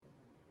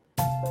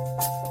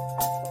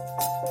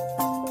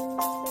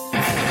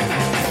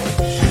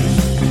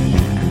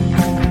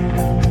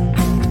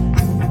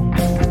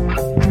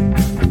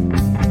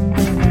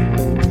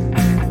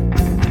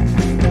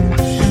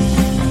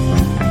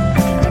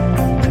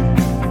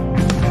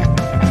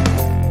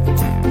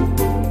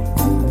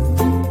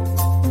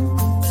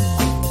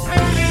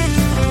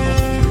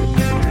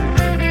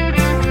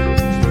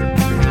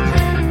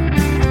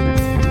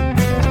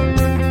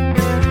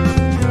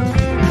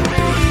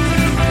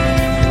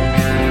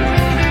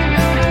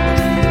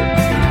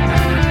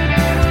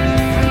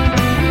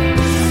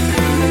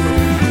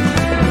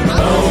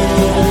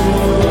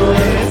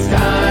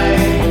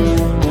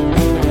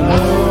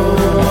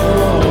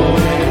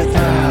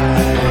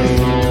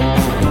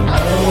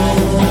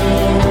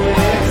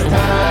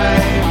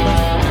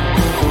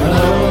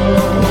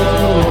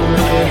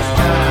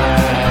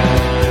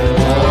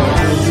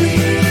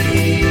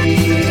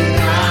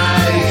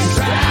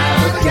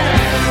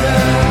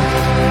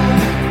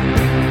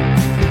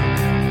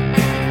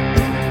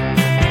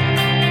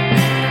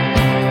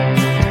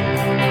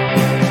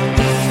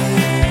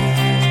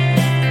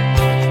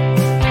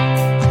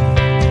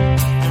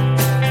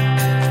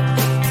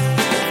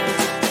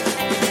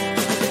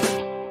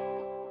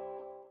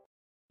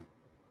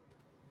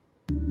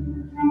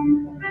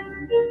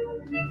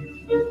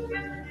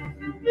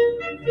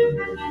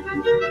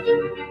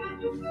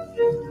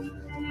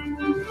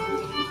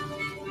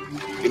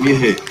Give me your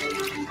head.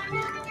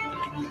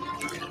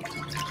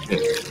 Yeah.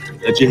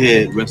 Let your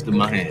head rest in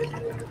my hand.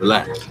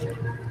 Relax.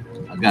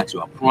 I got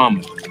you. I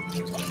promise.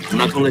 I'm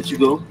not gonna let you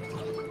go.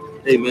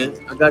 Hey, man,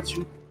 I got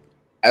you.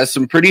 As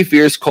some pretty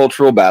fierce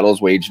cultural battles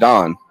waged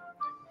on,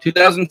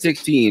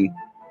 2016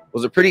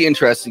 was a pretty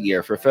interesting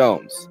year for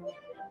films.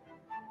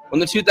 When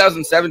the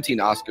 2017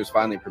 Oscars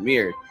finally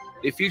premiered,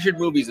 they featured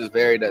movies as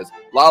varied as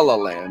La La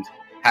Land,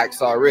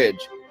 Hacksaw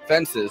Ridge,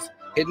 Fences,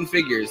 Hidden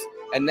Figures,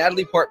 and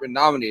Natalie Portman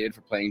nominated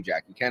for playing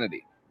Jackie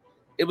Kennedy.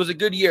 It was a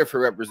good year for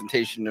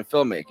representation in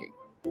filmmaking.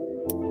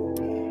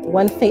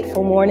 One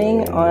fateful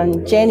morning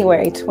on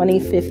January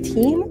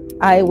 2015,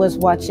 I was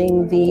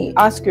watching the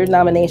Oscar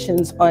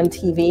nominations on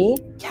TV,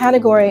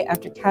 category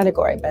after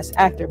category: Best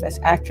Actor, Best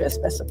Actress,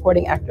 Best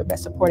Supporting Actor,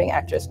 Best Supporting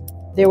Actress.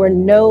 There were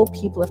no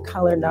people of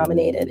color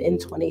nominated in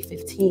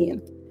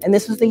 2015. And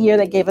this was the year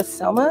that gave us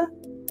Selma.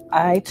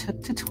 I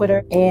took to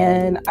Twitter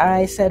and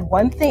I said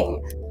one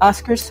thing: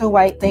 Oscars so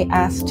white, they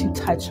asked to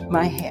touch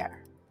my hair.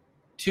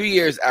 2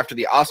 years after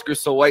the Oscars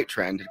so white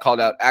trend had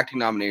called out acting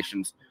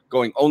nominations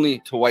going only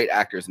to white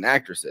actors and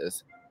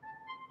actresses,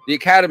 the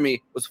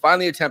Academy was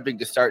finally attempting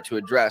to start to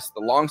address the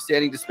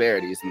long-standing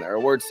disparities in their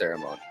awards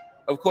ceremony.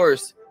 Of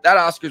course, that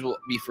Oscars will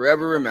be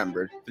forever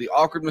remembered for the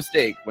awkward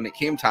mistake when it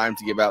came time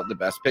to give out the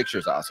Best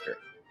Pictures Oscar.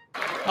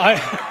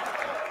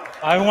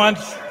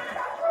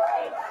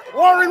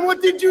 Warren,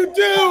 what did you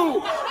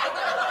do?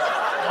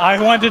 I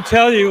want to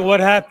tell you what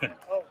happened.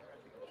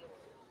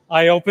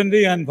 I opened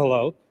the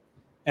envelope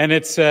and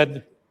it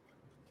said,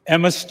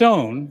 Emma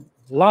Stone,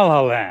 La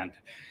La Land.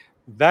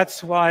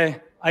 That's why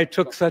I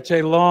took such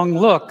a long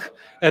look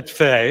at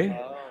Faye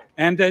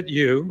and at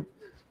you.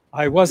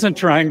 I wasn't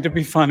trying to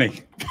be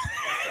funny.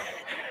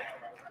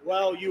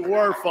 Well, you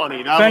were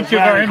funny. Thank you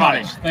very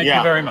much. Thank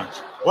you very much.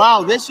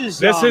 Wow, this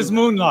is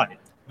Moonlight,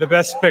 the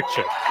best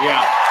picture.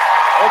 Yeah.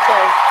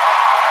 Okay.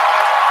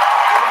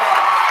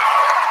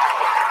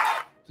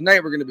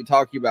 Tonight, we're going to be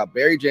talking about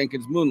Barry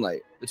Jenkins'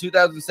 Moonlight, the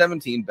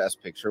 2017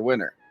 Best Picture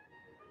winner.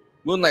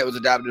 Moonlight was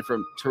adapted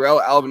from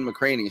Tarell Alvin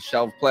McCraney's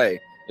shelved play.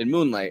 In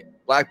Moonlight,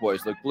 Black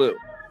Boys Look Blue.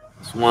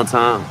 This one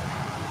time,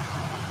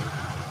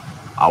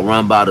 I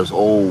run by this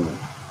old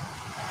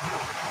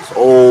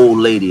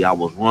lady. I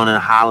was running,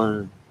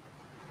 hollering,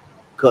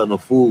 cutting a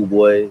fool,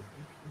 boy.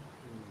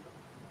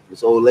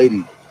 This old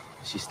lady,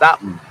 she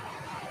stopped me.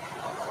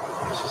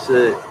 She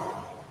said,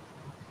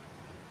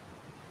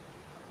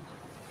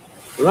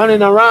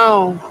 running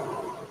around,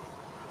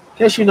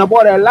 catching up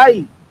all that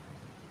light.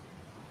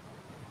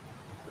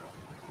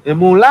 In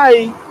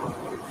Moonlight,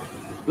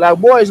 Black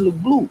boys look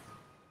blue.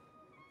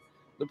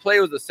 The play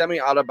was a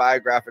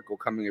semi-autobiographical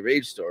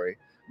coming-of-age story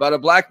about a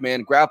black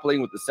man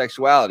grappling with his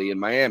sexuality in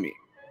Miami.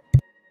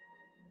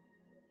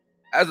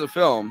 As a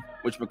film,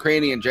 which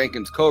McCraney and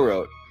Jenkins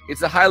co-wrote,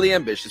 it's a highly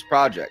ambitious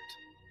project.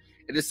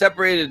 It is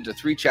separated into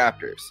 3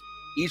 chapters,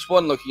 each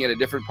one looking at a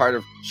different part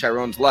of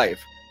Chiron's life,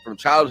 from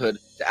childhood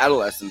to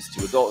adolescence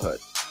to adulthood.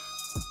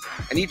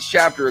 And each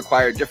chapter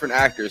required different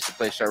actors to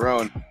play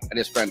Chiron and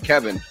his friend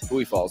Kevin, who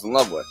he falls in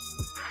love with.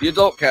 The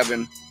adult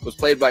Kevin was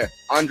played by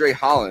Andre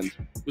Holland,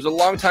 who was a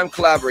longtime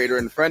collaborator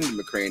and friend of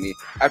McCraney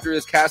after he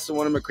was cast in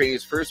one of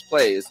McCraney's first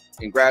plays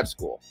in grad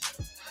school.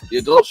 The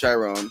adult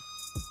Chiron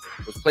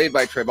was played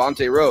by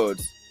Trevante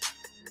Rhodes,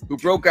 who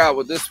broke out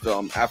with this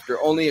film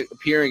after only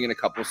appearing in a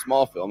couple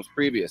small films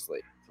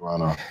previously.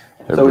 Toronto.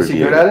 So is he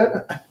good at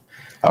it?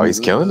 Oh,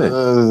 he's killing it.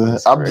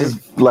 I'm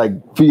just like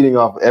feeding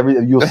off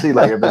everything. You'll see,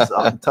 like, if it's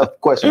a tough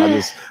question, I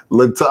just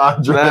look to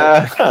Andre.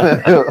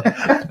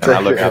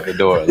 I look out the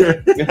door.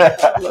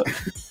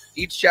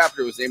 Each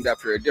chapter was named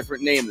after a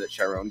different name that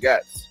Chiron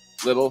gets: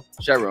 Little,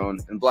 Chiron,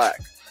 and Black.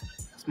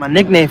 It's my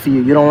nickname for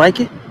you. You don't like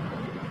it?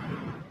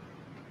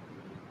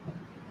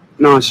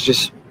 No, it's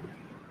just...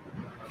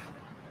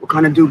 What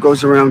kind of dude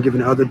goes around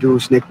giving other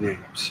dudes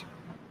nicknames?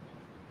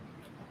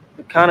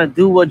 The kind of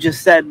dude what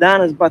just sat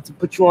down is about to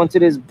put you onto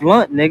this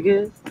blunt,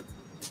 nigga.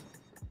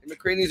 In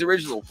McCraney's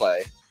original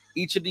play,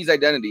 each of these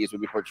identities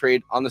would be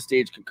portrayed on the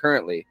stage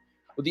concurrently,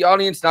 with the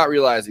audience not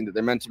realizing that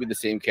they're meant to be the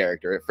same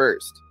character at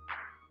first.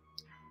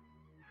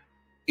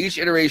 Each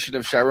iteration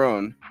of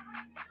Chiron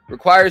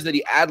requires that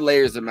he add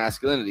layers of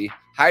masculinity,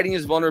 hiding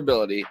his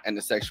vulnerability and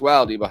the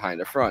sexuality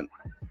behind a front.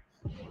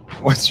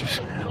 What you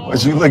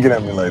looking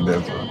at me like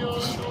that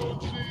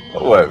for?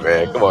 What,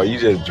 man? Come on, you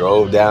just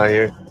drove down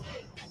here?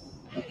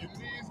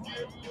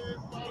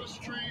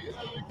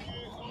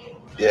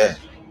 Yeah.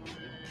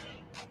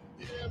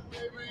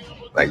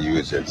 Like you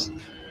was just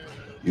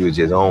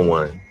on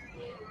one,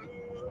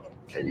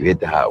 and you hit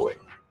the highway.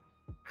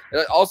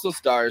 It also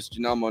stars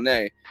Janelle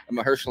Monáe and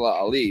Mahershala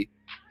Ali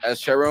as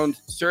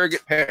Chiron's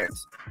surrogate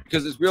parents,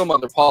 because his real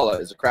mother Paula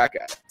is a crack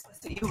addict.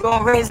 So you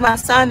gonna raise my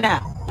son now?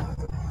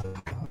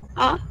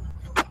 Huh?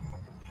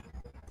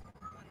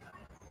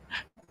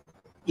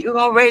 You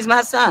gonna raise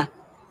my son?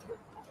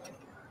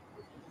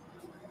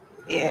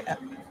 Yeah.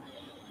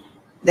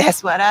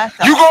 That's what I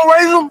thought. You gonna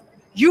raise him?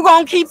 You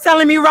gonna keep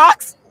selling me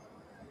rocks?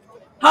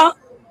 Huh?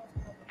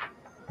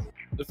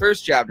 The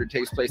first chapter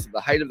takes place at the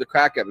height of the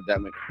crack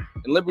epidemic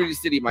in Liberty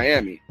City,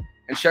 Miami,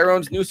 and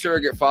Chiron's new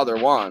surrogate father,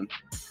 Juan,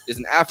 is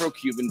an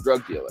Afro-Cuban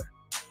drug dealer.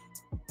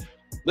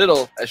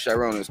 Little, as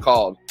Chiron is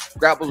called,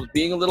 grapples with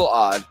being a little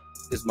odd,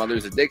 his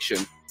mother's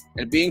addiction,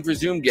 and being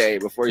presumed gay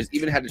before he's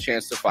even had a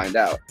chance to find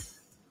out.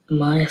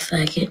 Am I a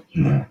faggot?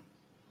 No.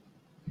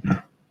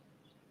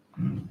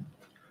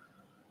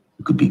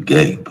 You could be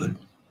gay, but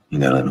you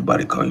never let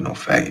nobody call you no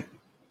faggot.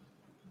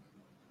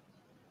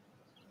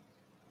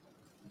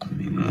 I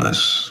mean,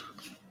 unless...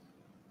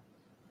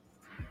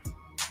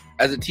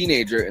 As a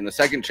teenager in the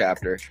second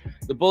chapter,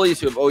 the bullies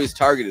who have always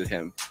targeted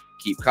him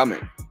keep coming.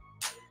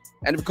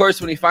 And of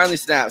course, when he finally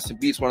snaps and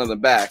beats one of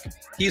them back,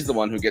 he's the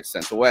one who gets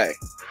sent away.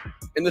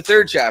 In the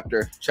third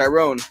chapter,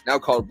 Chiron, now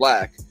called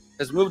Black,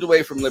 has moved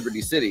away from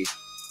Liberty City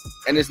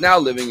and is now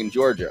living in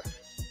Georgia.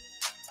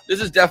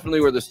 This is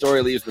definitely where the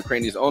story leaves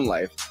McCraney's own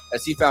life,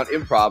 as he found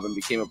improv and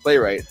became a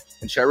playwright,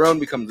 and Chiron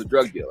becomes a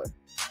drug dealer.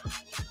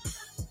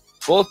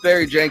 Both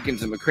Barry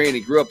Jenkins and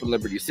McCraney grew up in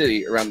Liberty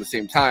City around the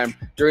same time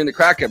during the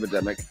crack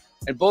epidemic,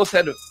 and both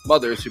had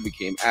mothers who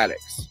became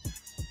addicts.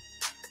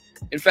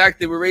 In fact,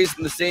 they were raised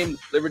in the same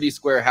Liberty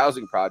Square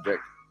housing project,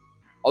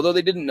 although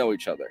they didn't know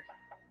each other.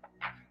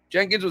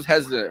 Jenkins was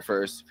hesitant at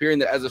first, fearing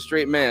that as a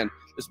straight man,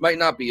 this might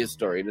not be his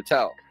story to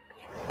tell.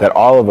 That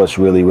all of us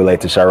really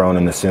relate to Chiron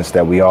in the sense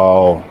that we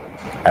all,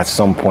 at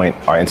some point,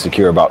 are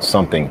insecure about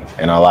something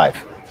in our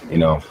life, you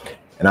know?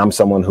 And I'm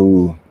someone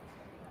who,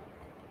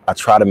 I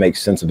try to make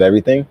sense of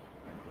everything.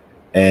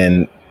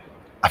 And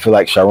I feel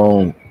like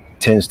Chiron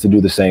tends to do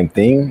the same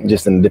thing,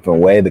 just in a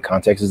different way. The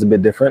context is a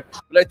bit different.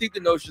 But I think the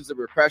notions of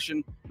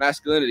repression,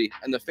 masculinity,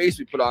 and the face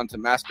we put on to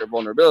mask our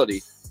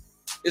vulnerability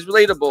is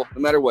relatable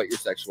no matter what your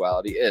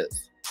sexuality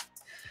is.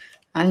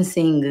 I'm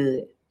seeing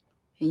good,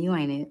 and you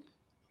ain't it.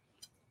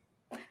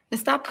 And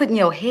stop putting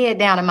your head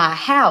down in my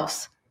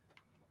house.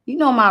 You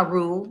know my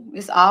rule.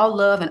 It's all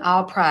love and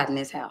all pride in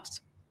this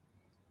house.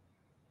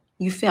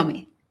 You feel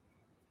me?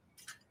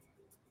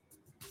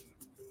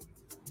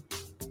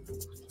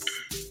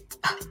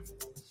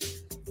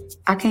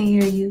 I can't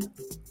hear you.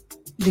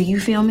 Do you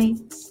feel me?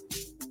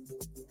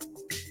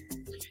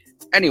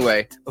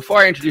 Anyway, before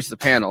I introduce the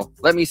panel,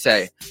 let me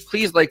say,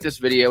 please like this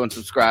video and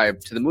subscribe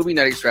to the Movie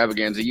Night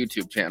Extravaganza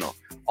YouTube channel.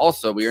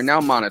 Also, we are now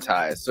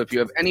monetized, so if you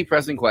have any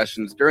pressing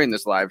questions during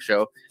this live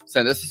show,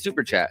 send us a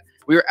super chat.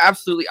 We are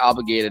absolutely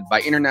obligated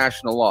by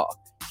international law,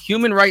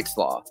 human rights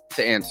law,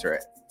 to answer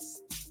it.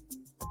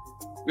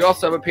 We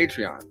also have a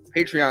Patreon,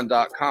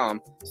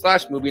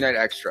 patreon.com/Movie Night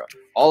Extra.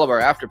 All of our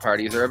after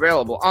parties are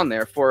available on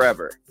there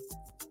forever.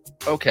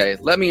 Okay,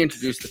 let me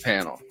introduce the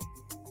panel.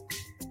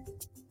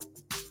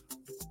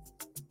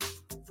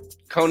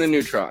 Conan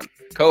Neutron,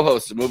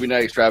 co-host of Movie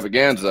Night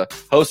Extravaganza,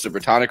 host of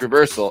Britonic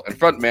Reversal, and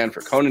frontman for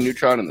Conan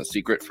Neutron and the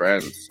Secret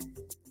Friends.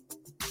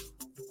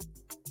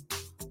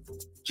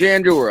 J.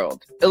 Andrew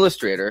World,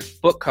 illustrator,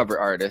 book cover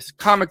artist,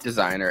 comic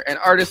designer, and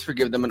artist for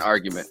Give Them an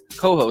Argument,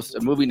 co-host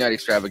of Movie Night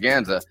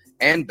Extravaganza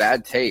and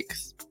Bad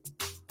Takes.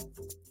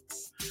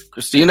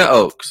 Kristina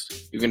Oakes.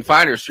 You can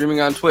find her streaming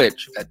on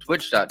Twitch at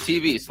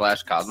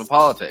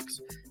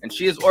twitch.tv/cosmopolitics, and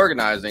she is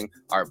organizing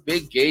our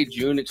Big Gay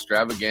June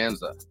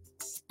Extravaganza.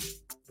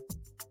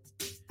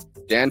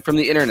 Dan from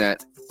the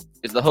Internet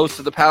is the host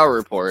of The Power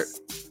Report,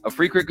 a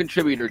frequent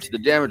contributor to The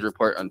Damage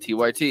Report on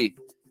TYT,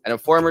 and a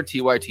former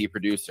TYT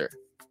producer.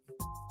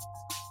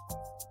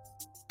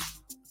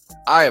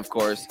 I, of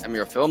course, am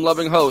your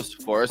film-loving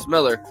host, Forrest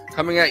Miller,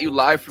 coming at you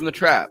live from the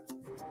Trap.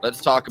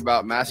 Let's talk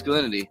about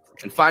masculinity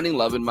and finding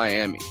love in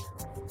Miami.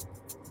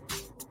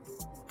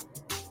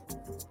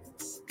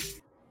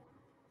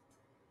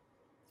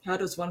 How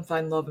does one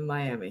find love in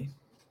Miami?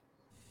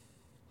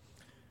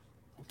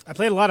 I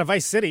played a lot of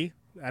Vice City.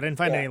 I didn't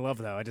find any love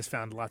though. I just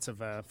found lots of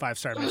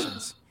 5-star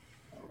missions.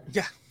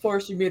 Yeah.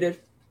 Forrest, you muted.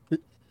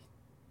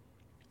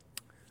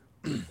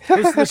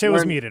 The show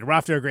was muted. We're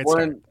off to a great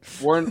start.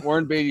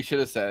 Warren Beatty should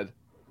have said.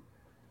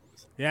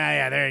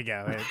 Yeah, there you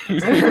go. There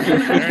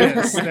it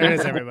is. There it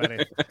is,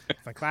 everybody.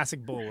 My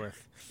classic Bullworth.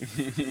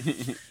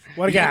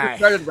 What a guy. He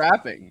started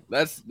rapping.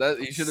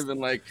 He should have been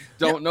like,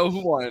 don't know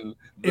who won.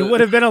 It would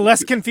have been a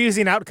less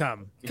confusing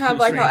outcome. Kind of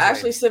like how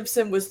Ashley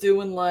Simpson was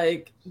doing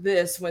like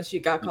this when she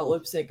got caught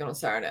lip syncing on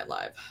Saturday Night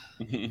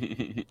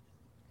Live.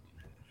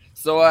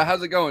 So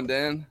how's it going,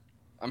 Dan?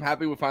 I'm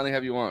happy we finally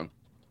have you on.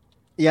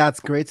 Yeah,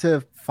 it's great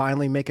to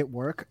finally make it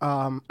work.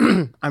 I'm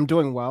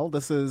doing well.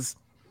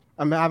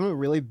 I'm having a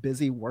really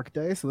busy work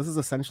day, so this is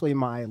essentially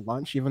my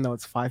lunch, even though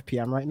it's 5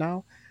 p.m. right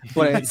now.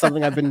 But it's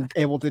something I've been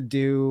able to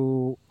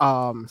do,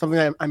 something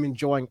that I'm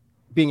enjoying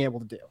being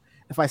able to do.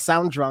 If I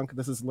sound drunk,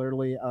 this is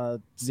literally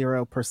a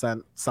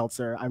 0%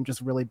 seltzer. I'm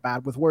just really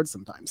bad with words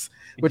sometimes,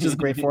 which is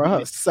great for a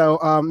host.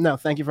 So, no,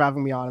 thank you for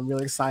having me on. I'm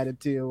really excited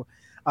to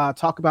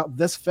talk about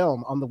this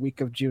film on the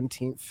week of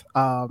Juneteenth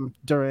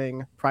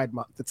during Pride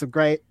Month. It's a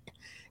great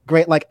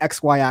like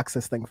XY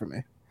axis thing for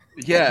me.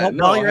 Yeah,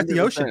 while you're at the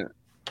ocean.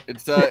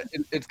 It's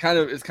kind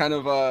of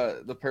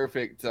the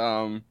perfect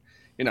the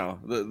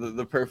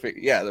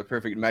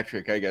perfect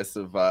metric, I guess,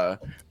 of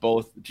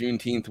both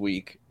Juneteenth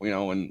week,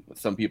 when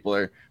some people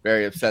are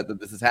very upset that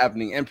this is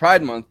happening, and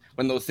Pride Month,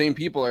 when those same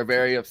people are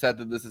very upset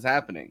that this is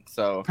happening.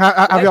 So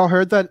have y'all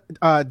heard that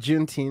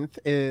Juneteenth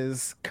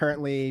is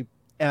currently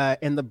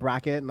in the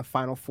bracket in the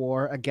Final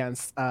Four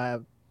against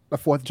the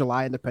 4th of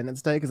July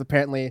Independence Day, because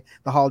apparently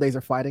the holidays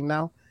are fighting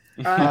now.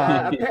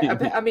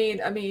 I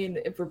mean,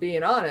 if we're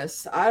being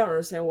honest, I don't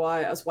understand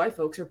why us white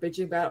folks are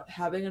bitching about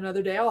having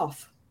another day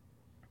off.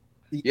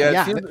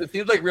 Yeah, it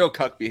seems like real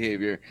cuck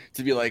behavior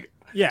to be like,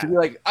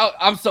 oh,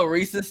 I'm so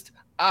racist.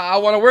 I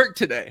want to work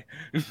today.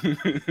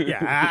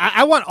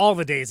 I want all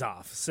the days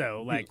off.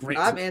 So like,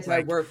 I'm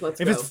anti-work. Let's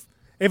go.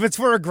 If it's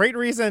for a great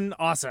reason,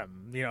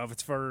 awesome. If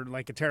it's for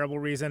like a terrible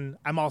reason,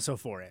 I'm also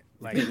for it.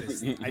 Like,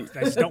 I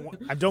just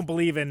don't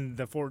believe in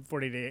the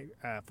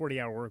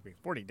 40-hour work week.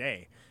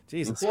 40-day.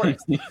 Jesus. the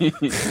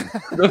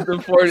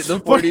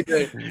 40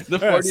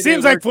 day.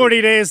 Seems like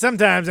 40 days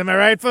sometimes. Am I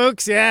right,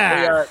 folks?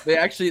 Yeah. They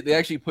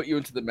actually put you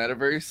into the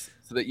metaverse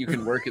so that you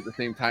can work at the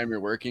same time you're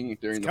working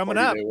during the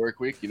 40-day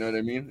work week. You know what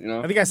I mean?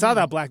 I think I saw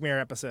that Black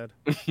Mirror episode.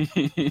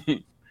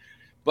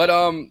 But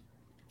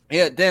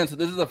yeah, Dan, so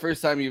this is the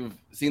first time you've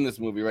seen this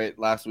movie, right?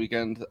 Last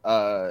weekend.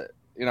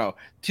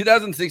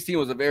 2016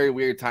 was a very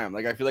weird time.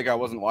 Like, I feel like I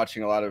wasn't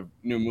watching a lot of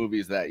new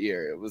movies that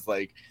year. It was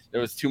like there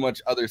was too much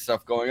other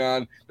stuff going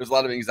on. There's a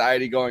lot of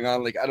anxiety going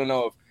on. Like, I don't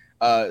know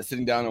if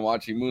sitting down and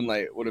watching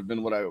Moonlight would have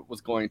been what I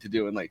was going to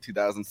do in like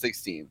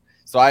 2016.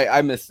 So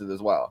I missed it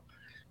as well.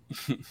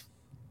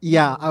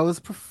 Yeah, I was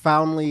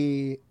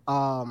profoundly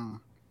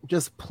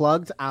just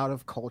plugged out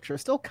of culture.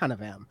 Still kind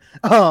of am.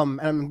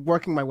 And I'm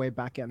working my way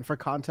back in. For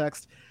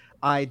context,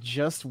 I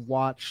just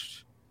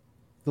watched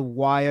The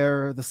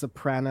Wire, The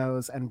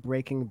Sopranos, and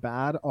Breaking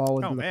Bad all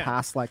within the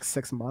past like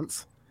 6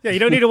 months. Yeah, you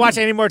don't need to watch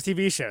any more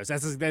TV shows.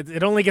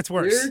 It only gets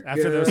worse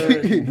after those.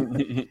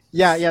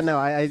 No,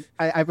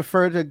 I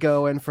prefer to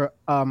go in for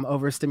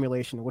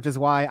overstimulation, which is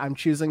why I'm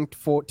choosing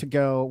to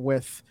go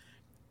with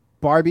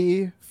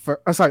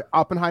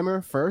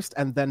Oppenheimer first,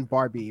 and then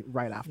Barbie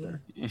right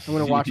after. I'm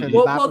gonna watch it.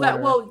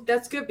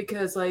 That's good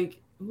because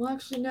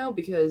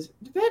because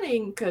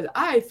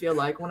I feel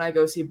like when I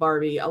go see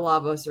Barbie, a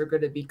lot of us are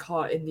going to be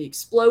caught in the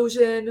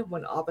explosion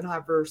when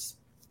Oppenheimer's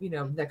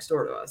next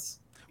door to us.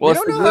 Well, we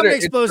don't know how many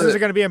explosions are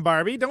going to be in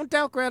Barbie. Don't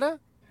doubt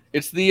Greta.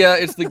 It's the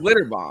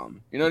glitter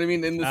bomb. You know what I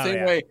mean? In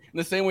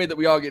the same way that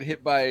we all get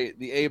hit by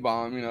the A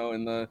bomb,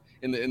 in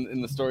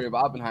the story of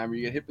Oppenheimer,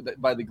 you get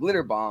hit by the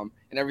glitter bomb,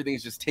 and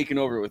everything's just taken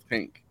over with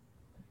pink.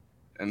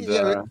 And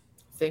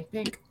think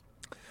pink.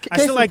 I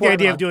still like the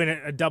idea of doing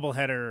a double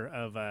header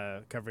of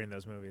covering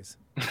those movies.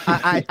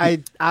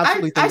 I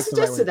absolutely think I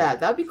suggested that.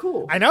 That'd be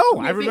cool. I know.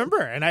 I remember,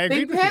 and I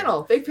agree.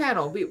 Big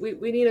panel.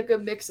 We need a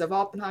good mix of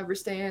Oppenheimer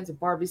stands and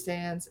Barbie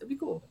stands. It'd be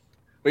cool.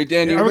 Wait,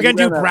 Dan, are we gonna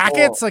do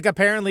brackets? Like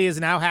apparently is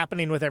now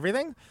happening with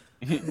everything.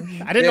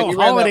 I didn't know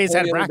holidays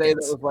had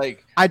brackets. That was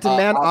like, I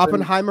demand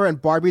Oppenheimer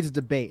and Barbie to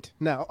debate.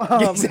 No.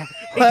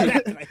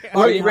 Exactly.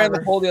 You ran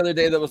the poll the other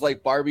day that was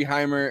like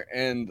Barbieheimer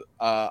and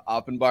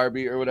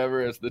Oppenbarbie or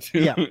whatever as the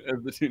two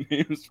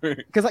names for.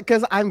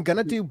 Because I'm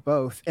gonna do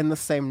both in the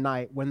same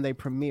night when they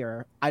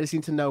premiere. I just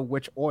need to know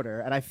which order,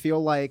 and I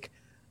feel like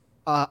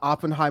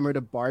Oppenheimer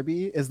to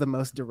Barbie is the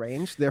most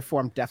deranged.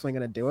 Therefore, I'm definitely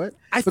gonna do it.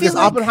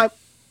 Oppenheimer.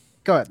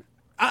 Go ahead.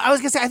 I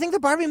was gonna say I think the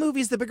Barbie movie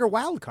is the bigger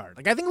wild card.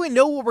 Like I think we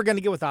know what we're gonna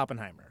get with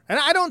Oppenheimer, and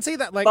I don't say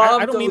that like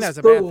I don't mean that as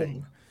a bad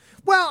thing.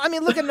 Well, I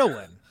mean look at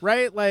Nolan,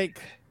 right?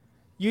 Like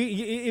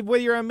you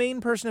whether you're a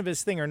main person of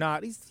his thing or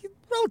not, he's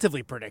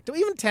relatively predictable.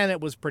 Even Tenet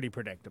was pretty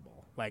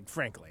predictable, like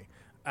frankly.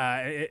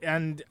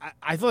 And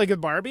I feel like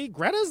with Barbie,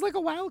 Greta's like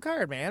a wild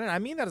card, man, and I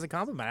mean that as a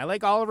compliment. I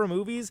like all of her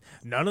movies.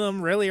 None of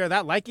them really are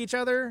that like each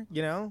other,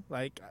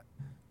 like.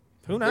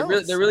 Who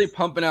knows? They're really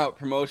pumping out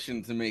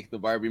promotion to make the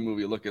Barbie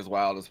movie look as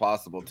wild as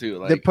possible too.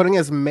 Like They're putting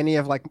as many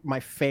of like my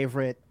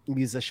favorite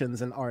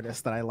musicians and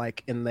artists that I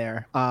like in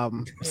there.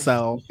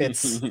 So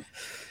it's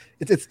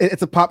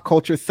a pop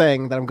culture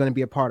thing that I'm going to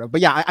be a part of.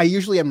 But yeah, I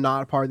usually am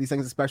not a part of these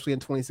things, especially in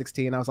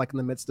 2016. I was like in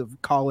the midst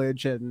of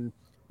college and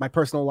my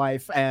personal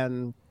life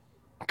and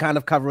kind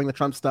of covering the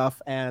Trump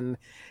stuff. And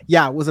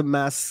yeah, it was a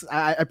mess.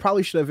 I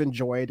probably should have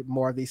enjoyed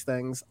more of these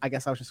things. I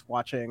guess I was just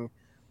watching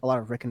a lot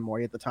of Rick and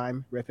Morty at the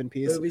time. Rip in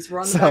peace. Movies were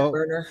on the back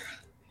burner.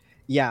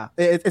 Yeah,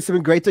 it's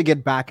been great to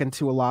get back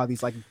into a lot of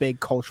these like big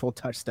cultural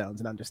touchstones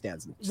and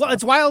understands. Well,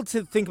 it's wild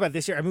to think about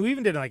this year. I mean, we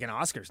even did like an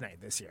Oscars night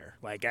this year,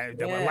 like a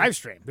live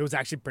stream. It was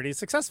actually pretty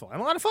successful and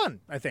a lot of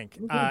fun, I think.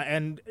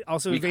 And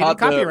also evaded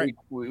copyright.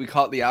 We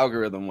caught the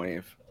algorithm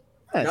wave.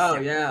 Oh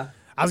yeah.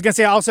 I was gonna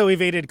say also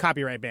evaded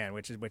copyright ban,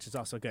 which is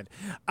also good.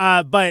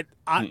 But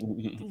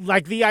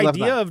like the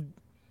idea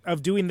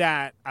of doing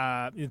that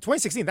in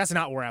 2016, that's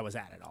not where I was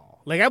at all.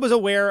 Like I was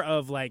aware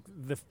of like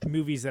the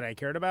movies that I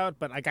cared about,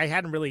 but like I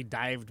hadn't really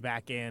dived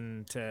back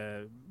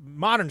into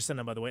modern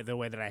cinema the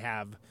way that I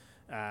have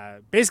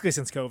basically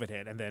since COVID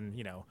hit, and then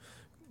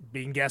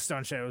being guest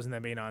on shows and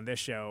then being on this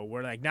show.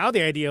 Where like now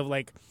the idea of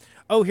like,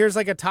 oh, here's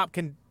like a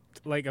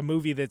like a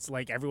movie that's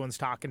like everyone's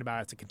talking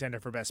about, it's a contender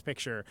for Best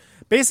Picture.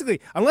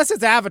 Basically, unless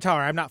it's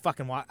Avatar, I'm not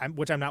fucking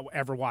which I'm not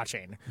ever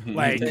watching.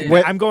 Like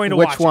I'm going to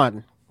watch. Which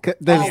one?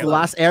 There's The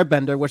Last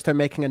Airbender, which they're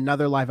making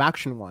another live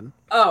action one.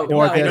 Oh,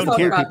 or no, there's don't talk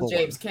about people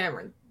James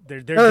Cameron. No,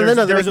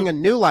 they're making a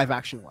new live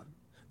action one.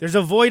 There's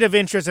a void of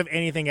interest of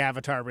anything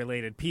Avatar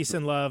related. Peace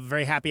and love,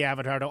 very happy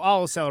Avatar to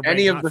all celebrate.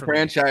 Any of the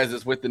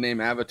franchises with the name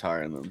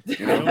Avatar in them. I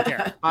don't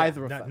care.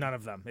 Either of them. None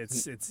of them.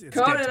 It's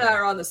Conan and I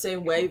are on the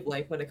same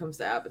wavelength when it comes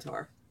to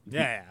Avatar.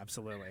 Yeah,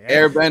 absolutely.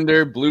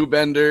 Airbender,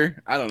 Bluebender.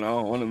 I don't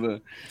know. One of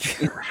the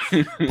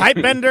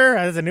Pipebender.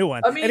 That's a new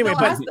one. I mean, anyway,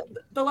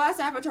 the last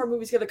Avatar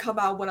movie is going to come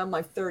out when I'm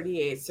like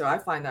 38, so I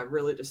find that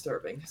really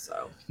disturbing.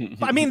 So,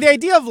 I mean, the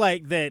idea of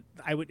like that,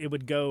 it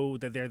would go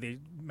that they're the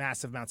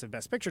massive amounts of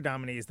Best Picture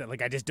nominees that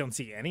like I just don't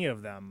see any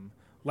of them.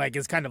 Like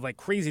is kind of like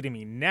crazy to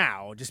me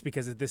now, just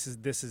because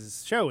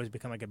this show has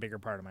become like a bigger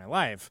part of my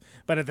life.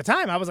 But at the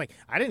time, I was like,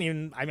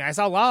 I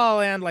saw La La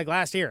Land like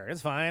last year.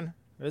 It's fine.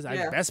 It was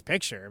Best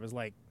Picture. It was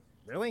like,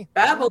 really?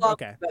 Babylon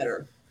is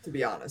better, to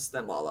be honest,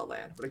 than La La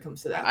Land when it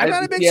comes to that. I'm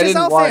not a big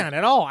Chazelle fan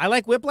at all. I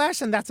like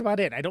Whiplash, and that's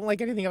about it. I don't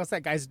like anything else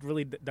that guy's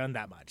really done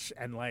that much.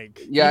 And like,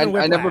 I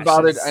never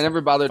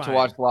bothered to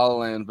watch La La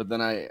Land, but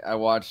then I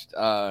watched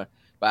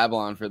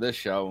Babylon for this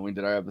show when we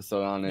did our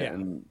episode on it,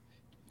 and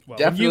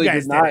definitely you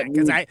guys did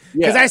it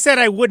because I said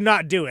I would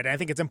not do it. I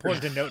think it's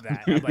important to note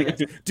that. I'm like,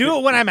 do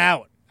it when I'm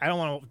out. I don't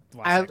want to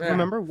watch it. I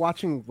remember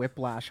watching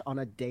Whiplash on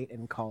a date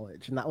in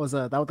college, and that was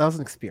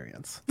an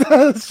experience.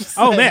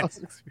 Man,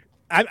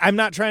 I'm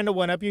not trying to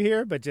one up you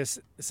here, but just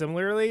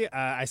similarly,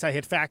 I saw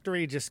Hit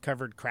Factory just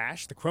covered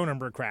Crash, the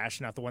Cronenberg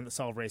Crash, not the one that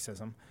solved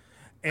racism,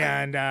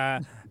 and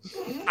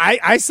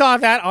I saw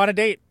that on a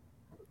date.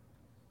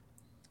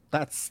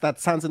 That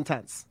sounds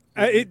intense.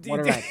 It was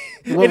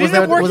ended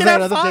up working out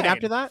another fine. date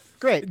after that?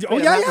 Great. Oh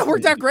yeah, it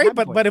worked out great.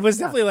 But it was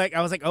definitely like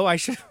I was like, oh, I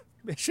should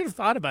have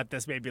thought about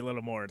this maybe a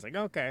little more. It's like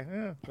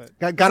okay,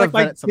 but gotta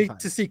vet it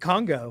sometimes. To see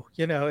Congo,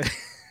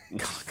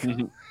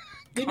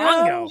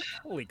 Congo.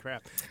 Holy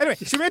crap! Anyway,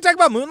 should we talk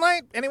about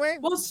Moonlight? Anyway,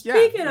 well,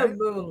 speaking of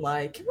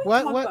Moonlight, can we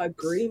talk about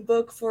Green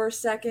Book for a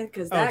second?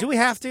 Because do we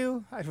have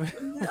to? I mean,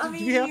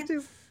 do we have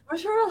to?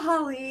 Mahershala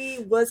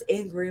Ali was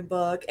in Green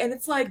Book, and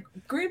it's like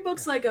Green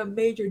Book's like a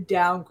major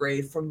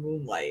downgrade from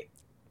Moonlight.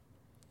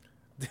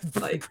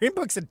 Like, Green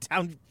Book's a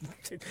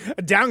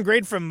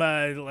downgrade from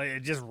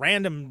just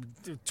random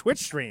Twitch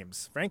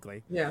streams,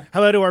 frankly. Yeah.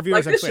 Hello to our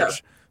viewers on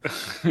Twitch.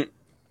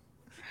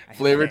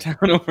 Flavor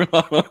Town over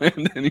La La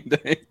Land any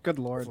day. Good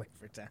Lord.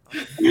 Flavor Town.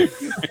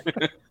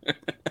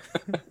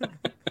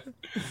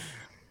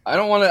 I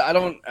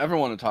don't ever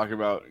want to talk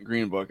about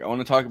Green Book. I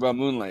want to talk about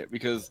Moonlight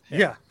because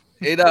I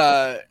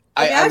saw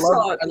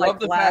it love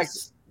the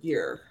last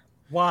year.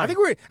 Why? I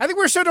think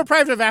we're so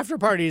deprived of after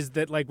parties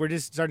that like we're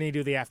just starting to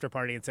do the after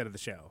party instead of the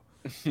show.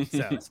 So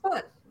it's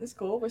fun. It's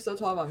cool. We're still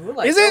talking about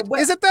Moonlight. Is it?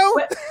 Is it though?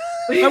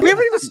 We haven't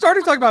even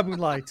started talking about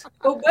Moonlight.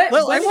 I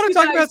want to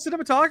talk about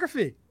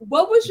cinematography.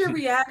 What was your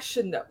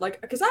reaction? Like,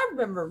 because I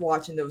remember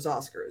watching those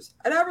Oscars,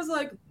 and I was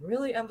like,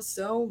 really, Emma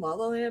Stone, La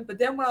La Land. But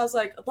then when I was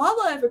like, La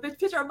La Land for Best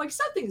Picture, I'm like,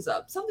 something's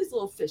up. Something's a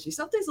little fishy.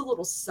 Something's a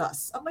little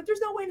sus. I'm like,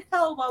 there's no way in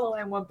hell La La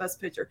Land won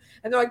Best Picture.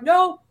 And they're like,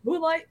 no,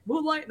 Moonlight.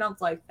 And I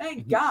was like,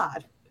 thank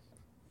God.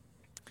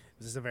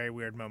 This is a very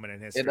weird moment in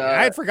history.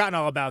 I had forgotten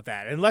all about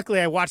that, and luckily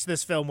I watched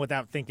this film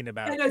without thinking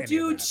about it. And a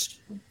dude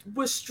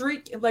was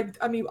streaking. Like,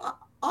 I mean,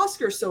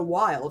 Oscar's so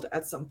wild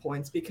at some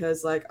points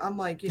because like I'm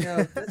like,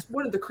 that's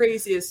one of the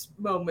craziest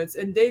moments,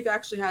 and they've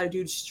actually had a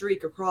dude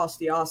streak across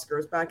the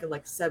Oscars back in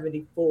like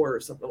 74 or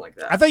something like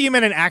that. I thought you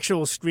meant an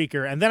actual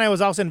streaker, and then I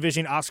was also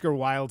envisioning Oscar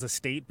Wilde's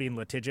estate being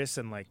litigious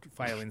and like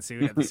filing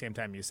suit at the same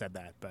time you said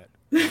that. But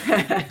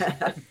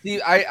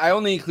See, I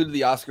only included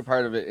the Oscar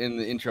part of it in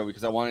the intro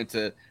because I wanted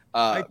to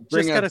I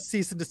just got a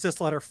cease and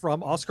desist letter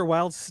from Oscar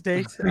Wilde's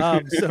estate. So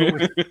I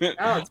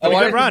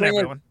wanted to bring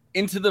it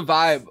into the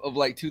vibe of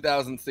like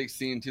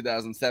 2016,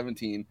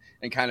 2017,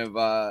 and kind of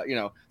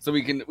so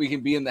we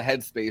can be in the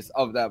headspace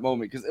of that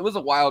moment because it was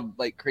a wild,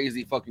 like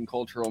crazy fucking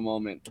cultural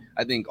moment.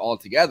 I think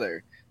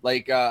altogether,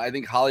 like I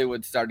think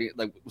Hollywood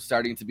was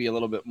starting to be a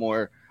little bit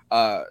more,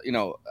 a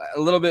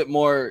little bit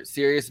more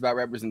serious about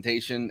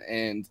representation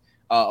and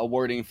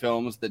awarding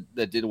films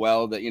that did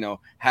well, that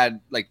had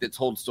that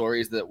told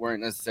stories that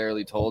weren't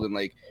necessarily told in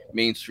like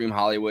mainstream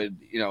Hollywood.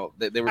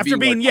 They were after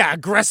being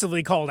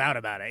aggressively called out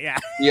about it.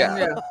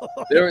 Yeah.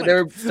 They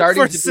were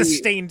starting for to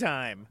sustained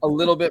time a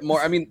little bit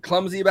more. I mean,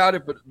 clumsy about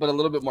it, but a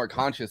little bit more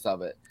conscious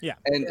of it. Yeah.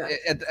 And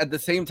at the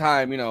same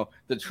time,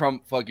 the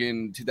Trump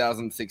fucking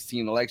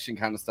 2016 election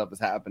kind of stuff is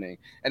happening,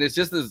 and it's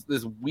just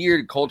this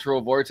weird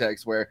cultural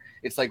vortex where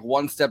it's like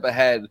one step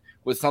ahead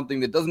with something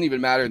that doesn't even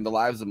matter in the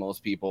lives of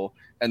most people,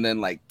 and then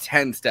like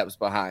 10 steps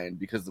behind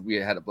because we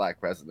had a black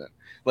president.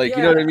 Like,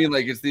 you know what I mean?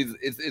 Like it's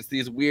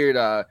these weird,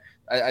 I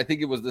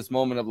think it was this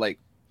moment of like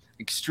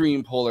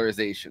extreme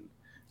polarization.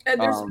 And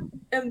there's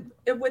and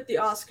with the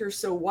Oscars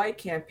So White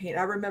campaign,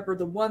 I remember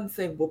the one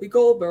thing Whoopi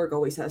Goldberg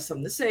always has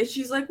something to say.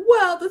 She's like,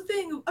 well,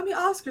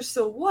 Oscars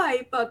So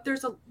White, but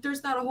there's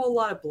not a whole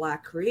lot of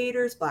black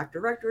creators, black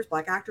directors,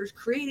 black actors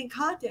creating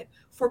content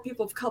for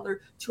people of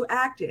color to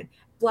act in.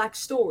 Black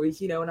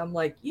stories, and I'm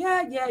like,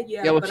 yeah.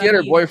 Yeah, well, she had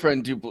her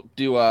boyfriend do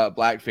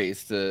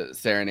blackface to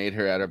serenade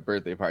her at a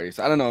birthday party.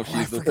 So I don't know if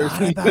she's the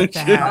person.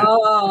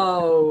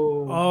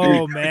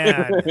 Oh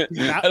man,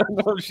 I don't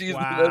know if she's the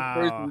best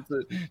person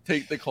to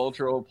take the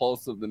cultural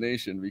pulse of the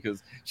nation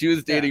because she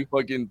was dating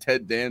fucking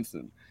Ted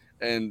Danson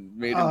and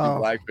made him do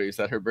blackface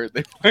at her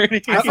birthday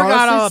party. I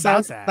forgot all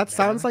about that. That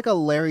sounds like a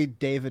Larry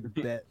David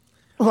bit.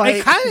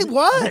 It kind of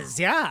was,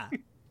 yeah.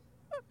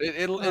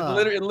 It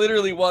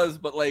literally was,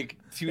 but like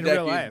 2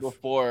 decades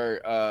before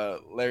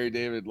Larry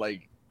David, I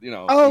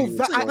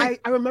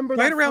remember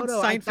right that around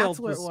photo. Seinfeld. That's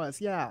what it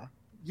was.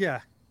 Yeah.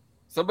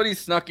 Somebody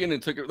snuck in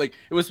and took it. Like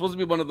it was supposed to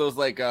be one of those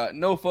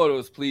no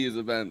photos please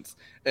events,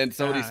 and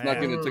somebody snuck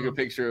in and took a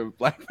picture of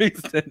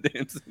blackface Ted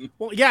Danson.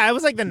 Well, yeah, it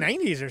was like the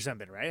 90s or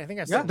something, right? I think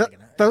I saw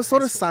those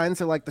sort of signs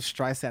are like the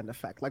Streisand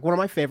effect. Like one of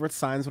my favorite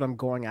signs when I'm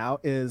going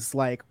out is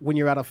like when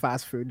you're at a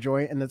fast food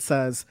joint and it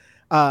says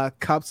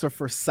cups are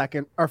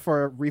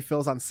for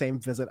refills on same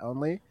visit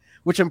only,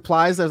 which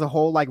implies there's a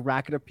whole like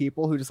racket of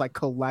people who just like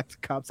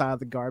collect cups out of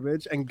the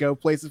garbage and go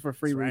places for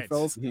free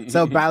refills.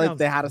 So badly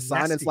they had a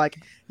sign. Nasty. It's like,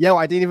 yo,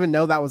 I didn't even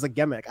know that was a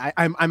gimmick.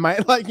 I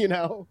might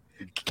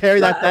carry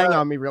that thing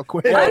on me real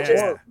quick.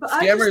 Scammers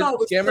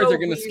are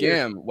gonna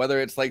scam, whether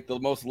it's like the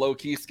most low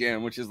key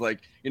scam, which is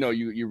like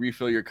you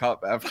refill your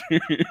cup after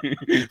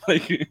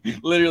like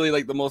literally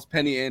like the most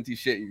penny ante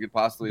shit you could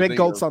possibly big think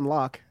gulps of.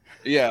 unlock.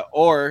 Yeah,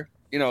 or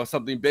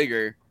something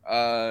bigger,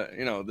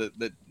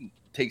 that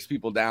takes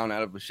people down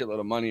out of a shitload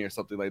of money or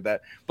something like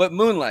that. But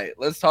Moonlight,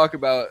 let's talk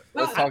about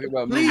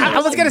Moonlight.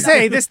 I was gonna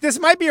say this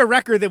might be a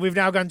record that we've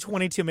now gone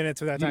 22 minutes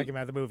without talking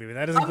about the movie, but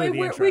that doesn't include the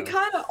intro. We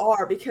kind of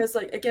are because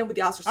like again with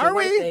the Oscar So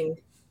White thing.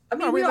 I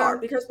mean, we are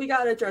because we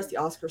got to address the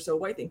Oscar So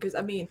White thing because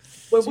I mean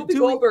when Whoopi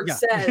Goldberg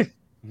said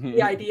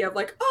the idea of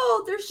like,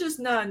 oh, there's just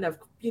not enough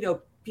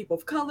people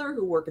of color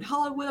who work in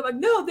Hollywood. I'm like,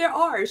 no, there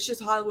are. It's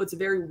just Hollywood's a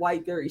very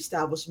white, very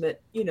establishment,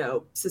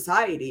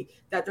 society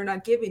that they're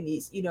not giving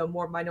these,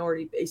 more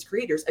minority-based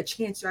creators a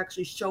chance to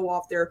actually show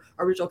off their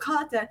original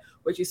content,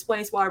 which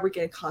explains why we're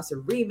getting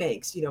constant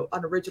remakes,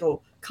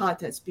 unoriginal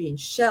content's being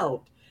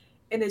shelved.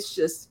 And it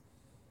just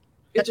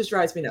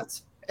drives me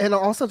nuts. And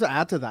also to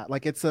add to that,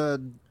 like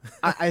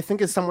I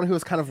think as someone who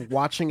is kind of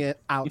watching it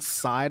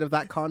outside of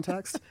that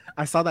context,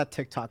 I saw that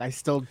TikTok. I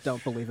still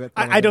don't believe it.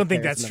 I don't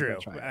think that's true.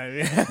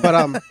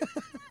 But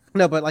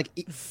no, but like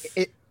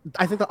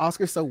I think the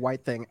Oscars So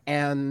White thing,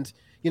 and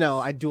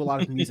I do a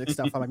lot of music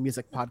stuff on my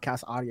music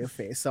podcast Audio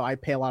Face, so I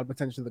pay a lot of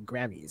attention to the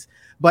Grammys.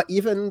 But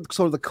even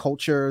sort of the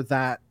culture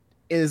that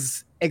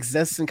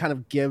exists and kind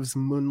of gives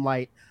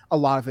Moonlight a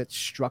lot of its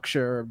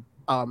structure,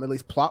 at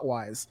least plot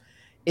wise,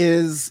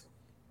 is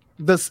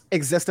this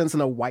existence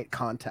in a white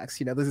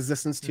context, this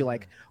existence to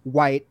like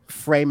white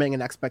framing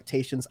and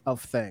expectations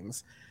of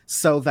things,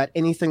 so that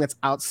anything that's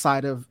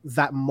outside of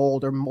that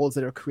mold or molds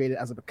that are created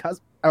as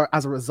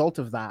a result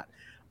of that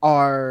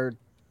are,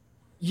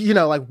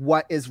 like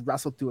what is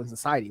wrestled through in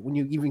society. When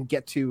you even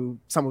get to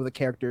some of the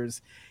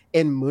characters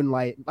in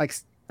Moonlight, like,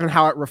 and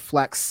how it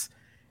reflects,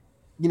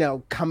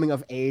 coming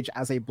of age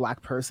as a black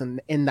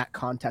person in that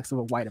context of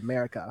a white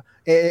America,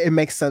 it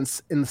makes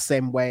sense in the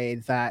same way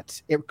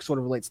that it sort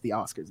of relates to the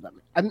Oscars.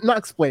 I'm not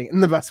explaining it in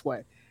the best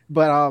way,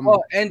 but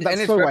and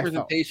its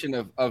representation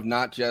of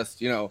not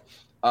just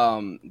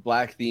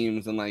black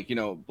themes and like, you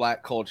know,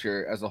 black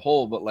culture as a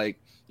whole, but like,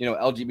 you know,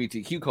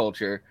 LGBTQ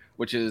culture,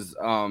 which is,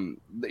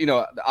 you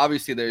know,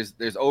 obviously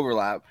there's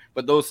overlap,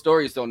 but those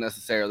stories don't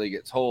necessarily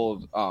get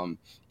told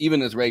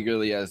even as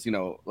regularly as, you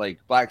know, like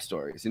black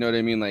stories. You know what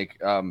I mean? Like,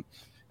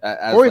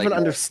 as, or like, even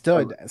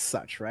understood as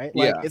such, right?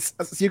 Like Yeah. it's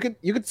you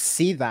could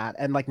see that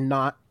and like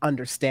not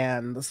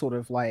understand the sort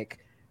of like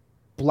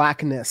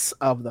blackness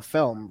of the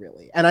film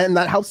really, and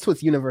that helps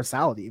with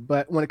universality.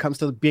 But when it comes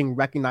to being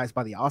recognized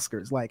by the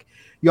Oscars, like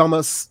you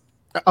almost,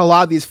 a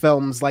lot of these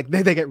films, like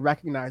they get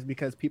recognized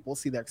because people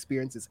see their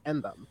experiences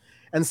in them.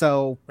 And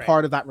so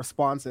part of that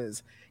response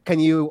is, can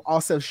you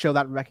also show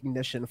that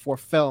recognition for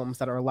films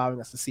that are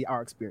allowing us to see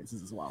our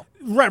experiences as well?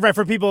 Right.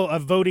 For people, a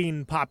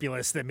voting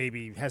populace that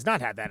maybe has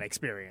not had that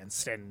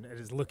experience and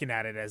is looking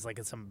at it as like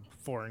it's some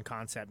foreign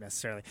concept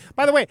necessarily.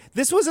 By the way,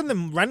 this was in the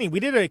running. We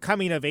did a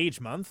coming of age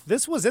month.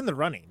 This was in the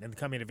running in the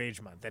coming of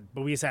age month.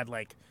 But we just had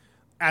like,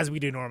 as we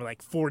do normally,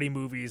 like 40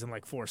 movies and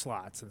like 4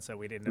 slots, and so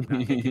we didn't end up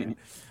not picking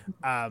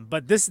it.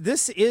 But this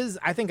is,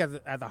 I think,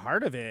 at the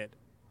heart of it,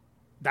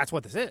 that's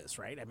what this is,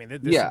 right? I mean,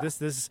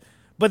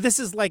 but this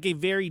is like a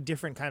very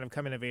different kind of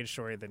coming of age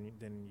story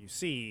than you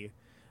see.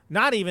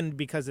 Not even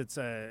because it's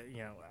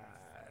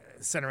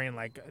centering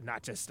like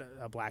not just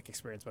a black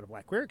experience, but a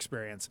black queer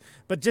experience,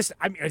 but just,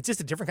 I mean, it's just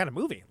a different kind of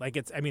movie. Like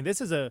this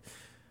is a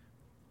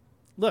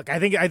look. I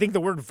think the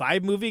word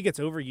vibe movie gets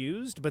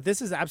overused, but this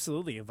is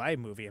absolutely a vibe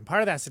movie, and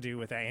part of that has to do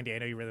with Andy. I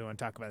know you really want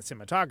to talk about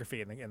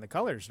cinematography and the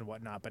colors and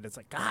whatnot, but it's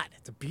like, God,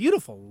 it's a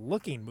beautiful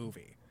looking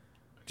movie.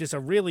 Just a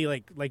really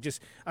like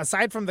just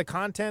aside from the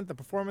content, the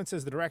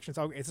performances, the directions,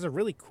 it's just a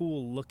really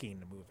cool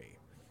looking movie.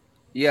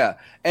 Yeah,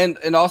 and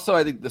also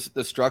I think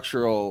the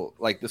structural,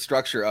 like the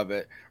structure of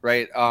it,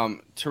 right?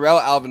 Tarell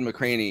Alvin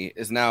McCraney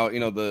is now, you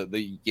know,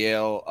 the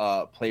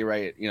Yale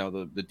playwright, you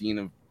know, the dean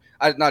of,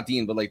 not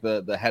dean, but like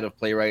the head of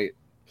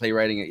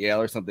playwriting at Yale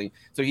or something.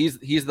 So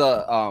he's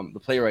the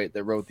playwright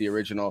that wrote the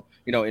original,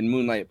 you know, in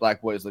Moonlight,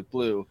 Black Boys Look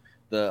Blue,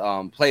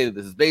 the play that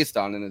this is based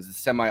on, and it's a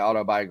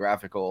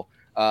semi-autobiographical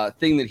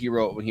thing that he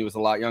wrote when he was a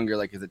lot younger,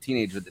 like as a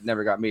teenager, that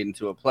never got made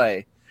into a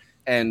play.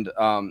 And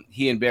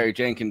he and Barry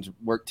Jenkins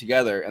worked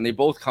together, and they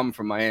both come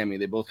from Miami.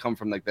 They both come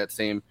from like that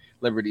same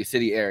Liberty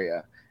City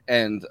area.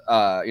 And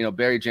you know,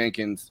 Barry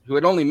Jenkins, who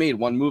had only made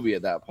one movie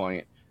at that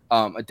point,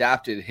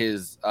 adapted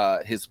his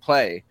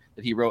play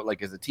that he wrote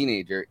like as a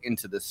teenager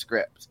into the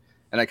script.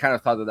 And I kind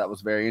of thought that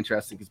was very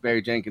interesting because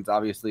Barry Jenkins,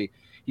 obviously,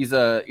 he's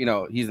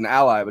an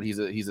ally, but he's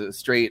a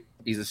straight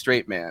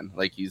man.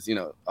 Like he's, you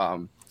know,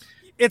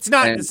 it's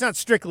not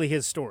strictly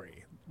his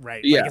story,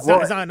 right? Yeah,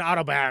 like it's not an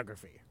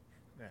autobiography.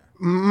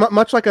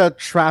 Much like a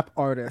trap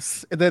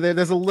artist,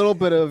 there's a little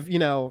bit of, you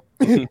know,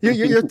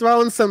 you're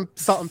throwing some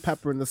salt and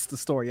pepper in the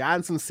story. You're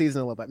adding some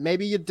seasoning a little bit.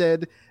 Maybe you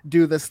did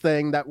do this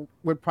thing that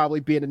would probably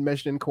be an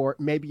admission in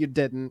court. Maybe you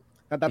didn't.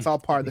 That's all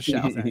part of the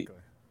show. Exactly.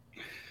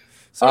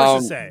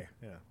 Sources say.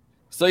 Yeah.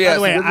 So yeah. By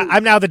the way,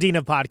 I'm now the dean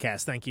of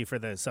podcasts. Thank you for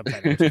the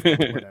subtitle.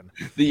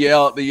 the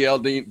Yale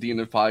dean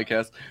of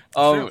podcasts.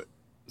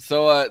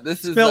 So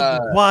this is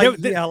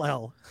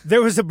YELL.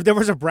 There was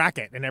a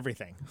bracket and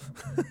everything.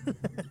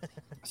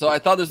 So I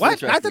thought this was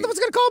interesting. I thought that was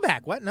going to call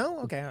back. What?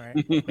 No? Okay, all right.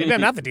 Maybe I'm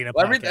not the dean of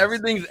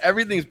podcasts.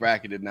 Everything's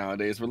bracketed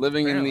nowadays. We're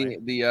living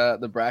in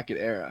the bracket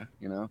era,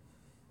 you know.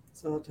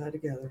 It's all tied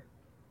together.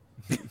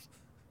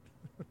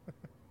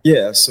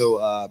 Yeah,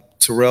 so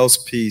Tarell's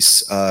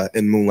piece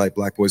in Moonlight,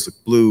 Black Boys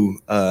Look Blue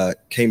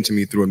came to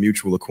me through a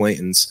mutual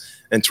acquaintance.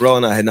 And Tarell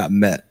and I had not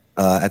met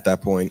at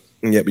that point,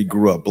 and yet we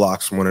grew up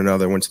blocks from one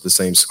another, went to the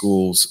same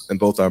schools, and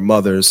both our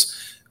mothers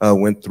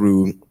went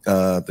through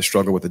the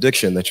struggle with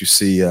addiction that you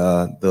see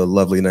the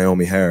lovely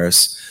Naomi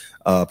Harris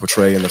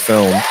portray in the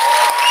film.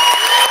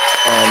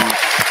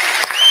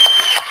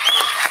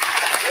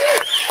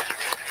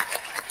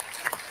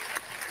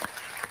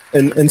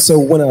 And so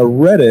when I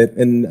read it,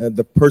 and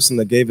the person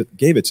that gave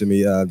it to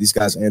me, these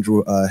guys,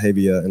 Andrew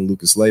Havia and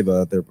Lucas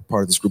Leva, they're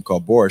part of this group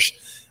called Borscht.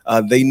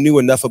 They knew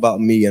enough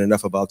about me and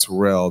enough about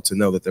Tarell to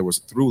know that there was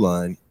a through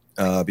line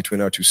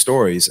between our two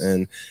stories.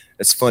 And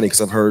it's funny because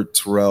I've heard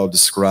Tarell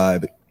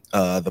describe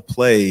the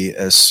play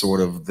as sort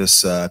of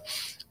this,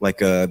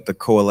 the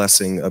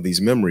coalescing of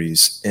these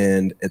memories.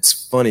 And it's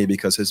funny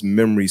because his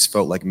memories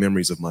felt like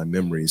memories of my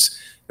memories.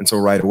 And so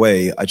right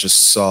away, I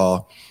just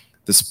saw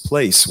this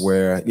place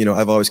where, you know,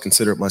 I've always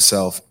considered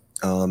myself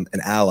an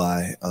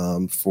ally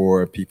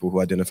for people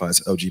who identify as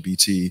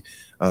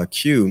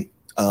LGBTQ,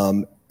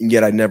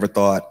 yet I never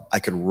thought I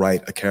could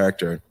write a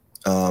character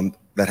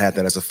that had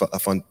that as a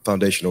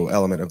foundational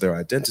element of their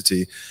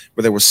identity,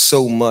 but there was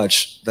so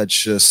much that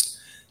just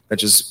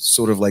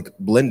sort of like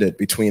blended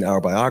between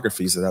our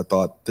biographies that I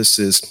thought, this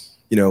is,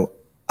 you know,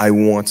 I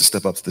want to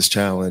step up to this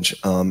challenge.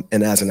 And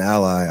as an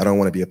ally, I don't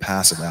want to be a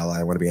passive ally.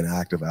 I want to be an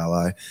active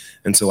ally.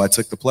 And so I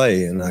took the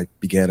play and I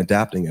began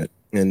adapting it.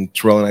 And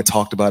Tarell and I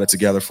talked about it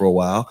together for a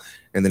while.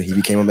 And then he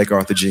became a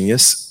MacArthur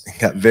genius,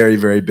 got very,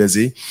 very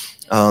busy.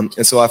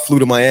 And so I flew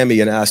to Miami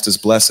and asked his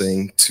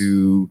blessing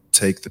to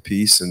take the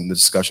piece and the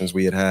discussions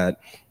we had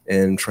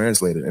and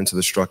translate it into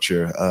the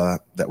structure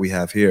that we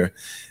have here.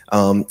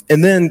 And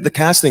then the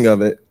casting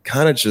of it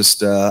kind of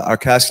just, our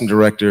casting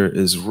director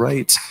is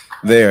right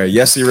there.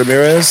 Yessi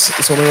Ramirez,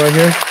 this woman right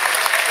here.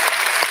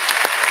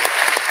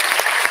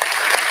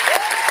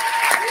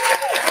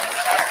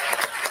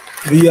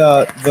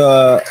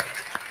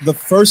 The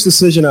first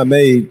decision I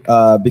made,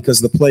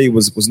 because the play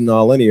was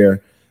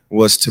nonlinear,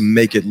 was to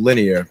make it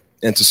linear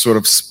and to sort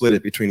of split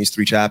it between these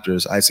 3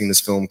 chapters. I'd seen this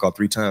film called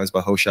 3 Times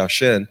by Ho Xiao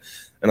Shin,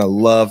 and I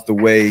love the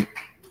way,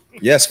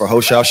 yes, for Ho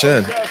Xiao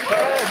Shin.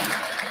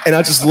 And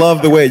I just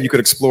love the way you could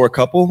explore a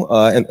couple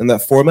in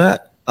that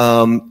format.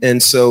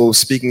 And so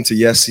speaking to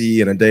Yessi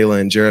and Adela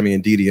and Jeremy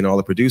and Didi and all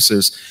the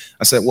producers,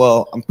 I said,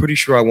 well, I'm pretty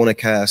sure I want to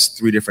cast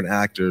 3 different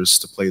actors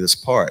to play this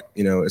part.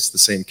 You know, it's the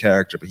same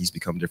character, but he's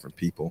become different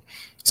people.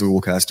 So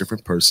we'll cast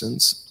different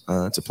persons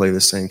to play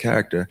the same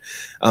character.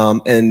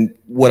 And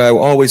what I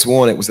always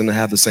wanted was them to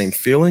have the same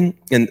feeling.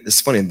 And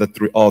it's funny,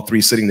 all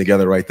 3 sitting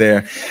together right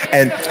there.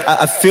 And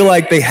I feel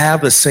like they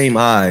have the same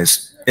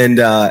eyes. And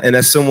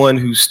as someone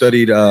who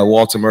studied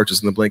Walter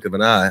Murchis in the blink of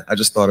an eye, I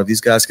just thought if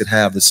these guys could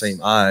have the same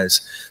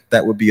eyes,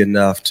 that would be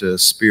enough to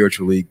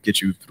spiritually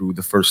get you through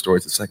the first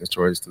stories, the second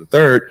stories, to the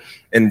third,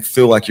 and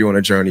feel like you're on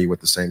a journey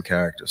with the same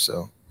character.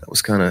 So that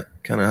was kind of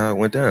how it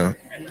went down.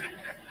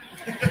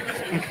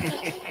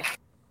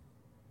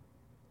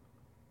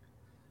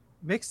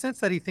 Makes sense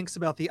that he thinks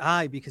about the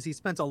eye, because he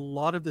spent a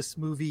lot of this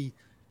movie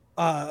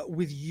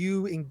with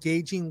you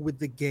engaging with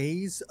the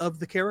gaze of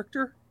the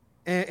character,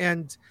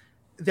 and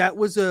that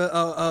was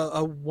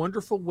a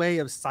wonderful way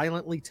of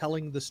silently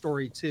telling the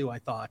story too. I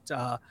thought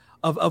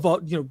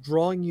of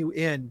drawing you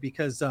in,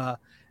 because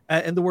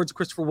in the words of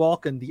Christopher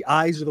Walken, the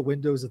eyes are the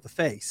windows of the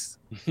face.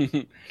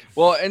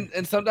 Well,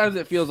 and sometimes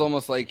it feels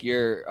almost like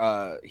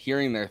you're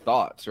hearing their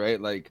thoughts,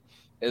 right? Like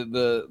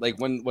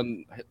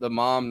when the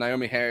mom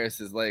Naomi Harris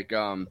is like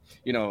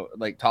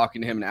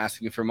talking to him and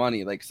asking for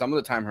money, like some of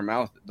the time her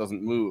mouth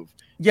doesn't move.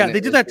 Yeah,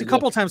 they did that a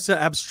couple of times to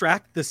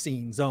abstract the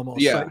scenes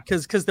almost. Yeah,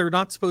 because they're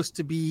not supposed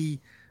to be,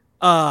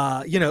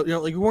 like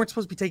you weren't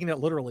supposed to be taking it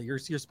literally. You're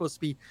supposed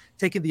to be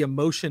taking the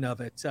emotion of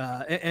it,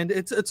 and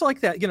it's like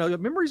that.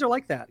 Memories are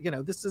like that.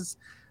 This is,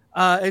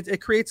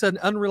 it creates an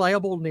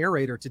unreliable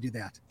narrator to do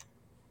that.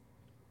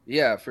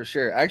 Yeah, for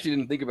sure. I actually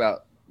didn't think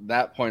about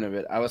that point of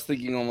it. I was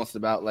thinking almost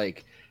about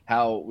like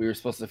how we were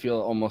supposed to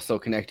feel almost so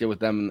connected with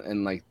them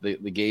and like the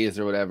gaze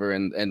or whatever,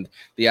 and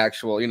the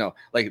actual,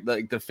 like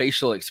the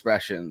facial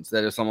expressions,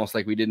 that it's almost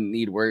like we didn't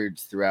need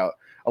words throughout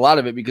a lot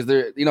of it, because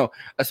there,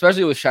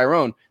 especially with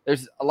Chiron,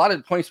 there's a lot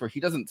of points where he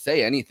doesn't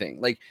say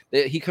anything. Like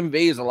he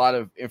conveys a lot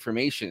of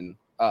information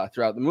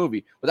throughout the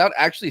movie without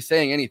actually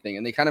saying anything.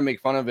 And they kind of make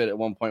fun of it at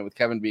one point with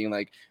Kevin being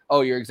like,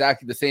 oh, you're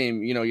exactly the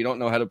same. You don't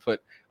know how to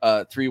put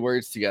 3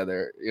 words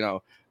together,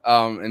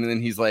 and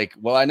then he's like,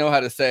 well, I know how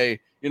to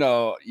say,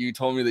 you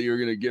told me that you were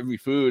going to give me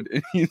food.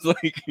 And he's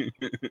like,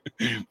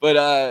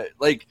 but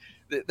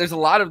there's a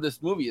lot of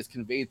this movie is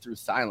conveyed through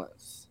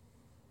silence.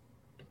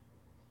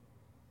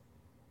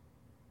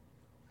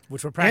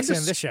 Which we're practicing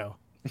in this show.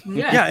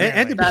 Yeah,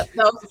 and that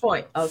was the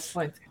point.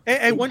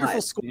 And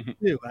wonderful score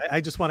too. I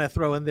just want to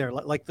throw in there,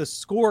 like the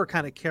score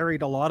kind of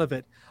carried a lot of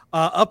it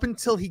up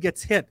until he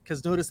gets hit.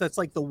 Because notice that's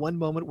like the one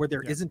moment where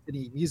there isn't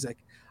any music.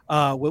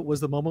 What was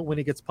the moment when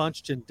he gets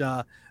punched, and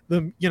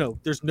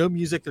there's no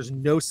music, there's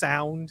no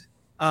sound,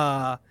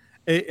 and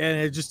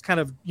it just kind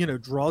of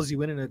draws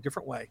you in a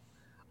different way.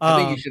 I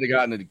think you should have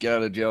gotten a get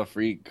out of jail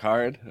free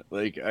card.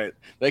 Like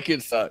that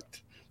kid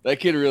sucked. That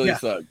kid really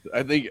sucked.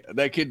 I think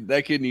that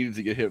kid needed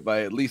to get hit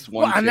by at least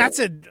one. Well, and that's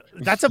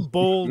a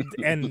bold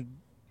and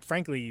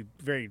frankly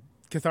very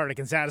cathartic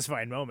and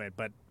satisfying moment.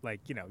 But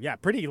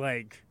pretty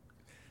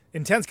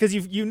intense,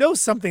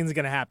 because something's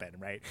gonna happen,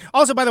 right?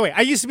 Also, by the way,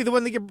 I used to be the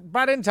one that get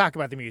brought in to talk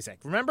about the music.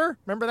 Remember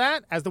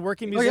that as the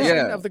working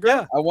musician of the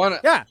group.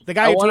 The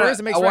guy who tours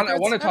and makes records. I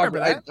want to talk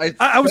about.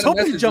 I was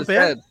hoping to jump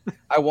in.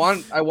 I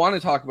want to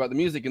talk about the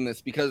music in this,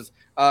 because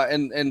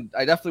and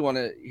I definitely want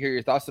to hear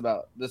your thoughts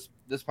about this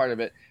part of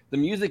it. The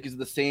music is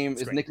the same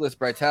as Nicholas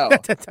Breitel.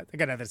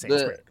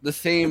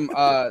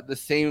 The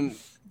same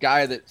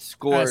guy that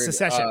scored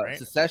Secession, right?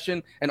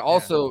 Secession, and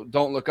also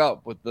Don't Look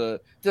Up with the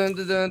dun,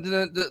 dun, dun,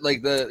 dun, dun,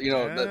 like the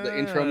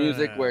intro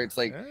music where it's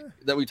like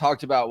that we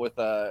talked about with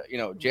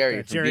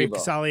Jerry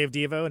Casali of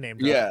Devo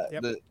named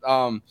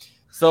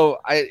So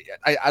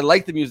I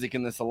like the music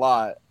in this a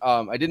lot.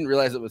 I didn't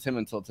realize it was him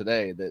until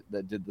today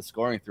that did the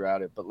scoring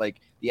throughout it, but like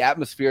the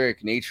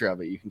atmospheric nature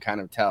of it, you can kind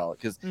of tell,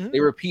 because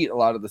they repeat a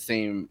lot of the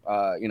same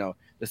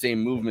the same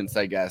movements,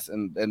 I guess,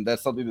 and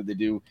that's something that they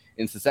do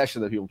in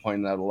Secession that people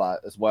pointed out a lot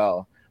as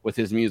well with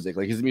his music.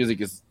 Like his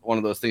music is one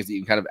of those things that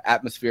you can kind of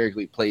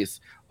atmospherically place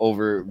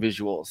over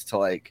visuals to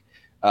like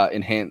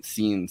enhance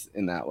scenes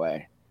in that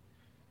way.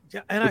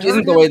 Yeah, and which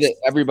isn't the way that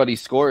everybody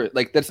scores.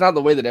 Like that's not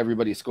the way that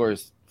everybody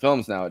scores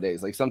films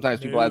nowadays. Like sometimes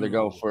people either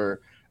go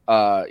for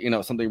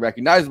something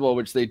recognizable,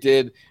 which they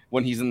did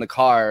when he's in the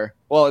car.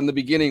 Well, in the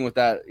beginning with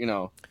that,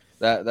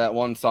 that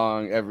one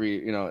song every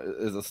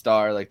is a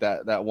star, like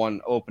that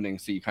one opening,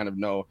 so you kind of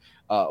know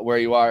where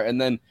you are.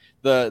 And then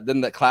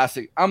the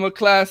classic I'm a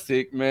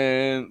classic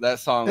man, that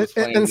song was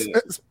playing.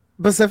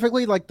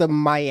 Specifically, like the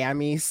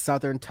Miami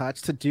Southern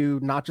touch to do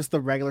not just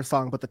the regular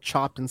song, but the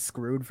chopped and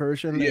screwed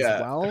version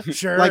as well.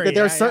 Sure, like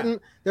there's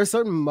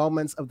certain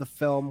moments of the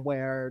film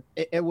where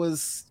it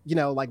was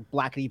like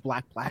blackety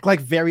black, like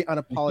very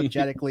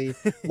unapologetically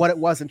what it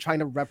was and trying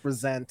to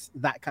represent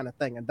that kind of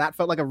thing, and that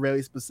felt like a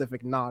really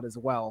specific nod as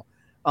well.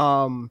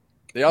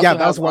 They also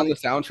have on the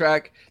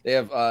soundtrack. They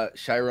have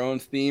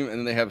Chiron's theme, and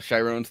then they have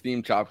Chiron's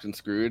theme chopped and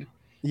screwed.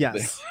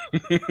 Yes.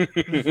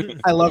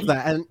 I love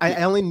that. And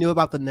I only knew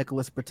about the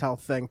Nicholas Bertel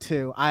thing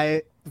too.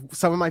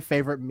 Some of my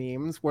favorite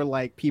memes were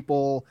like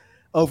people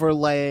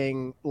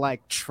overlaying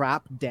like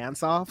trap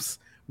dance-offs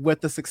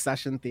with the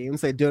Succession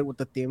themes. They do it with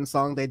the theme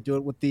song. They do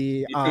it with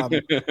the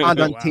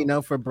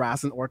Andantino for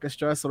brass and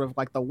orchestra, sort of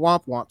like the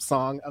womp womp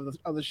song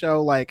of the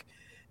show. Like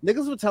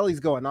Nicholas Bertel's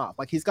going off.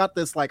 Like he's got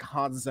this like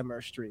Hans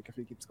Zimmer streak if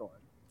he keeps going.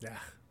 Yeah.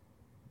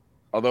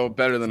 Although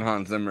better than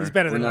Hans Zimmer. He's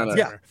better than Hans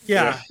Zimmer.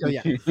 Yeah.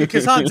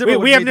 Because Hans Zimmer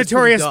we have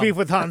notorious beef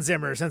with Hans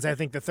Zimmer since I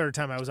think the third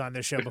time I was on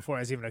this show before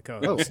I was even a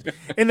co-host.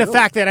 And the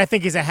fact that I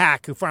think he's a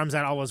hack who farms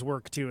out all his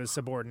work to his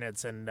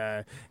subordinates and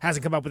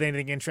hasn't come up with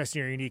anything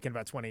interesting or unique in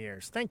about 20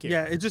 years. Thank you.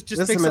 Yeah, it just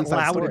makes it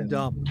loud and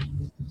dumb.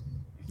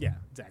 Yeah,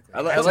 exactly.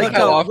 I like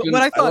how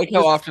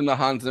often the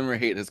Hans Zimmer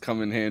hate has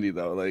come in handy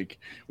though. Like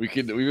we've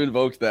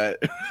invoked that.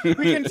 We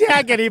can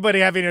tag anybody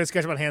having a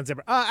discussion about Hans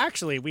Zimmer.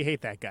 Actually, we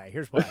hate that guy.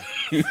 Here's why.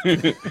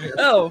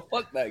 Oh,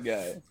 fuck that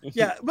guy.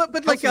 Yeah,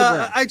 but like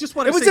I just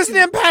want to. It was just an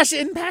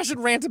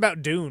impassioned rant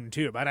about Dune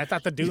too. But I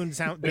thought the Dune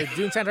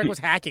soundtrack was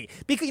hacky.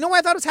 Because you know why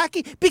I thought it was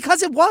hacky?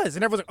 Because it was,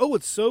 and everyone's like, "Oh,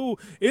 it's so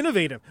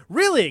innovative."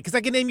 Really? Because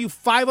I can name you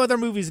 5 other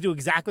movies that do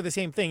exactly the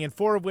same thing, and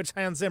 4 of which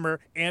Hans Zimmer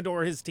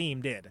and/or his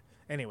team did.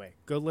 Anyway,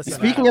 go listen.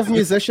 Speaking of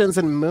musicians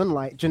in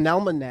Moonlight,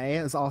 Janelle Monáe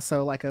is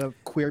also like a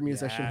queer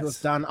musician who has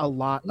done a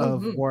lot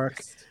of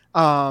work.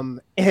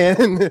 And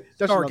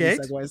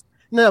Stargate.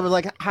 No, but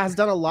like has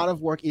done a lot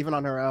of work even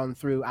on her own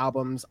through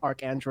albums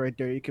ArchAndroid,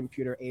 Dirty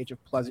Computer, Age of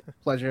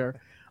Pleasure.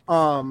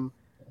 I've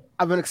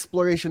been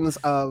explorations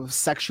of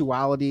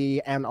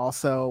sexuality and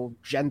also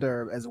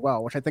gender as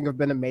well, which I think have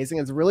been amazing.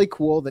 It's really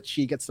cool that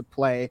she gets to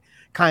play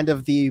kind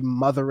of the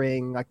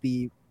mothering, like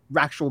the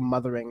actual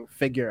mothering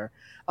figure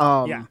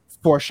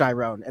for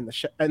Chiron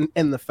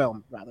in the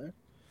film rather.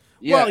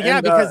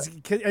 Because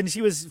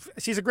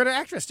she's a great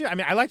actress too. I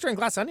mean, I liked her in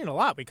Glass Onion a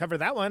lot. We covered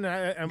that one,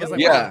 and was like,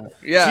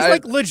 she's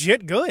like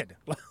legit good.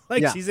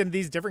 She's in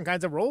these different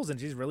kinds of roles, and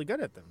she's really good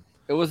at them.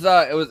 It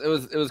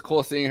was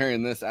cool seeing her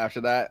in this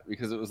after that,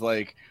 because it was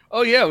like,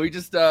 oh yeah, we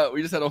just had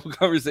a whole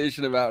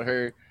conversation about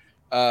her,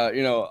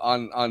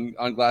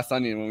 on Glass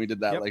Onion when we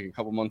did that like a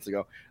couple months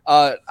ago.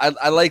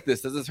 I like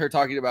this. This is her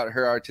talking about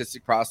her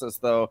artistic process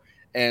though,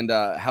 and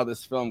how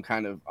this film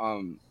kind of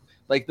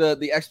like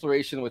the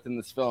exploration within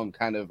this film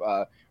kind of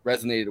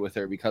resonated with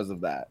her because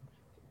of that.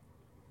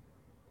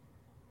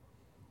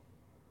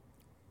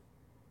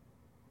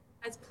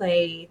 Let's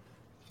play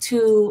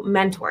 2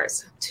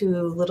 mentors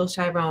to little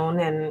Chiron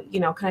and,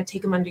 kind of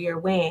take him under your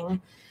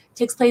wing. It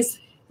takes place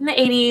in the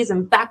 80s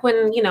and back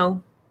when,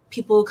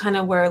 people kind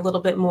of were a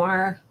little bit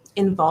more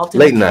involved.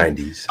 Late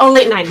 90s. Oh,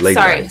 late 90s.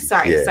 Late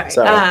Sorry.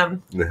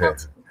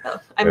 90s.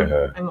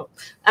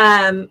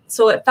 I'm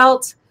so it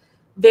felt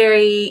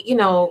very,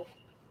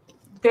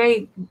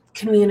 very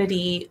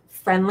community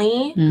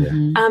friendly.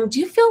 Mm-hmm. Do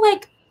you feel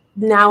like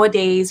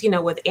nowadays,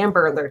 with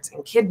Amber Alerts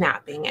and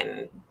kidnapping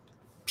and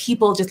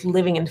people just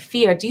living in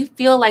fear, do you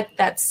feel like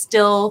that's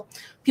still,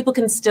 people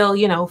can still,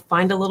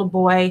 find a little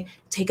boy,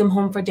 take him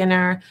home for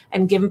dinner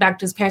and give him back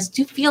to his parents?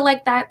 Do you feel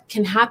like that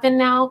can happen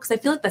now? Because I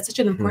feel like that's such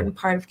an important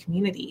part of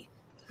community.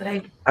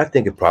 But I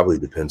think it probably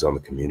depends on the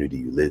community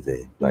you live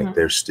in. Like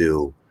there's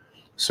still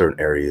certain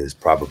areas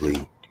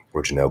probably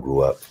where Janelle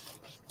grew up,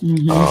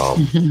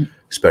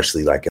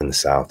 especially like in the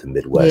South and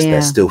Midwest,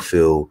 that still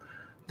feel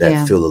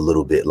a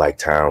little bit like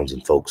towns,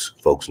 and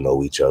folks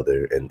know each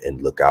other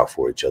and look out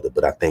for each other.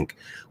 But I think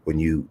when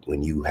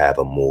you have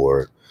a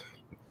more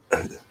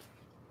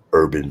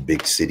urban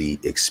big city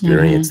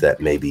experience, that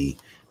maybe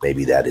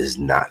that is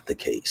not the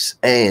case.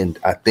 And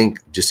I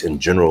think just in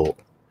general,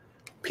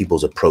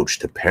 people's approach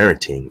to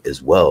parenting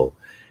as well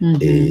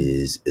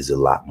is a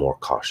lot more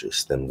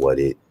cautious than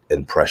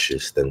and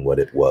precious than what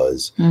it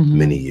was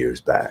many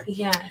years back.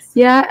 Yes.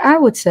 Yeah, I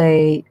would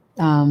say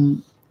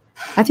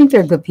I think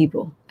there are good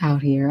people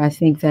out here. I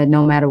think that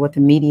no matter what the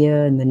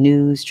media and the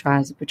news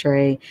tries to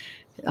portray,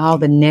 all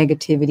the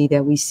negativity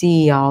that we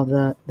see, all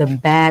the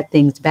bad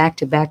things back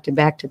to back to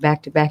back to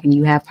back to back, and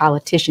you have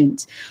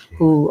politicians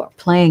who are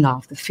playing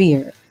off the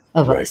fear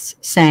of us,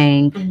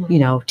 saying,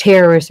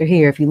 terrorists are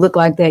here. If you look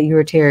like that, you're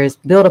a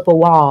terrorist. Build up a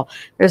wall.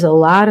 There's a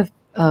lot of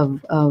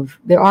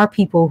there are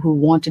people who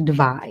want to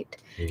divide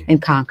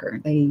and conquer.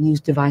 They use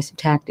divisive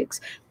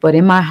tactics. But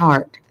in my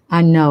heart,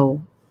 I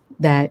know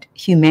that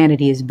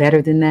humanity is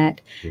better than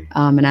that.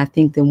 And I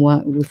think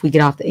if we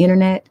get off the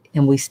internet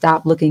and we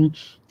stop looking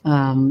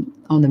on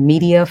the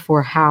media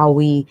for how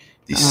we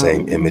These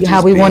same images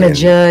how we want to being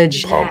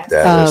judge pumped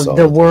at us all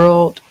the the time.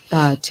 world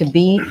to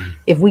be.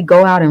 If we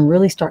go out and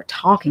really start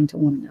talking to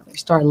one another,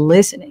 start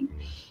listening,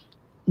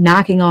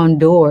 knocking on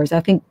doors. I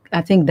think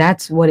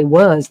that's what it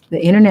was.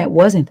 The internet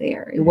wasn't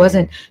there. It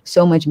wasn't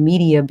so much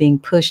media being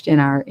pushed in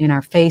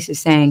our faces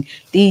saying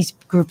these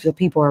groups of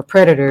people are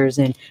predators,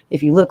 and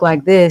if you look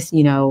like this,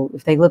 you know,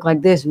 if they look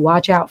like this,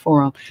 watch out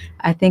for them.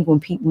 I think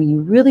when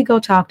you really go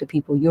talk to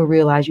people, you'll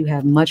realize you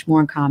have much more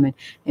in common,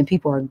 and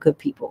people are good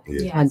people.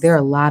 Yes. Like there are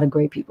a lot of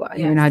great people out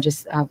here, and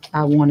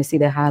I want to see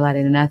that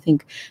highlighted, and I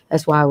think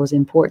that's why it was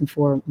important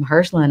for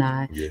Mahershala and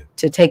I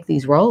to take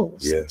these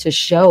roles, to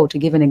show, to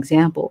give an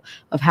example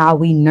of how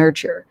we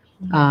nurture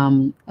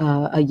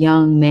a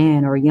young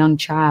man or a young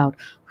child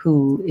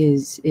who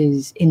is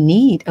in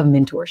need of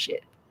mentorship.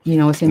 You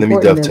know, it's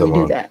important that we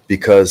do that.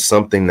 Because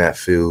something that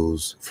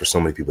feels, for so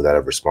many people that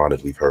have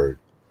responded, we've heard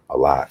a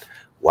lot.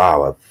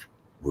 Wow,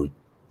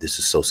 this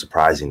is so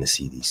surprising to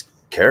see these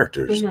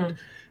characters.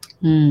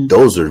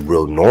 Those are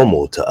real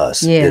normal to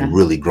us and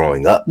really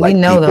growing up. We like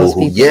know people those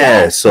who,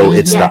 people. so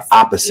it's the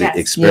opposite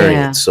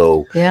experience.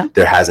 So Yeah.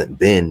 there hasn't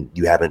been,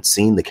 you haven't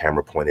seen the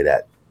camera pointed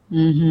at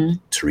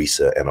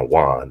Teresa and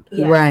Awan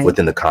Right.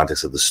 within the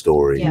context of the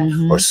story,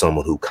 or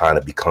someone who kind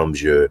of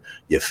becomes your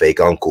fake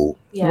uncle,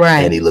 Right.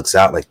 and he looks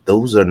out like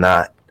those are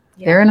not.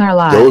 They're in our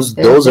lives.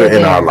 Those are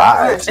in our Right.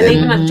 lives. And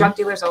even the drug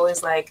dealers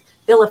always like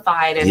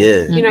vilified, and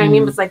Yeah. you know what I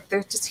mean. It's like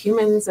they're just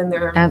humans, and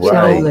they're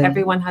Absolutely. you know,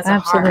 everyone has a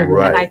heart, Absolutely. and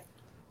Right. I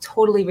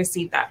totally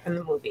received that from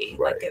the movie.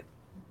 Like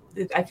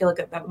I feel like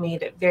that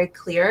made it very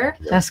clear.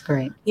 That's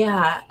great.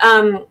 Yeah.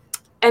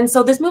 And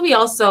so this movie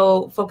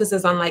also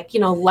focuses on like, you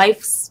know,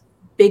 life's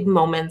big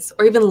moments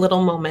or even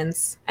little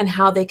moments and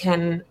how they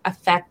can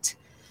affect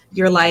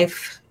your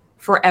life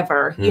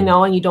forever, you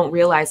know, and you don't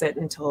realize it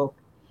until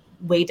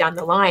way down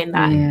the line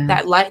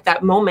that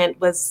that moment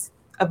was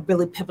a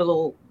really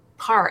pivotal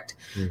part.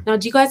 Now,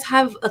 do you guys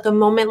have like a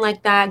moment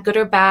like that, good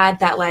or bad,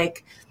 that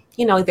like,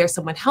 you know, either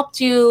someone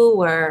helped you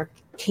or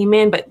came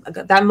in, but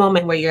that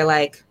moment where you're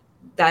like,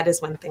 that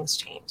is when things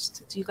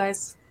changed? Do you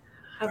guys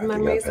have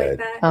memories like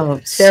that? Oh,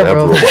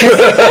 several. Me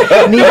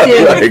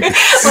too. Like,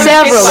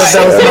 Several of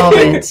those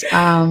moments.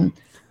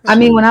 I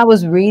mean, when I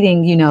was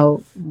reading, you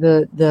know,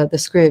 the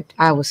script,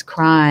 I was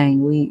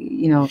crying.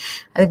 You know,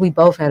 I think we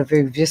both had a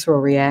very visceral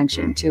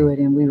reaction to it,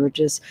 and we were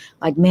just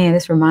like, man,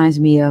 this reminds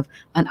me of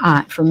an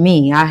aunt. For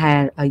me, I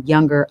had a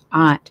younger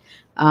aunt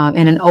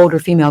and an older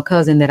female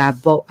cousin that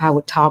I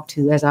would talk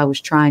to as I was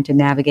trying to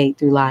navigate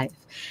through life,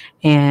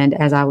 and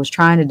as I was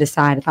trying to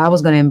decide if I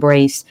was going to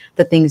embrace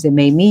the things that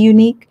made me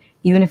unique,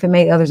 even if it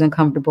made others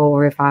uncomfortable,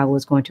 or if I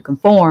was going to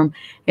conform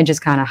and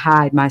just kind of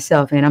hide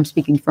myself. And I'm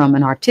speaking from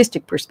an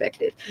artistic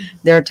perspective.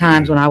 There are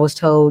times when I was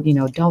told, you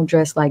know, don't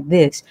dress like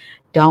this,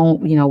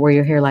 don't, you know, wear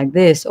your hair like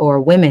this,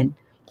 or women,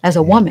 as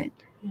a woman,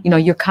 you know,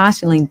 you're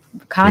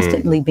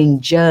constantly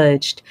being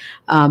judged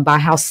by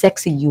how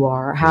sexy you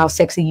are, how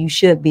sexy you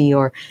should be,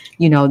 or,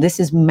 you know, this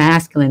is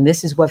masculine,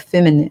 this is what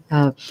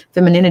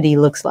femininity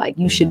looks like,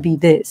 you should be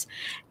this.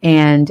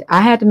 And I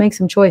had to make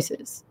some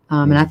choices.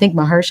 And I think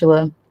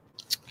Mahershala,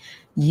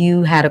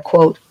 you had a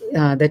quote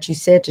that you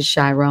said to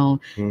Chiron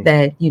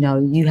that, you know,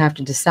 you have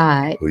to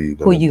decide who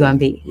you gonna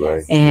be.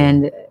 Right.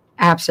 And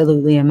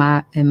absolutely, in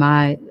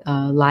my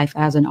life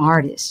as an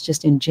artist,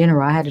 just in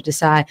general, I had to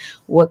decide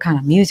what kind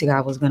of music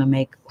I was gonna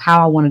make,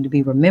 how I wanted to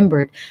be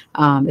remembered,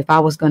 if I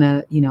was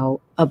gonna, you know,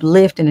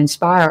 uplift and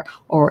inspire,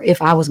 or if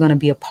I was gonna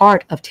be a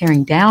part of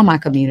tearing down my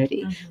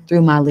community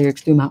through my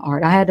lyrics, through my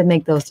art. I had to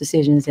make those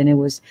decisions, and it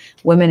was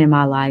women in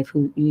my life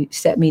who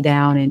set me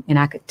down, and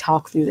I could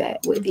talk through that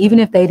with, even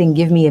if they didn't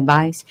give me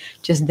advice,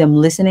 just them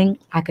listening,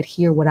 I could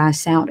hear what I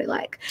sounded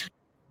like.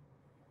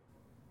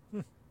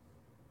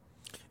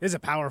 It's a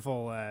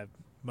powerful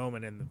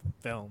moment in the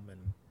film, and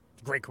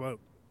great quote.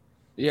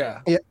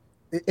 Yeah. It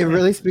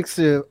really speaks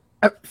to.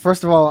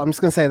 First of all, I'm just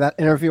gonna say that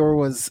interviewer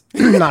was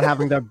not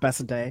having their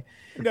best day.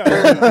 No.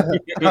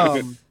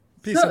 So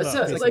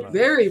it's like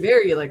very,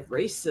 very like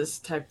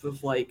racist type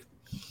of like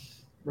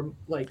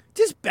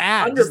just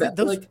bad. Those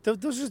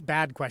are just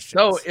bad questions.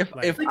 So if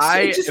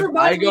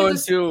I go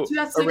into a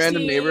 60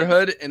 random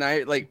neighborhood and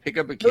I like pick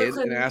up a kid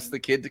and ask the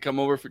kid to come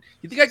over for,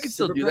 you think I could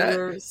still do that?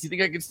 Do you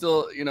think I could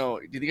still, you know,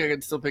 do you think I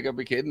could still pick up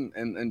a kid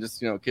and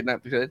just, you know,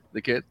 kidnap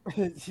the kid?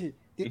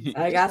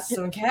 I got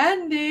some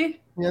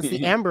candy. Yes,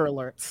 the Amber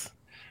Alerts.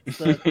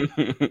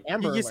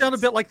 You sound a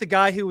bit like the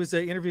guy who was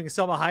interviewing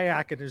Selma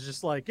Hayek and is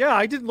just like, yeah,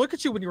 I didn't look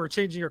at you when you were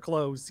changing your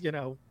clothes, you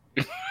know.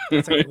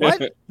 It's like,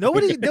 what?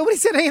 Nobody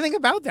said anything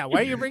about that.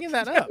 Why are you bringing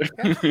that up?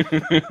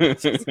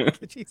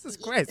 Jesus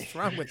Christ, what's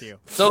wrong with you?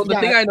 So the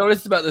thing I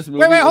noticed about this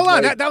movie. Wait, hold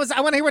on. Like, that was,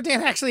 I want to hear what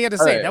Dan actually had to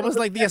say. Right. That was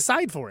like the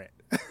aside for it.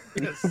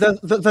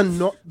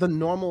 The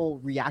normal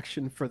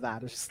reaction for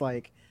that is just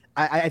like,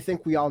 I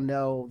think we all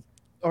know,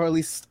 or at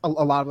least a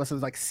lot of us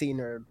have like seen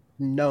or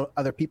know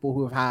other people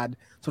who have had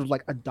sort of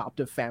like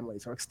adoptive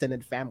families or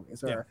extended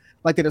families, or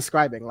like they're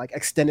describing, like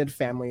extended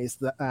families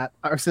that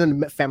are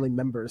extended family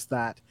members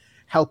that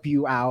help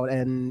you out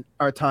and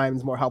are at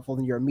times more helpful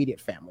than your immediate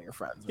family or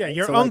friends. Yeah, right?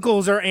 your So, like,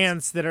 uncles or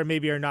aunts that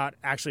are not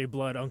actually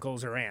blood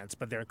uncles or aunts,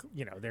 but they're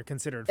they're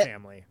considered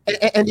family.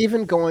 and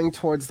even going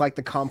towards like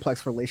the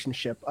complex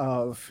relationship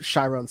of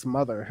Chiron's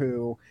mother,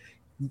 who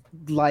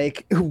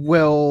like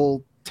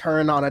will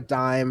turn on a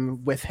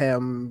dime with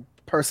him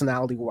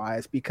personality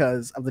wise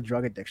because of the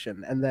drug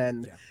addiction, and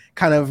then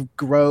kind of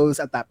grows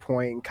at that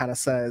point and kind of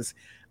says,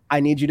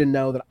 I need you to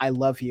know that I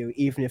love you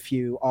even if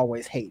you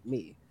always hate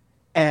me.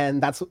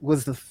 And that's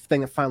was the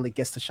thing that finally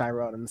gets to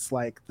Chiron. And it's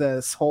like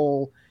this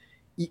whole,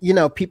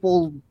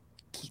 people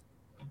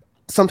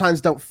sometimes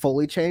don't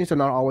fully change. They're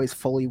not always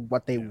fully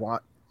what they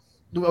want,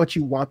 what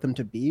you want them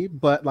to be.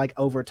 But like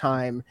over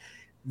time,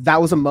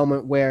 that was a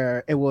moment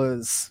where it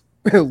was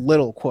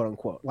little, quote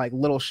unquote, like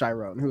little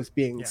Chiron who was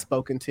being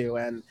spoken to.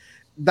 And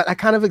that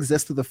kind of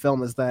exists through the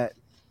film, is that,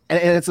 and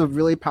it's a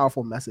really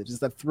powerful message, is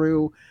that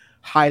through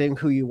hiding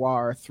who you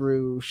are,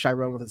 through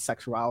Chiron with his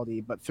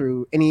sexuality, but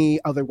through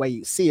any other way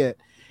you see it,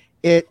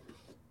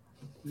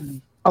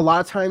 a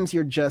lot of times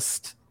you're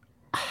just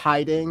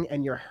hiding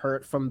and you're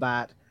hurt from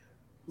that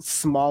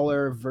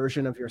smaller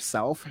version of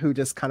yourself who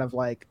just kind of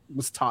like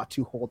was taught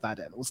to hold that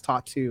in, was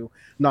taught to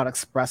not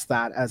express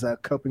that as a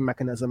coping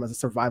mechanism, as a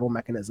survival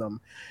mechanism.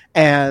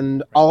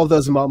 And all of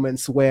those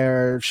moments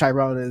where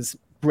Chiron is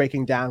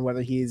breaking down,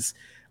 whether he's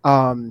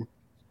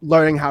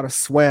learning how to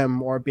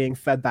swim or being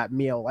fed that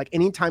meal, like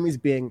anytime he's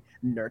being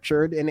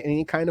nurtured in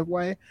any kind of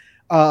way,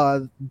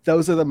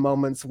 those are the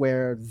moments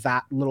where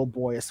that little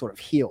boy is sort of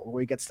healed, where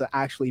he gets to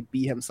actually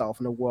be himself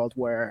in a world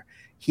where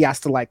he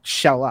has to like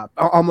shell up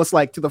almost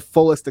like to the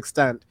fullest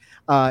extent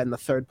in the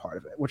third part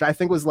of it, which I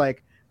think was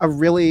like a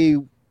really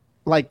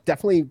like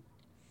definitely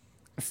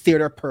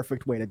theater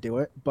perfect way to do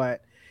it,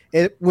 but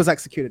it was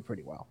executed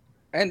pretty well.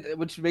 And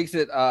which makes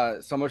it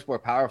so much more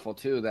powerful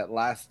too. That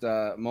last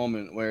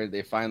moment where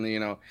they finally,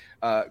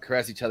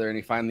 caress each other, and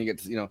he finally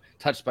gets,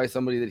 touched by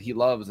somebody that he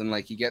loves, and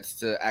like he gets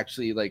to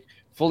actually like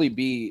fully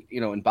be,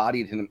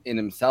 embodied in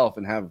himself,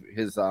 and have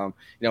his,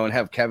 and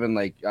have Kevin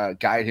like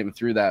guide him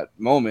through that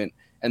moment.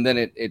 And then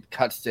it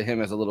cuts to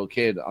him as a little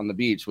kid on the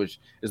beach, which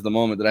is the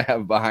moment that I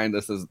have behind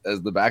us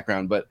as the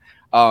background. But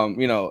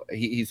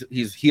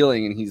he's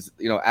healing, and he's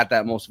at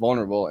that most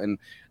vulnerable, and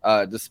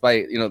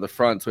despite the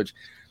fronts, which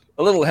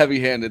a little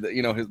heavy-handed,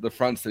 the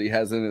fronts that he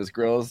has in his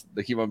grills,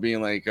 they keep on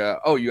being like,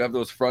 oh, you have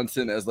those fronts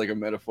in as like a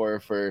metaphor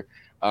for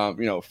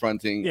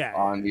fronting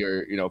on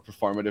your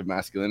performative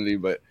masculinity,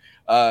 but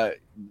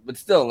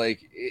still,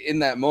 like in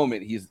that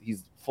moment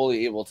he's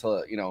fully able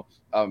to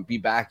be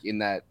back in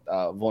that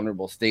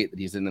vulnerable state that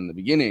he's in the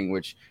beginning,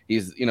 which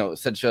he's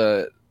such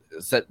a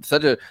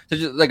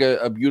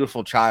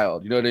beautiful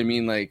child, you know what I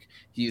mean? Like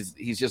he's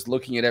just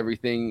looking at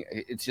everything.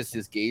 It's just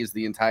his gaze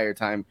the entire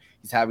time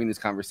he's having these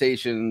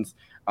conversations.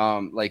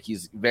 Like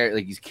he's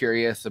he's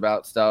curious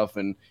about stuff,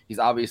 and he's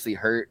obviously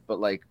hurt, but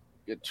like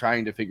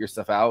trying to figure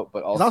stuff out.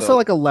 But also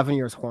like 11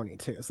 years horny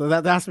too, so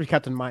that has to be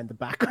kept in mind. The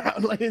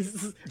background, like,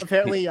 he's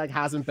apparently like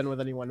hasn't been with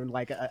anyone in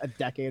like a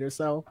decade or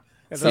so.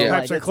 So the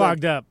pipes are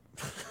clogged up.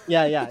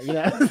 Yeah.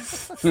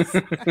 It's,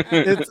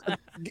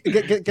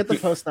 get the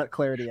post nut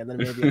clarity, and then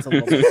maybe it's a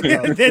little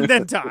bit.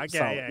 then talk.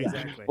 Yeah,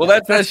 exactly. Well,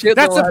 that's that shit.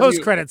 That's the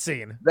post credit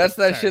scene. That's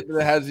that shit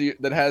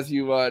that has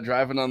you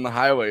driving on the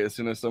highway as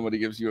soon as somebody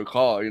gives you a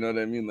call. You know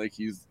what I mean? Like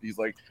he's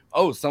like,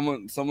 oh,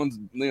 someone's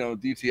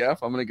DTF.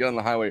 I'm gonna get on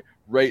the highway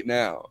right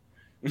now.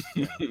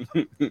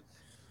 Because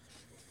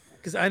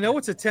I know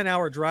it's a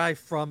 10-hour drive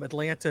from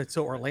Atlanta to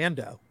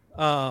Orlando.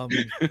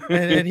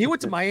 And he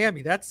went to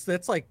Miami. That's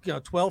like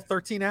 12,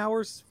 13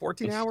 hours,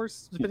 14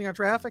 hours, depending on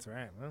traffic. That's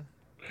right.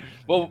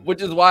 Well,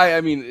 which is why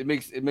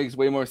it makes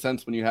way more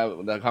sense when you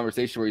have that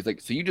conversation where he's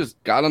like, so you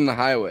just got on the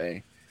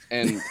highway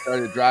and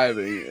started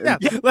driving. Yeah,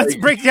 let's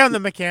break down the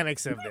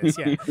mechanics of this.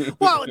 Yeah.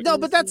 Well, no,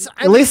 but that's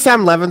at least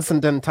Sam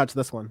Levinson didn't touch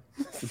this one.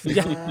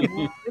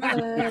 Hey,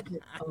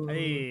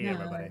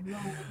 everybody.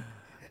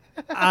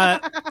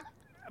 But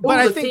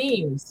I think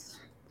themes.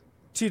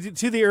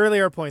 To the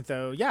earlier point,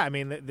 though, yeah, I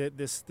mean,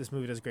 this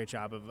movie does a great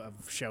job of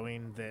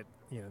showing that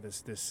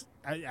this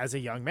as a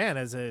young man,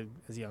 as a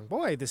young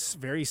boy, this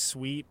very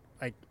sweet,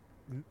 like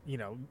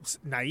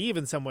naive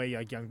in some way,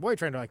 like young boy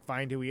trying to like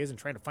find who he is and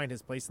trying to find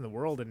his place in the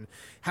world and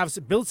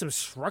build some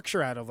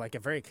structure out of like a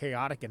very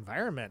chaotic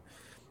environment,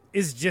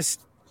 is just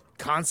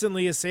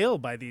constantly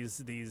assailed by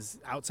these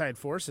outside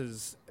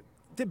forces.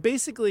 That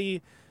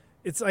basically,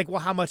 it's like, well,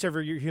 how much of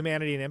your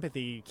humanity and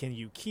empathy can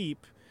you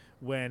keep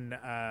when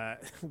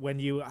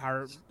you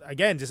are,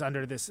 again, just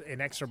under this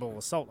inexorable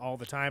assault all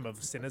the time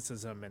of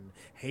cynicism and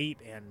hate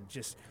and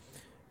just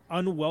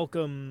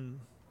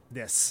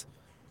unwelcomeness.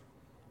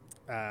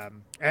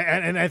 And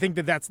I think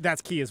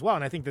that's key as well.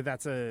 And I think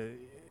that's a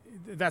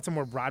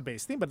more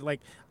broad-based thing. But like,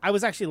 I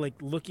was actually like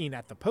looking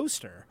at the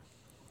poster,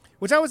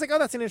 which I was like, oh,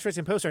 that's an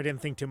interesting poster. I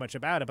didn't think too much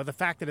about it. But the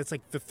fact that it's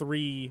like the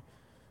three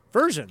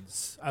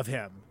versions of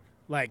him,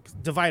 like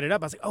divided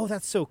up, I was like, oh,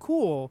 that's so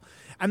cool.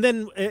 And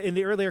then in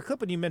the earlier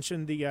clip when you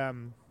mentioned the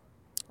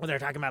when they're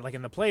talking about like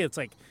in the play, it's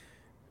like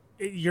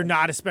you're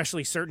not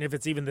especially certain if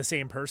it's even the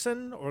same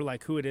person or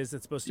like who it is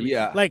that's supposed to be.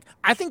 Yeah. Like,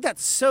 I think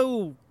that's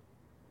so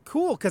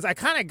cool because I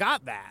kind of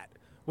got that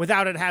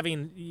without it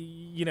having,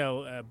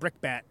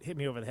 Brickbat hit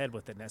me over the head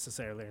with it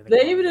necessarily.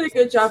 They even did a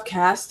good job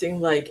casting,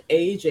 like,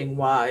 aging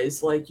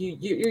wise. Like,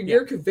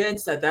 you're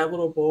convinced that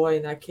little boy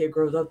and that kid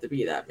grows up to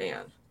be that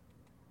man.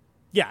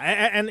 Yeah,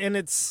 and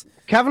it's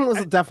Kevin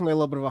was definitely a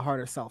little bit of a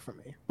harder sell for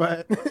me,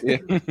 but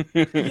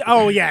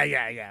oh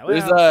yeah.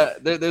 Well,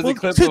 there's a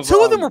clip two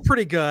of of them were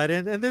pretty good,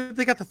 and then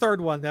they got the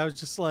third one that was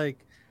just like,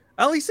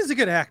 at least he's a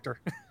good actor.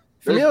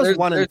 For me, it was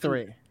 1 and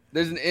 3.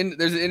 There's an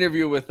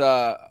interview with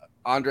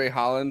Andre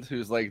Holland,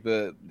 who's like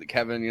the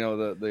Kevin,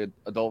 the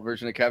adult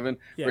version of Kevin,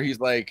 where he's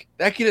like,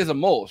 that kid is a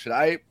mole. Should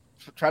I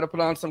try to put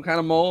on some kind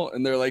of mole?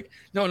 And they're like,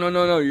 no,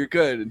 you're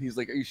good. And he's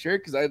like, are you sure?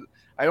 Because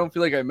I don't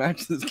feel like I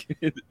match this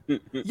kid.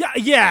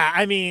 Yeah.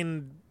 I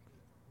mean,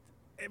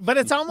 but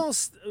it's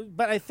almost.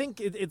 But I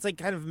think it's like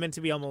kind of meant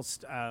to be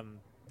almost,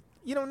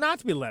 not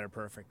to be letter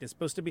perfect. It's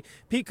supposed to be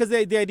because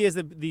the idea is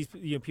that these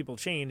people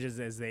change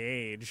as they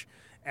age,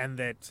 and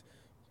that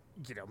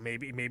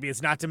maybe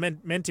it's not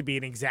meant to be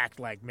an exact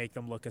like make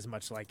them look as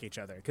much like each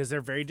other because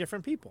they're very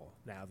different people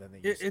now than they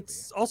used to be.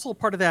 It's also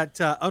part of that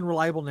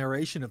unreliable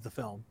narration of the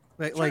film,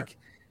 right? Sure. Like.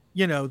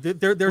 There's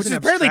which is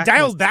apparently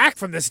dialed back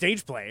from the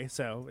stage play.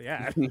 So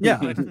yeah,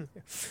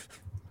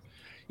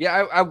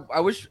 I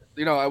wish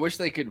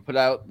they could put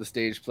out the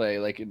stage play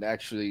like and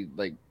actually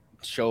like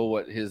show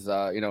what his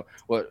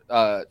what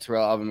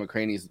Tarell Alvin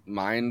McCraney's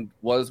mind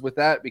was with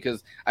that,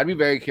 because I'd be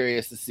very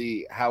curious to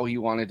see how he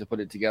wanted to put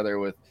it together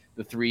with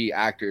the three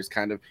actors,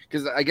 kind of,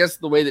 because I guess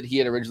the way that he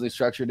had originally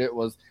structured it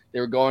was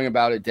they were going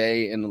about a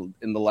day in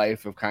the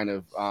life of kind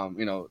of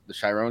the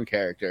Chiron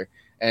character,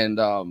 and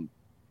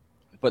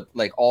but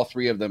like all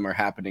three of them are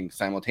happening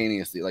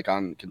simultaneously, like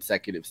on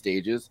consecutive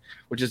stages,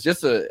 which is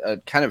just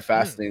a kind of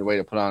fascinating way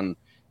to put on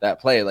that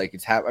play. Like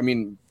it's I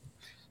mean,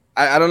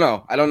 I don't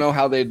know. I don't know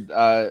how they'd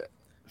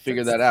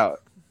figure that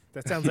out.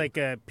 That sounds like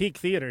a peak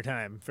theater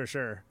time for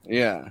sure.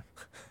 Yeah.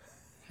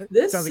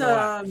 This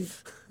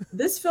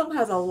this film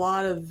has a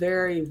lot of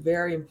very,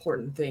 very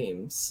important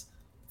themes,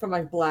 from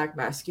like Black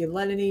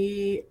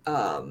masculinity,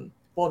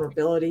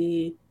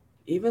 vulnerability,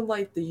 even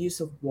like the use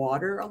of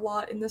water a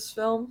lot in this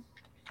film.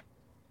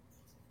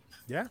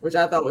 Yeah. Which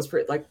I thought was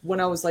pretty, like when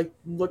I was like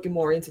looking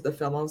more into the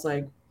film, I was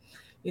like,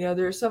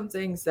 there are some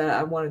things that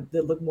I wanted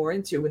to look more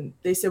into. And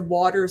they said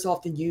water is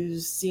often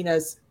seen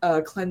as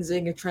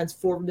cleansing and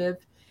transformative.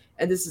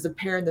 And this is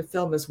apparent in the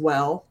film as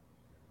well.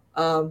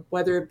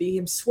 Whether it be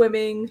him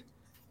swimming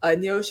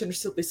in the ocean or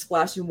simply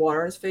splashing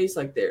water on his face,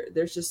 like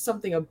there's just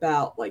something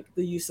about like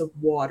the use of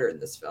water in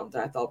this film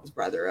that I thought was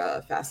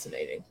rather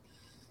fascinating.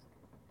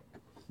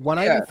 One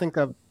I didn't think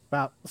about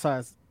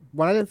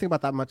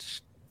that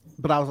much,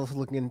 but I was also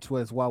looking into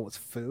it as well, was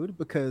food,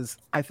 because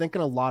I think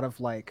in a lot of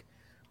like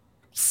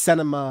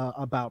cinema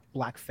about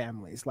Black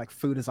families, like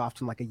food is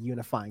often like a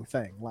unifying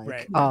thing.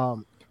 Like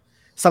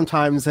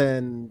sometimes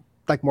in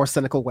like more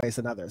cynical ways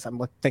than others. I'm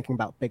thinking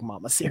about Big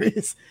Mama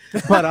series,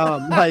 but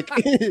like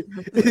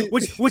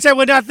which I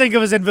would not think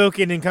of as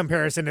invoking in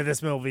comparison to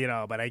this movie at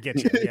all. But I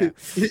get you. Yeah,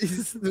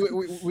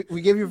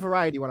 we give you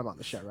variety when I'm on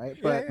the show, right?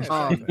 But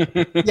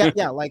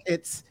like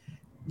it's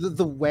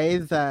the way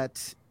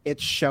that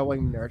it's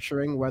showing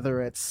nurturing,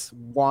 whether it's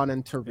Juan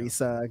and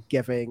Teresa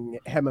giving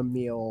him a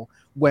meal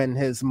when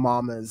his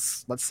mom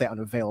is, let's say,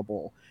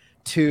 unavailable,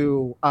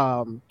 to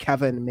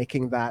Kevin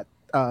making that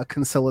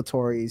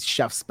conciliatory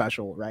chef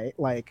special, right?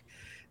 Like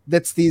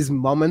that's these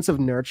moments of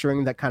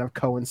nurturing that kind of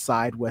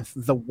coincide with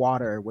the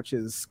water, which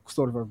is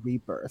sort of a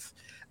rebirth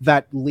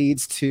that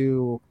leads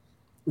to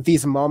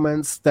these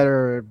moments that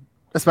are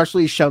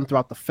especially shown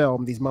throughout the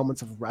film, these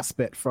moments of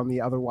respite from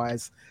the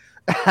otherwise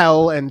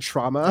hell and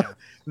trauma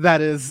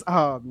that is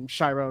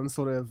Chiron's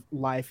sort of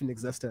life and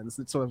existence.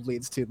 It sort of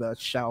leads to the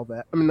shell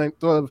that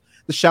the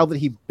shell that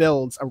he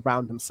builds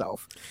around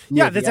himself.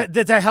 Yeah,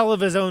 that's a hell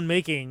of his own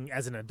making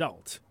as an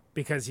adult,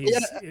 because he's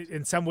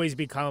in some ways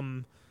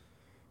become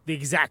the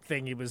exact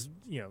thing he was,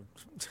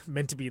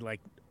 meant to be like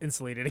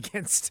insulated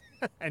against,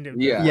 and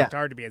it's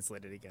hard to be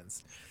insulated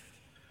against.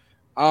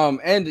 And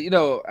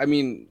I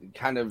mean,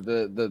 kind of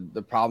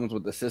the problems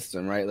with the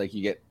system, right? Like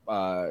you get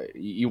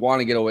you want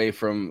to get away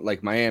from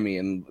like Miami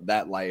and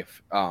that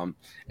life, and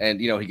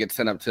he gets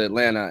sent up to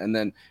Atlanta, and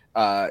then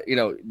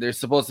there's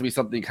supposed to be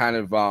something kind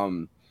of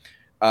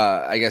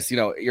I guess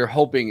you're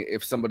hoping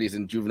if somebody's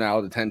in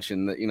juvenile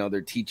detention that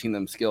they're teaching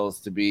them skills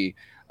to be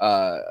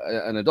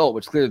an adult,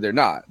 which clearly they're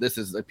not. This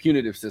is a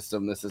punitive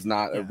system. This is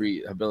not a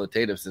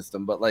rehabilitative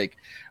system. But like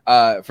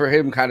for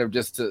him kind of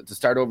just to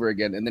start over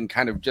again and then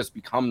kind of just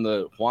become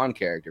the Juan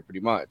character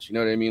pretty much. You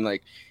know what I mean?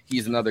 Like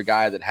he's another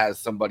guy that has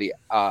somebody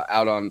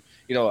out on,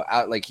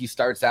 out, like he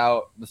starts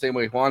out the same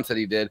way Juan said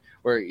he did,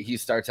 where he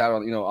starts out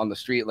on, on the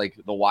street, like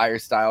The Wire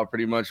style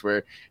pretty much,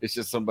 where it's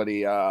just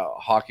somebody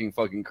hawking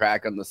fucking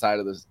crack on the side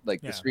of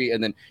the street.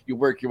 And then you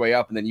work your way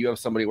up and then you have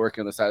somebody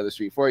working on the side of the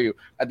street for you.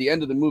 At the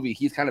end of the movie,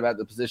 he's kind of at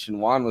the position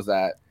Juan was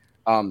at,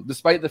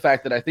 despite the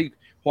fact that I think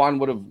Juan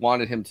would have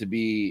wanted him to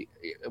be,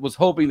 was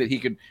hoping that he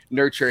could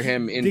nurture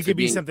him into He could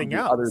be being something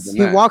other else. than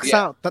He that. walks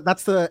Yeah. out.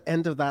 That's the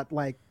end of that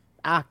like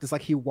act. It's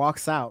like he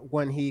walks out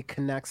when he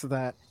connects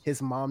that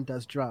his mom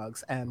does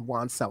drugs and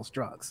Juan sells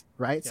drugs,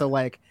 right? So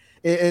like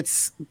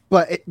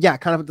yeah,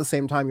 kind of at the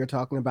same time you're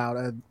talking about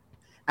a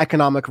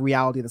economic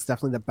reality that's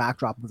definitely the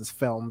backdrop of this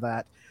film,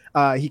 that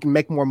he can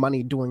make more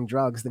money doing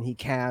drugs than he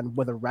can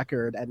with a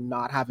record and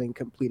not having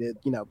completed,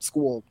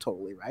 school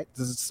totally, right?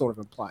 This is sort of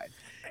implied.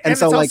 And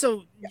so it's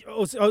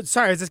also,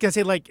 sorry, I was just gonna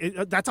say, like,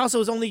 that's also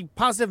his only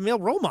positive male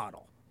role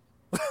model.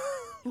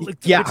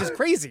 Which is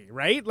crazy,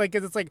 right? Like,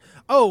 it's like,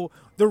 oh,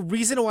 the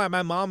reason why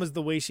my mom is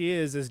the way she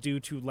is due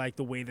to like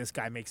the way this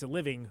guy makes a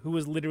living, who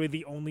is literally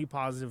the only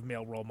positive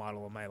male role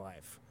model in my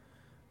life.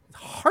 It's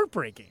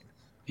heartbreaking.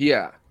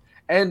 Yeah.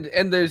 And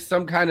there's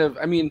some kind of,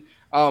 I mean,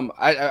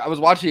 I was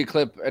watching a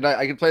clip, and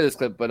I can play this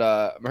clip, but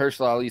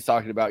Mahershala Ali's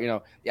talking about,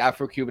 the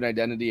Afro-Cuban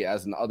identity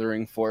as an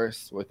othering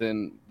force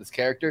within this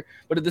character.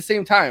 But at the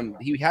same time,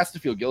 he has to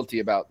feel guilty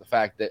about the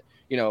fact that,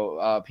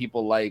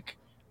 people like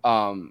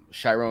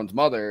Chiron's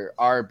mother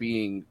are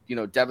being,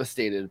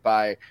 devastated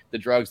by the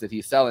drugs that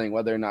he's selling,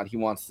 whether or not he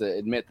wants to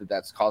admit that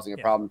that's causing a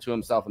problem to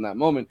himself in that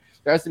moment.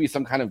 There has to be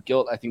some kind of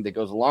guilt, I think, that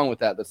goes along with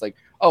that. That's like,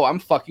 oh, I'm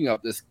fucking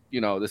up this,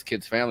 this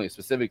kid's family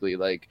specifically.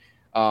 Like,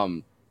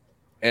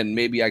 and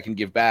maybe I can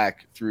give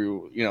back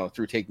through,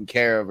 through taking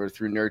care of or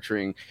through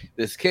nurturing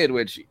this kid,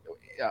 which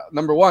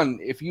number one,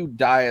 if you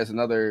die as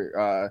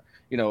another,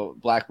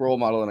 black role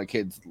model in a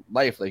kid's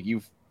life, like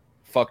you've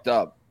fucked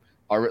up.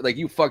 Or like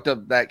you fucked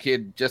up that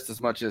kid just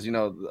as much as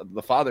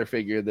the father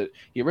figure that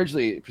he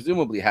originally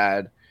presumably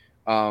had,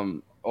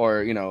 or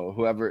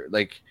whoever,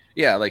 like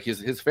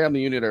his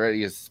family unit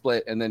already is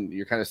split, and then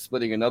you're kind of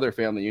splitting another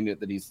family unit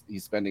that he's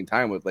spending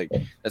time with. Like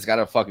that's got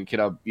to fuck a kid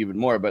up even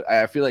more. But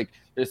I feel like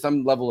there's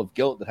some level of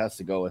guilt that has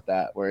to go with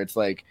that, where it's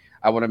like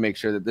I want to make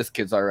sure that this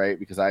kid's all right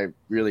because I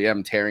really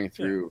am tearing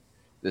through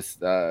this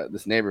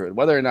neighborhood,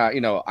 whether or not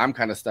I'm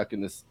kind of stuck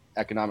in this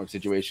economic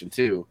situation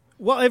too.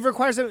 Well, it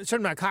requires a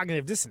certain amount of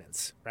cognitive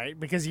dissonance, right?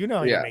 Because you're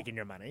making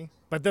your money,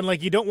 but then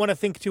like you don't want to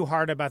think too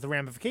hard about the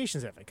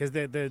ramifications of it, because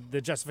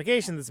the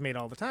justification that's made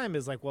all the time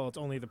is like, well, it's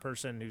only the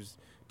person who's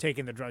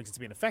taking the drugs that's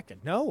being affected.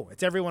 No,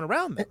 it's everyone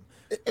around them.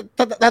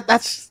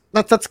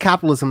 That's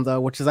capitalism,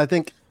 though, which is I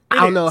think I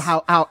don't know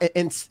how I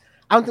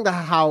don't think that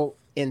how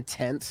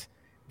intent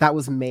that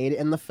was made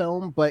in the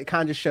film, but it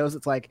kind of just shows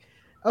it's like,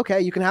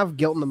 okay, you can have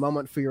guilt in the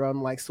moment for your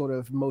own like sort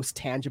of most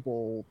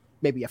tangible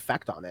maybe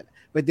effect on it,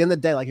 but at the end of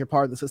the day, like you're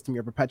part of the system,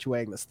 you're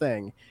perpetuating this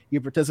thing,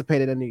 you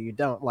participated in it, you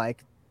don't,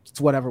 like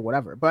it's whatever.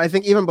 But I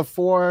think even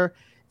before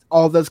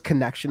all those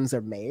connections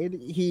are made,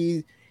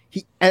 he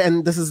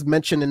and this is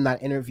mentioned in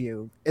that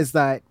interview, is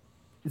that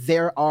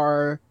there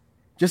are,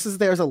 just as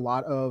there's a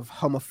lot of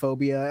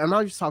homophobia, I'm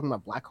not just talking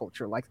about black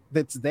culture, like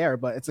it's there,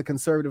 but it's a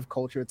conservative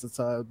culture, it's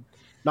a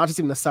not just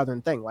even the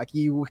southern thing, like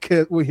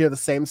we hear the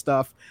same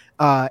stuff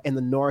in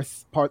the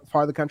north part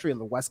of the country, in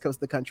the west coast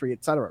of the country,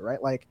 etc.,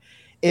 right? Like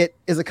it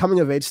is a coming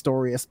of age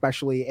story,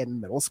 especially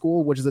in middle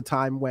school, which is a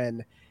time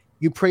when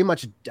you pretty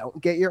much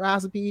don't get your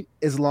ass beat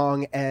as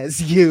long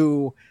as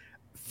you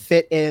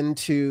fit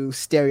into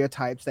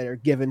stereotypes that are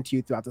given to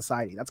you throughout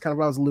society. That's kind of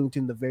what I was alluding to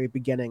in the very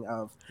beginning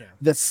of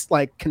this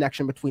like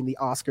connection between the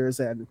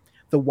Oscars and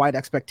the white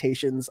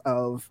expectations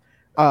of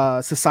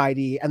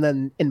society, and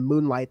then in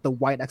Moonlight, the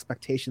white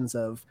expectations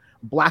of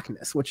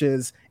blackness, which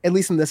is, at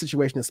least in this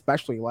situation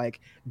especially, like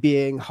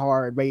being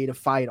hard, ready to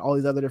fight, all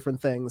these other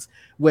different things,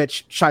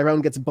 which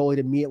Chiron gets bullied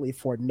immediately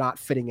for not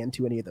fitting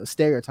into any of those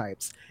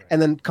stereotypes,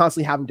 and then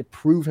constantly having to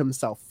prove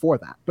himself for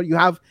that. But you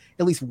have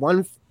at least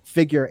one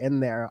figure in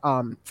there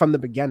from the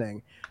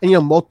beginning, and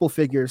multiple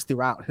figures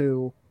throughout,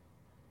 who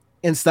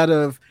instead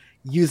of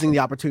using the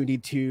opportunity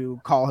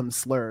to call him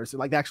slurs,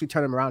 like they actually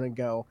turn him around and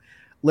go,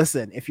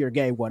 listen, if you're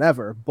gay,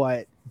 whatever,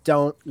 but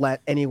don't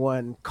let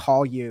anyone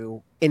call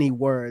you any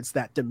words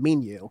that demean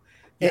you.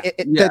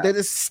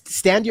 This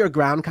stand your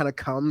ground kind of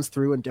comes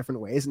through in different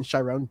ways, and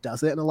Chiron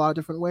does it in a lot of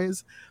different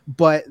ways,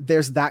 but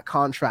there's that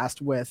contrast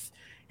with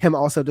him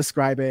also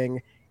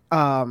describing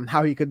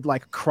how he could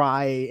like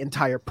cry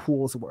entire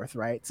pools worth,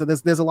 right? So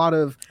there's a lot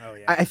of,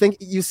 I think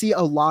you see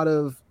a lot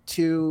of,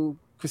 to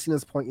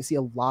Christina's point, you see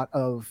a lot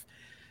of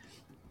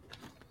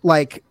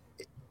like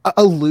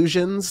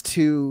allusions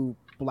to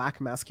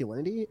black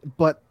masculinity,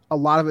 but a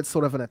lot of it's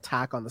sort of an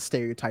attack on the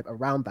stereotype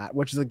around that,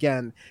 which is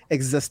again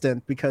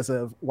existent because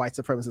of white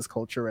supremacist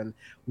culture and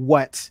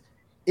not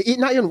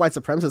even white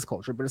supremacist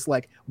culture, but it's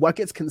like what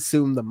gets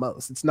consumed the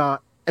most. It's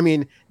not, I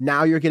mean,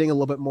 now you're getting a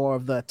little bit more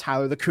of the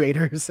Tyler the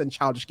Creators and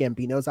Childish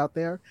Gambinos out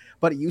there,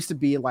 but it used to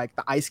be like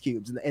the Ice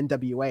Cubes and the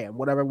NWA and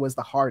whatever was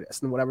the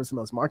hardest and whatever's the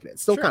most marketed. It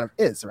still kind of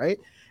is, right?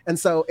 And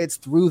so it's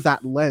through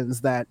that lens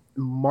that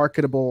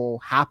marketable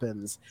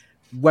happens,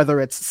 whether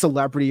it's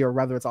celebrity or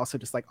whether it's also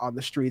just like on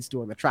the streets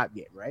doing the trap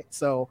game, right?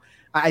 So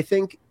I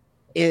think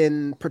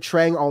in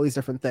portraying all these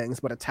different things,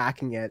 but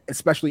attacking it,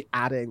 especially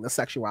adding the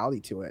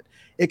sexuality to it,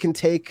 it can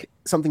take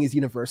something as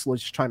universal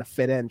as just trying to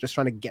fit in, just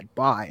trying to get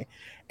by,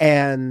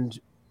 and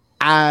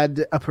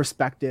add a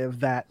perspective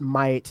that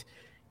might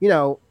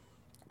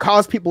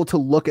cause people to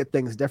look at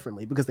things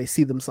differently because they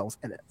see themselves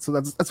in it. So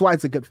that's why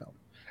it's a good film.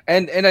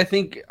 And I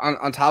think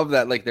on top of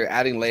that, like they're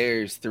adding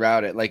layers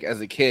throughout it. Like as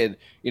a kid,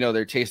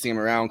 they're chasing him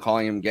around,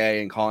 calling him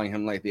gay and calling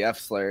him like the F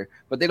slur,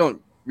 but they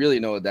don't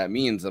really know what that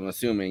means. I'm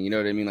assuming, you know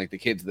what I mean? Like the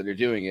kids that are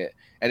doing it,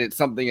 and it's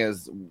something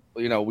as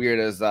weird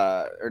as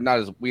or not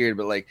as weird,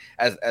 but like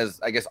as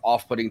I guess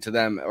off-putting to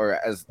them, or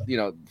as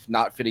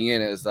not fitting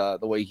in as the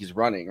way he's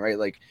running, right?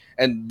 Like,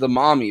 and the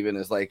mom even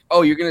is like,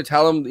 oh, you're gonna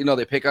tell him,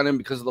 they pick on him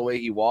because of the way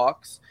he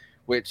walks,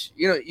 which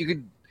you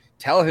could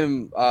tell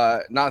him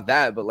not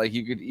that, but like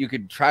you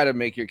could try to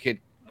make your kid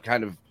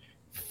kind of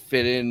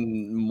fit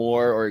in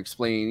more, or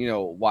explain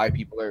why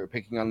people are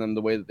picking on them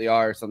the way that they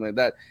are, or something like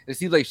that. It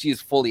seems like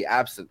she's fully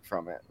absent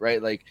from it,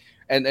 right? Like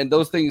and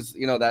those things,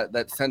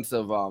 that sense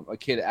of a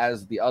kid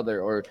as the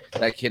other, or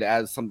that kid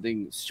as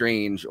something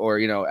strange, or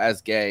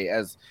as gay,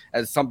 as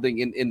something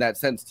in that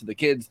sense to the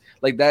kids,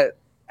 like that,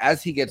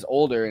 as he gets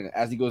older and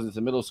as he goes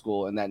into middle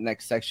school and that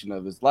next section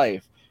of his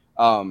life,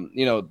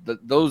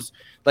 those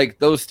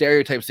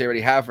stereotypes they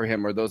already have for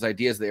him, or those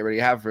ideas they already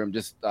have for him,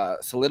 just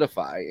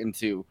solidify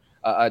into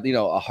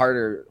a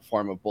harder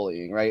form of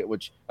bullying, right?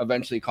 Which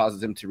eventually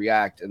causes him to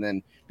react and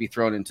then be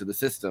thrown into the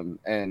system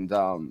and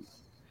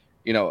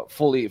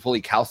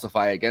fully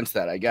calcify against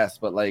that, I guess.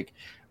 But like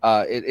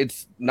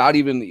it's not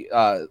even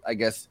I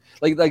guess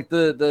like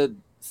the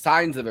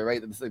signs of it,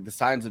 right? It's like the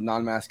signs of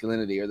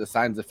non-masculinity or the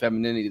signs of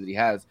femininity that he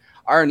has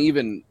aren't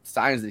even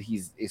signs that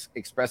he's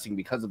expressing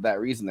because of that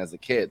reason as a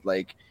kid.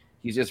 Like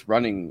he's just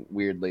running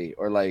weirdly,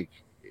 or like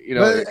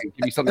it can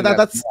be something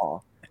that's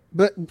small.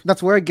 But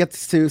that's where it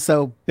gets to.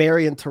 So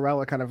Barry and Tarell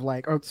are kind of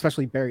like, or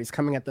especially Barry's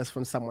coming at this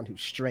from someone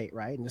who's straight,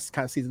 right? And just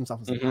kind of sees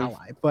himself as an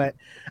ally. But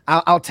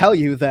I'll tell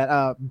you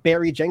that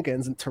Barry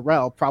Jenkins and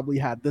Tarell probably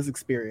had this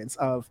experience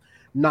of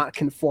not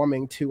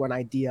conforming to an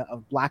idea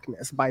of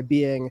blackness by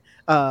being,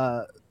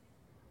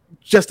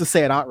 just to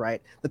say it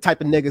outright, the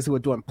type of niggas who are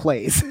doing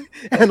plays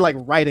and like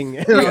writing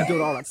and doing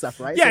all that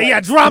stuff, right?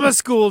 Yeah, so, drama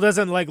school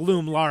doesn't like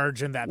loom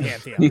large in that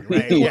pantheon,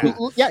 right?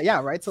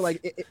 Yeah, right. So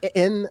like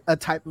in a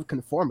type of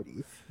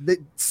conformity,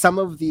 some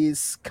of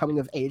these coming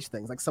of age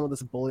things, like some of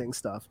this bullying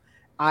stuff,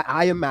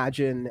 I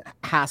imagine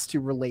has to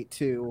relate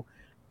to,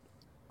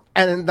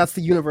 and that's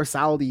the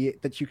universality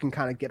that you can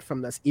kind of get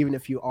from this, even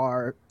if you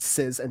are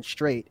cis and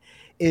straight,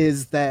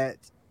 is that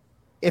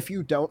if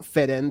you don't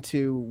fit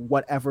into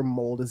whatever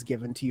mold is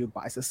given to you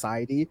by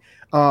society,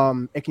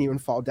 it can even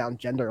fall down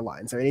gender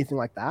lines or anything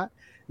like that,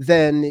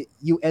 then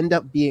you end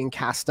up being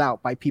cast out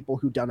by people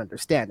who don't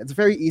understand. It's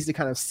very easy to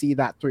kind of see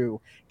that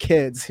through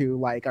kids who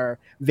like are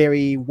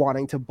very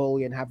wanting to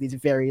bully and have these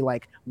very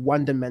like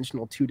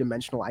one-dimensional,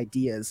 two-dimensional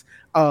ideas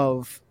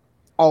of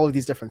all of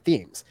these different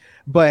themes.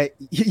 But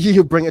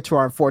you bring it to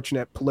our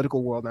unfortunate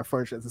political world and our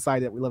unfortunate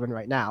society that we live in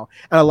right now,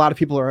 and a lot of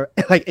people are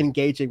like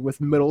engaging with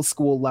middle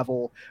school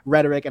level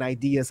rhetoric and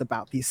ideas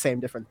about these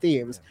same different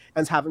themes,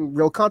 and it's having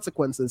real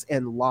consequences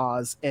in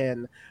laws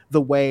and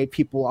the way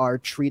people are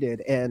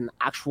treated in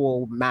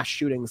actual mass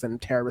shootings and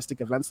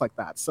terroristic events like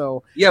that.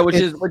 So which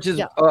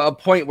is a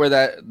point where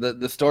that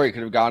the story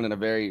could have gone in a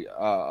very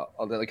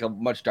like a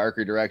much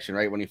darker direction,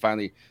 right? When he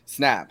finally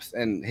snaps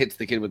and hits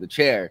the kid with the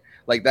chair,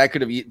 like that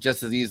could have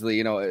just as easily,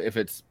 if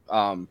it's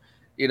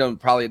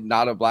probably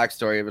not a black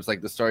story, if it's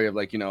like the story of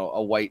like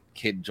a white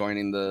kid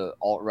joining the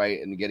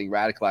alt-right and getting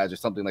radicalized or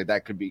something like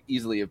that, could be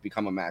easily have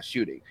become a mass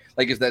shooting.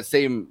 Like it's that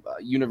same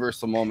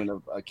universal moment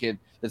of a kid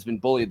that's been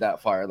bullied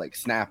that far, like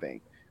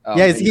snapping.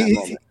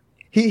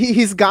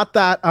 He's got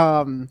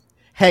that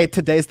hey,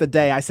 today's the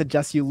day, I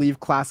suggest you leave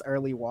class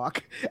early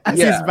walk as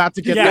he's about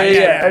to get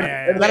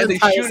And they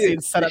shoot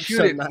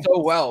it so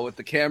well with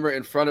the camera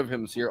in front of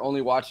him, so you're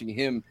only watching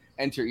him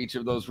enter each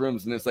of those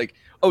rooms, and it's like,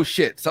 oh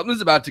shit,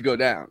 something's about to go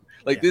down.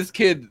 Like this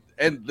kid,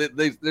 and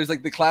there's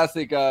like the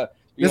classic this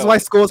is why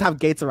schools have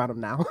gates around them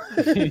now.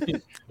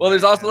 Well,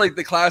 there's also like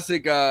the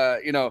classic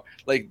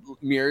like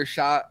mirror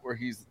shot where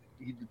he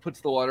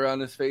puts the water on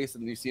his face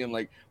and you see him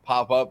like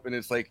pop up, and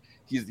it's like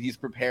he's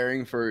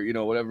preparing for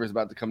whatever is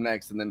about to come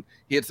next, and then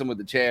he hits him with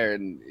the chair,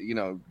 and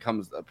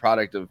comes a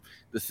product of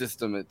the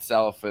system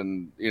itself,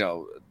 and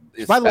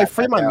by the way,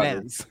 free my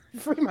mans.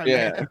 Free my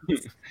mans.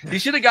 He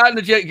should have gotten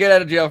to get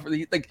out of jail for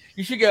like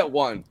you should get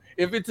one.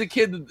 If it's a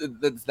kid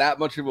that's that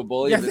much of a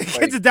bully, the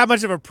kid's that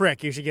much of a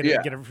prick, you should get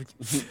a all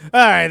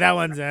right,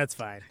 that's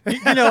fine.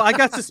 I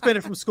got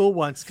suspended from school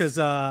once because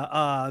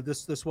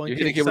this one you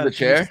hit a kid with a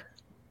chair.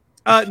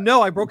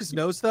 No, I broke his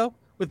nose though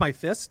with my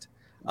fist.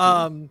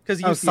 Because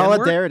he used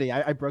solidarity.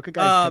 I broke a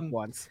guy's hip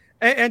once.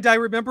 And I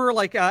remember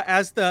like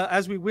as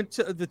we went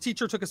to, the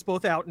teacher took us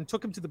both out and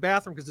took him to the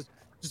bathroom because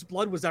just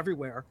blood was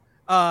everywhere.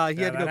 He had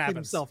to go clean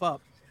himself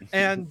up.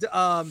 And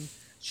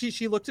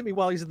she looked at me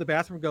while he's in the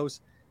bathroom and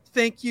goes,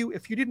 "Thank you.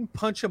 If you didn't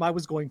punch him, I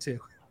was going to."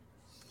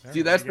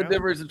 See, that's the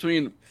difference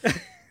between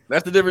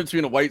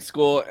a white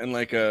school and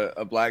like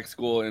a black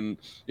school in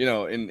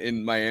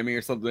in Miami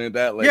or something like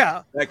that. Like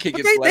that kid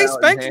gets they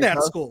spanked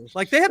that school.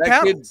 Like they had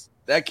paddles.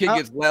 That kid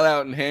gets let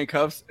out in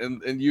handcuffs,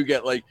 and you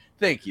get like,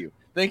 "Thank you."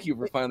 Thank you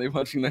for finally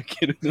punching that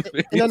kid in the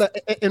face. No,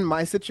 in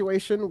my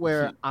situation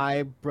where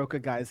I broke a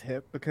guy's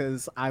hip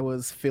because I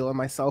was feeling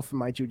myself in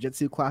my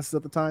jujitsu classes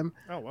at the time.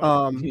 Oh,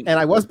 wow. And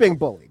I was being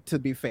bullied, to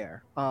be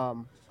fair.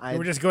 We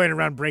were just going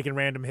around breaking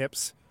random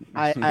hips.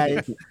 Is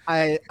that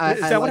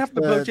what happened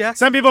to BoJack?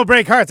 Some people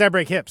break hearts. I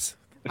break hips.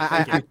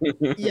 I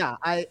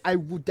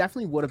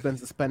definitely would have been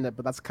suspended,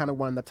 but that's kind of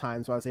one of the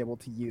times where I was able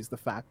to use the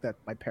fact that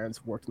my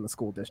parents worked in the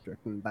school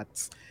district, and it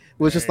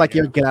was just like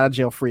your get out of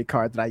jail free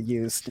card that I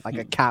used like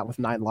a cat with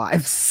 9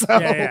 lives. So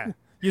Yeah.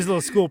 Use a little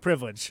school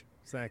privilege.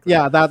 Exactly.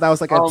 Yeah, that was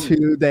like a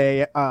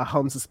 2-day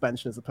home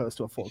suspension as opposed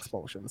to a full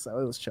expulsion, so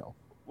it was chill.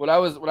 What I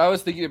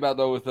was thinking about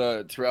though with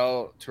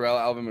Tarell,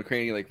 Alvin,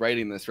 McCraney, like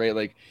writing this, right?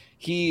 Like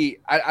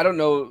I don't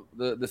know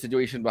the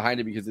situation behind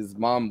it because his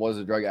mom was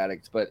a drug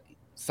addict, but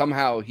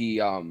somehow he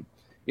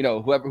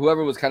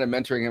whoever was kind of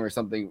mentoring him or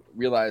something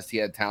realized he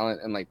had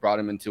talent and like brought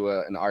him into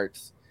an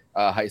arts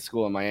high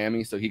school in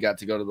Miami. So he got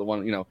to go to the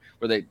one,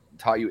 where they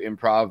taught you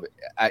improv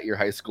at your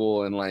high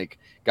school and like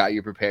got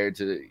you prepared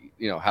to,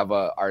 have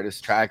a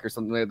artist track or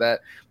something like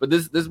that. But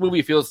this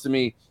movie feels to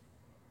me,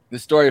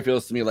 this story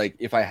feels to me like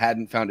if I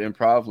hadn't found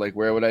improv, like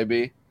where would I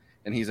be?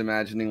 And he's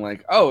imagining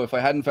like, oh, if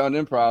I hadn't found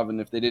improv and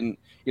if they didn't,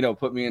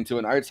 put me into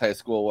an arts high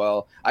school,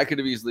 well, I could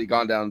have easily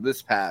gone down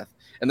this path.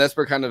 And that's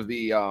where kind of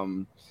the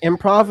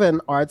improv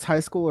and arts high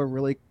school are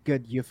really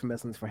good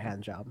euphemisms for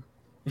hand job.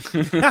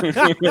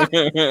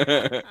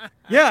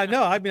 Yeah,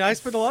 no, I mean, I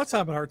spent a lot of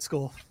time in art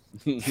school.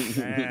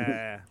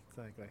 Yeah,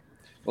 exactly.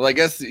 Well, I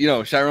guess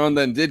Chiron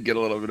then did get a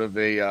little bit of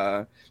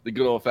the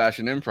good old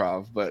fashioned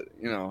improv, but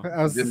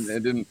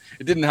it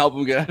didn't help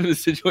him get out of the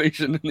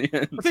situation in the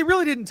end. But they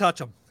really didn't touch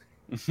him.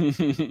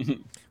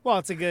 Well,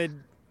 it's a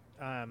good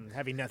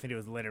having nothing to do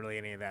with literally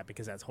any of that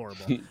because that's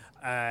horrible.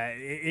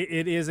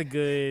 It is a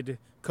good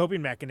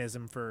coping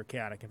mechanism for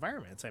chaotic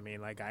environments. I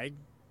mean, like I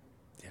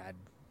had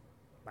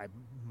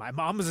my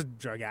mom was a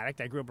drug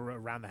addict. I grew up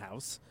around the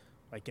house.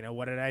 Like,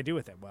 what did I do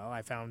with it? Well,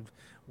 I found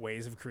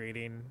ways of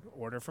creating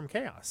order from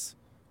chaos.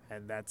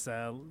 And that's,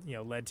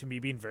 led to me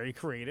being very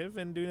creative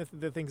and doing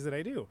the things that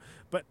I do.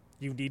 But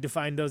you need to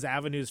find those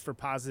avenues for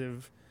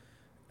positive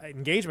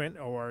engagement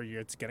or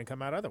it's going to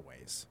come out other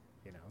ways.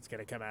 It's going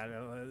to come out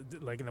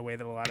like in the way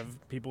that a lot of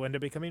people end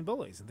up becoming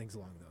bullies and things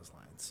along those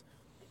lines.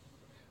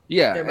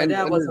 Yeah. My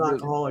dad was an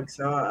alcoholic,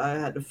 so I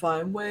had to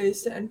find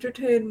ways to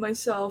entertain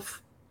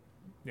myself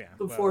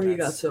before he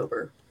got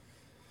sober.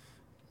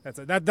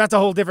 That's a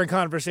whole different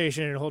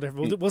conversation and a whole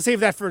different. We'll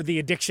save that for the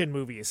addiction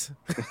movies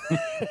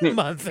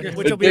month,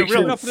 which will be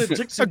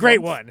a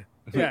great one.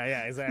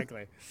 Yeah,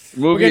 exactly.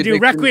 We're gonna do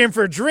Requiem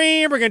for a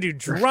Dream. We're gonna do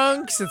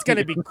Drunks. It's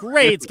gonna be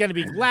great. It's gonna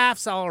be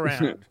laughs all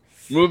around.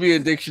 Movie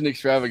addiction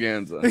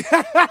extravaganza.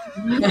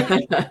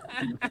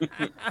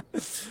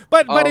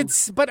 But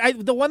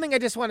the one thing I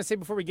just want to say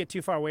before we get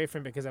too far away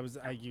from it, because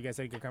you guys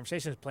had a good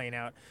conversation playing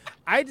out.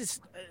 I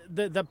just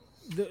the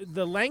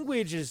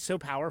language is so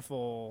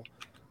powerful.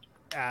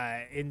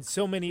 In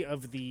so many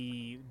of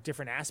the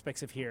different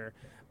aspects of here,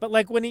 but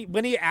like when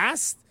he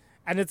asked,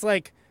 and it's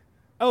like,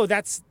 oh,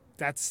 that's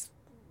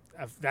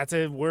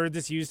a word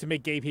that's used to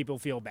make gay people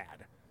feel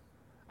bad.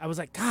 I was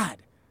like, God,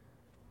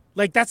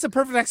 like that's the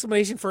perfect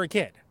explanation for a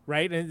kid,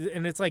 right?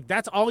 And it's like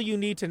that's all you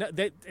need to know.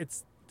 That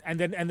it's and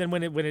then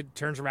when it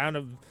turns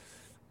around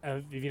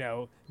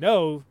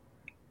no,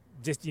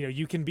 just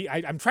you can be.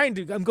 I'm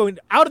going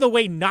out of the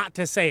way not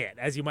to say it,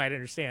 as you might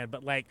understand,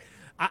 but like.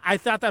 I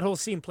thought that whole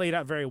scene played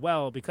out very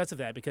well because of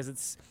that, because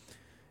it's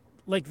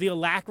like the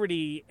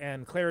alacrity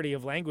and clarity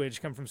of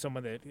language come from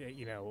someone that,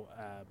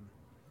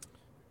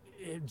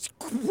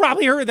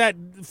 probably heard that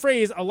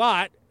phrase a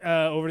lot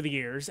over the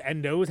years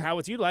and knows how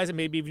it's utilized and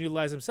maybe even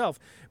utilized himself,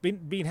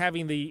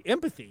 having the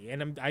empathy.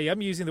 And I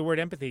am using the word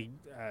empathy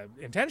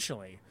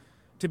intentionally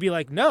to be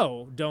like,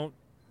 no, don't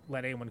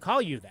let anyone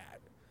call you that.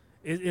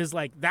 Is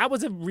like, that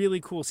was a really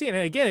cool scene.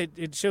 And again,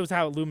 it shows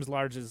how it looms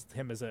large as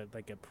him as a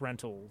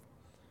parental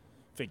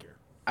figure.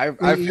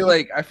 I feel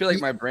like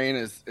my brain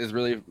is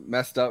really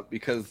messed up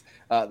because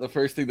the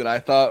first thing that I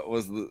thought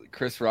was the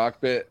Chris Rock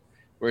bit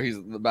where he's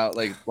about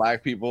like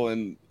black people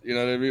and you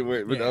know what I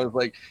mean. I was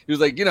like, he was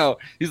like,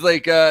 he's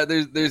like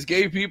there's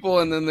gay people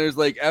and then there's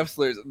like F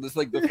slurs. That's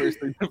like the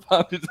first thing that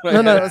popped into my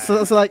head. No.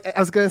 So like I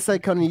was gonna say,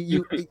 Conan,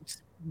 you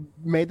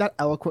made that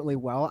eloquently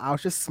well. I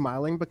was just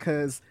smiling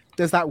because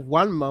there's that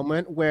one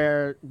moment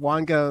where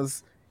Juan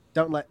goes,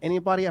 "Don't let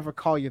anybody ever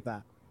call you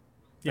that."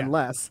 Yeah.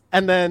 Unless,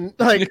 and then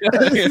like,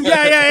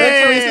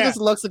 Teresa just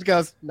looks and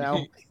goes,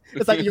 "No."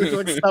 It's like you're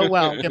doing so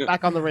well. Get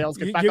back on the rails.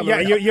 Get back on the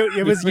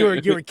rails.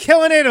 You were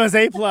killing it. It was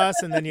A+,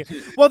 and then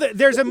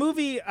there's a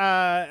movie.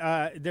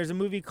 There's a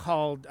movie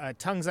called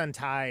Tongues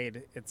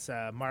Untied. It's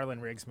a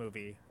Marlon Riggs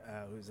movie.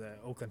 Who's an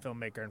Oakland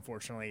filmmaker.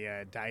 Unfortunately,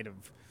 died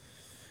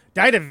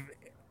of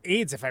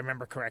AIDS, if I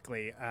remember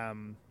correctly.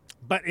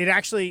 But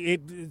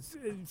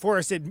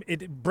Forrest,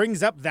 it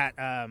brings up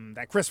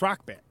that Chris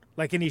Rock bit.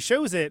 Like, and he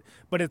shows it,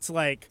 but it's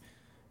like,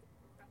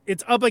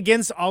 it's up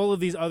against all of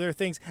these other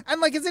things.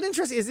 And like, it's an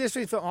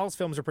interesting film. All his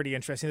films are pretty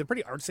interesting. They're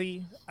pretty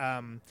artsy.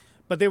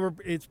 but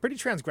it's pretty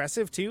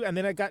transgressive too. And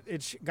then it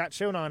got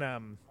shown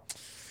on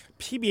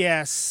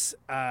PBS.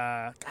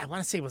 I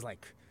want to say it was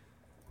like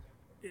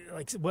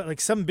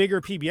some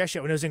bigger PBS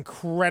show, and it was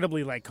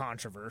incredibly like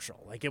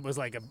controversial. Like it was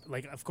like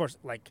of course,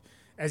 like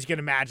as you can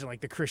imagine, like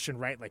the Christian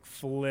right like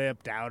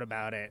flipped out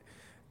about it.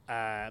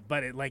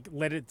 But it like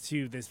led it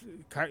to this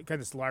kind of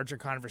this larger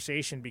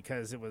conversation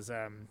because it was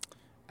I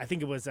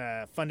think it was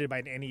funded by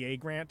an NEA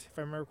grant, if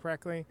I remember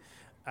correctly.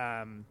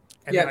 And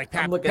then like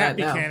Pat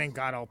Buchanan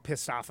got all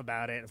pissed off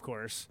about it, of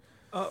course.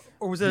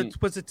 Or was it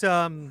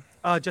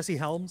Jesse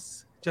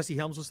Helms? Jesse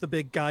Helms was the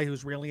big guy who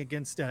was railing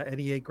against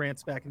NEA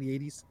grants back in the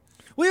 80s.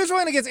 Well, he was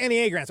railing against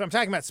NEA grants. What I'm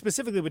talking about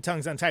specifically with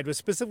Tongues Untied was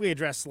specifically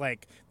addressed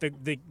like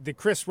the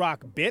Chris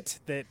Rock bit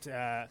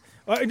that.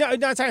 No,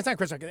 it's not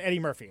Chris Rock. Eddie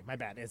Murphy. My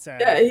bad. It's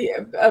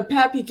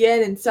Pat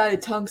Buchanan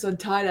cited Tongues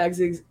Untied as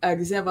an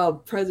example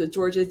of President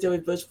George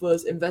H.W. Bush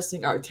was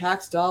investing our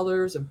tax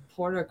dollars in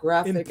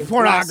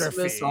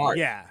pornography. Art.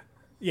 Yeah,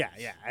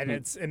 and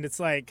it's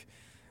like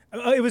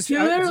it was. He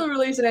literally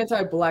released an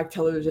anti-black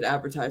television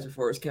advertiser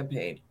for his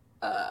campaign.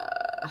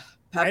 Pat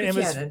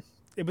Buchanan.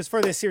 It was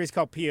for this series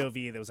called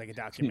POV. That was like a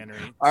documentary.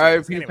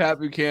 R.I.P. Pat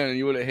Buchanan.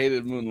 You would have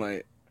hated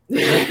Moonlight.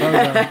 Wait,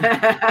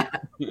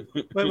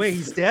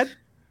 he's dead?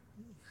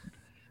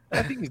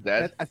 I think he's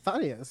dead. I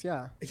thought he is.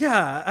 Yeah.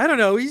 Yeah, I don't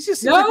know. He's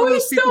just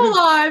he's still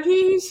alive.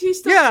 He's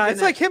still. Yeah,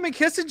 it's like him and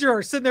Kissinger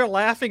are sitting there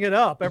laughing it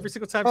up every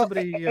single time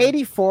somebody.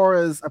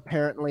 84 is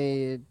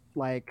apparently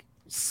like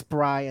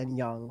spry and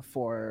young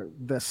for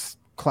this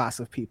class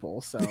of people.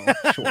 So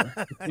sure.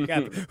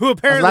 Who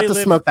apparently to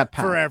live smoke that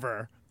pound.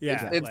 forever.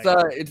 Yeah,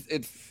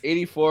 it's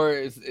 84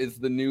 is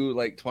the new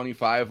like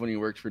 25 when he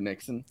worked for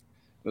Nixon.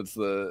 That's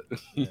the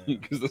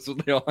because that's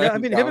what they all. Yeah, I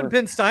mean, him and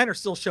Ben Stein are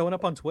still showing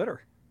up on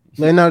Twitter.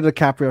 Leonardo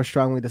DiCaprio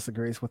strongly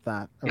disagrees with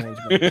that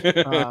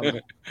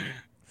arrangement.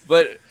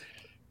 But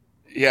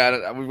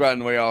yeah, we've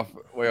gotten way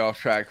off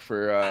track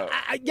for.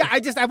 I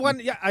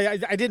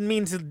didn't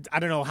mean to. I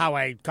don't know how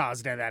I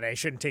caused that. I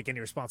shouldn't take any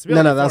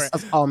responsibility. No,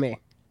 that's all me.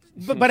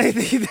 But I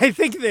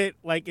think that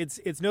like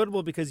it's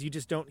notable because you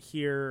just don't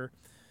hear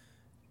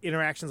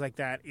interactions like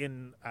that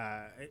in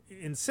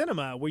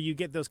cinema where you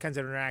get those kinds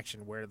of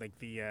interaction where like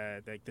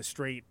the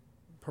straight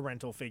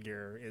parental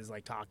figure is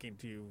like talking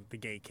to the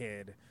gay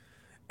kid,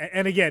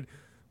 and again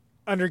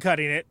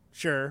undercutting it,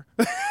 sure.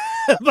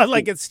 But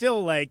like it's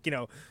still like, you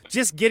know,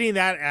 just getting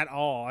that at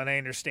all, and I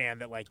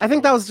understand that like I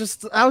think that was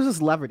just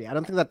levity. I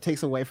don't think that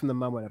takes away from the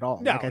moment at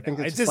all. No, like, I think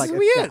it's just like, who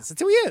he is. It's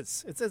who he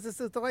is. It's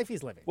the life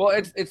he's living. Well,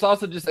 it's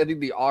also just I think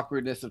the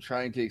awkwardness of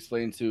trying to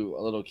explain to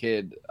a little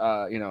kid,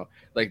 you know,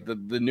 like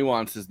the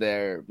nuances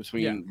there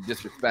between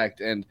disrespect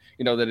and,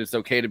 you know, that it's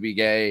okay to be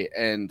gay,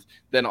 and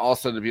then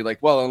also to be like,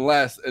 well,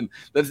 unless, and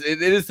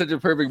it is such a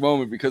perfect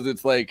moment because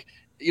it's like,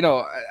 you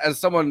know, as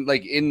someone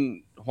like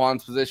in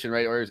Juan's position,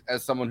 right, or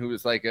as someone who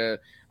is like a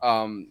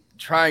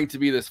trying to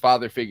be this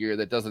father figure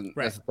that doesn't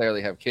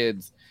necessarily have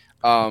kids,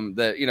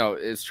 that, you know,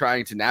 is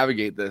trying to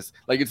navigate this.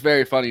 Like, it's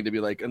very funny to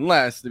be like,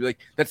 unless to be like,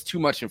 that's too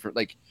much information.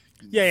 Like,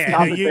 you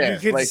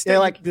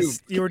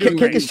were doing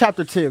Kink is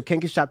chapter 2.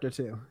 Kink is chapter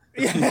 2.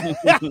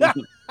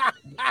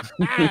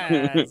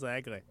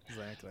 Exactly.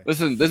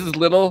 Listen, this is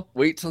little.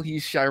 Wait till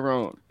he's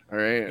Chiron. All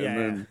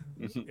right.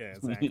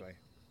 Exactly.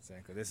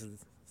 This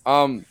is.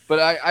 But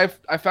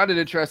I found it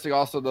interesting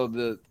also though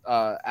the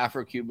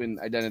Afro-Cuban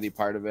identity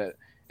part of it,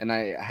 and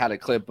I had a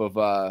clip of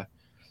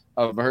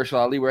Mahershala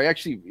Ali where he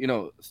actually, you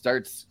know,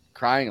 starts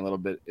crying a little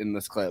bit in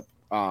this clip,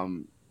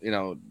 you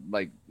know,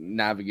 like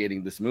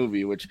navigating this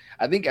movie, which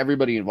I think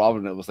everybody involved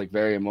in it was like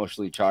very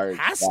emotionally charged.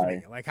 Has to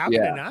be. Like, how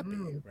could it not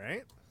be,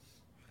 right?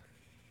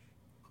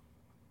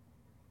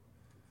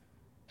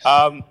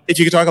 If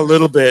you could talk a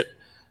little bit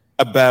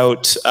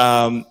about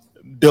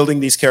building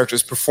these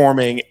characters,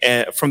 performing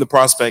from the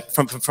prospect,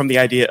 from the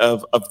idea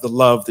of the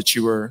love that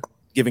you were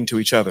giving to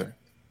each other.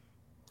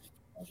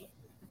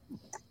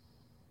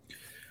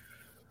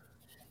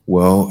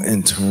 Well,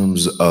 in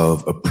terms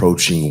of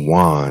approaching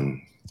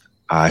Juan,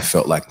 I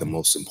felt like the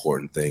most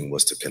important thing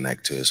was to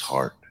connect to his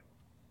heart.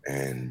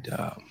 And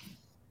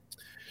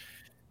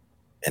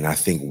I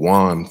think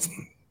Juan,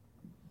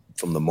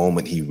 from the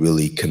moment he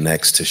really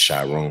connects to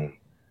Chiron,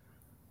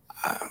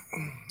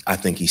 I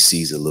think he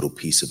sees a little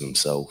piece of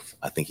himself.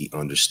 I think he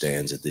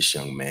understands that this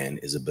young man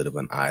is a bit of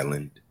an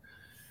island.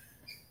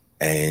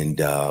 And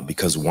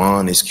because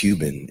Juan is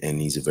Cuban and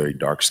he's a very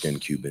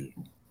dark-skinned Cuban.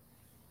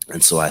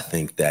 And so I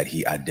think that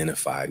he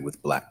identified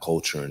with Black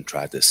culture and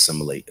tried to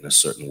assimilate in a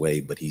certain way,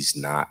 but he's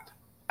not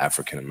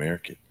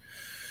African-American.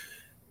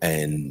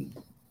 And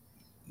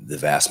the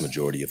vast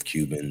majority of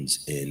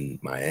Cubans in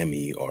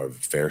Miami are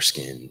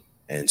fair-skinned.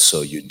 And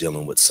so you're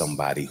dealing with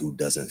somebody who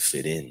doesn't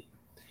fit in.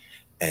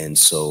 And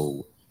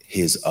so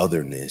his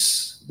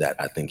otherness that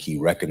I think he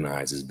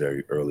recognizes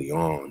very early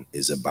on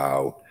is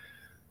about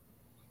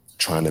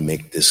trying to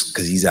make this,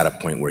 because he's at a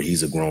point where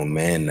he's a grown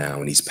man now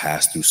and he's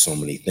passed through so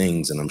many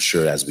things. And I'm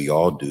sure as we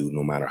all do,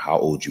 no matter how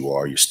old you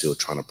are, you're still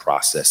trying to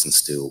process and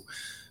still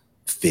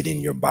fit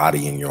in your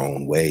body in your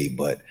own way.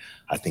 But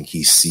I think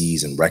he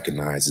sees and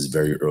recognizes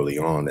very early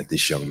on that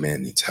this young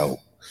man needs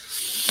help.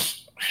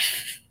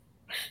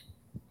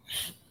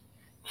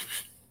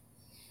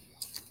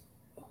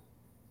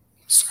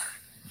 Sorry.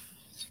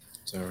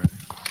 It's all right.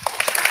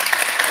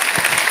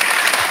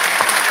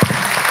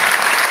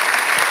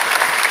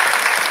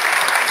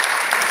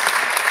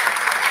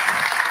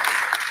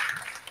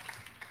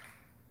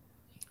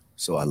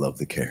 So I love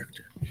the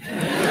character.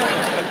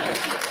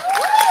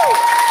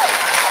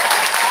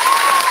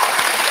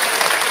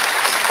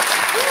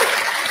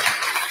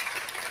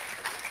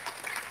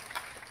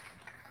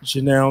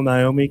 Janelle,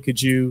 Naomi,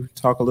 could you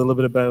talk a little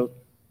bit about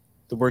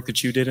the work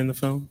that you did in the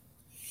film?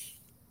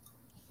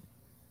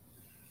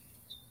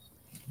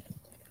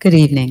 Good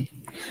evening.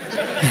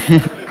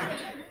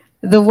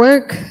 The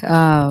work,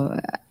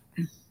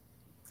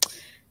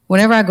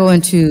 whenever I go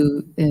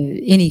into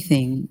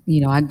anything,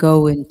 I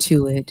go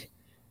into it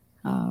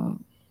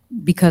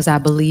because I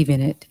believe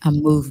in it.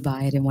 I'm moved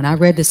by it. And when I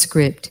read the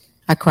script,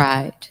 I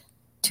cried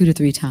 2 to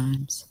 3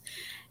 times.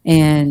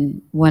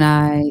 And when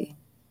I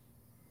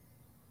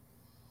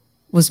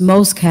was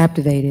most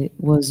captivated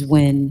was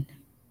when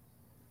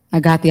I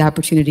got the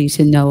opportunity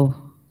to know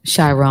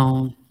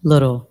Chiron,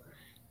 Little,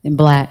 and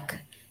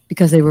Black,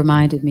 because they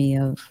reminded me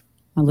of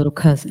my little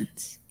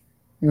cousins.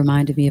 They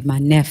reminded me of my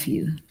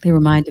nephew. They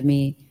reminded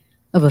me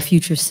of a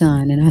future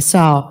son. And I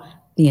saw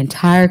the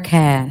entire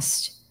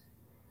cast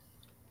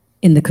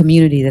in the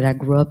community that I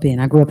grew up in.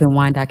 I grew up in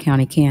Wyandotte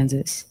County,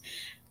 Kansas.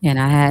 And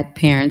I had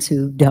parents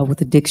who dealt with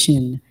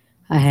addiction.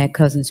 I had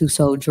cousins who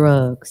sold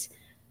drugs.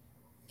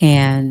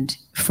 And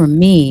for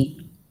me,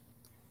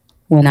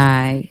 when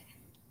I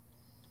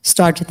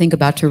started to think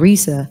about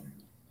Teresa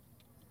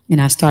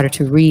and I started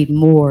to read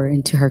more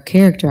into her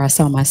character, I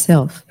saw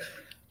myself.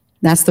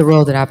 That's the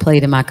role that I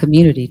played in my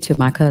community to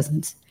my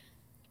cousins.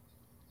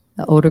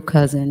 The older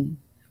cousin,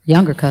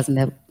 younger cousin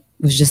that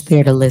was just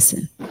there to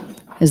listen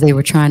as they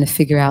were trying to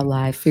figure out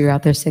life, figure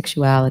out their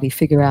sexuality,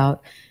 figure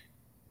out,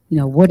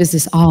 what does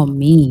this all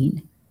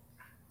mean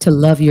to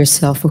love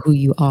yourself for who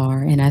you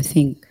are? And I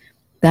think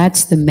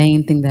that's the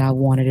main thing that I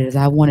wanted, is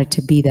I wanted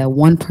to be that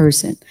one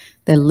person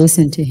that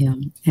listened to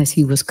him as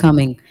he was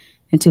coming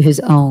into his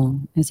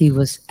own, as he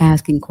was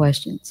asking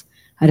questions.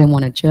 I didn't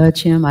want to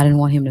judge him. I didn't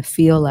want him to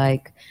feel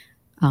like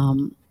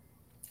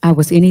I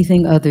was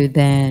anything other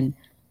than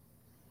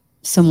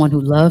someone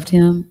who loved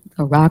him,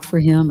 a rock for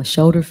him, a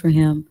shoulder for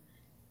him,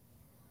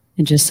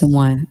 and just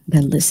someone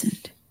that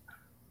listened.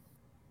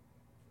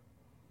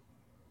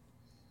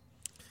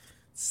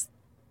 It's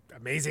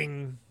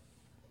amazing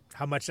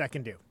how much that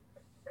can do.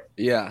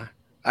 Yeah,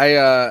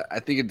 I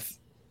think it's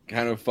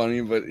kind of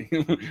funny, but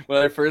when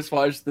I first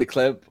watched the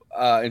clip,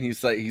 and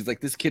he's like,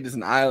 this kid is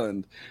an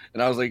island,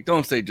 and I was like,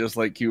 don't say just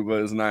like Cuba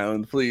is an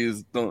island,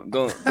 please, don't.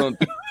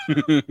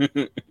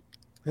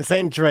 This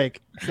ain't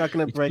Drake. It's not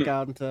gonna break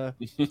out into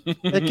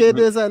the kid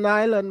is an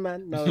island,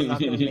 man. No, it's not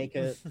gonna make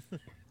it.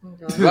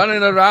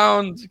 Running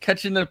around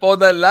catching it for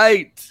the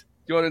light.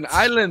 You're an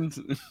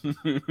island.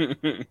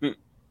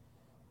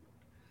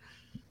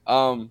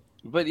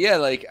 But yeah,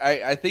 like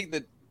I think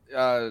that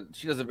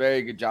she does a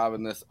very good job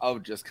in this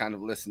of just kind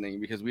of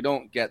listening, because we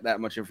don't get that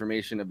much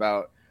information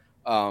about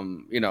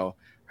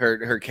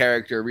her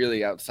character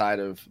really outside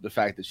of the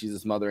fact that she's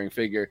this mothering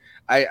figure.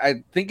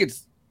 I think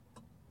it's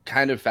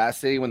kind of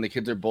fascinating when the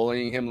kids are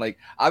bullying him. Like,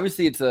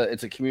 obviously it's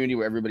a community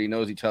where everybody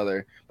knows each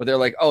other, but they're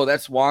like, oh,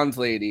 that's Juan's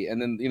lady,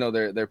 and then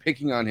they're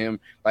picking on him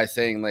by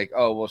saying like,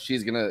 oh, well,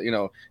 she's gonna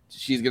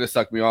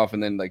suck me off,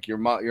 and then like your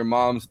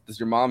mom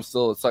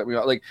still suck me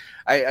off. Like,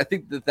 I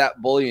think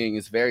that bullying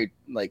is very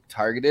like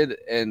targeted,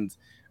 and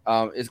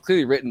it's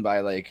clearly written by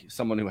like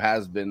someone who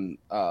has been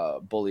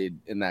bullied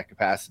in that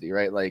capacity,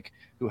 right? Like,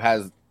 who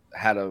has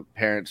had a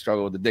parent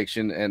struggle with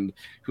addiction, and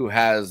who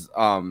has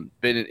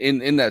been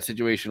in that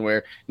situation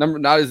where not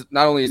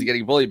only is he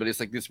getting bullied, but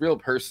it's like this real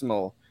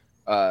personal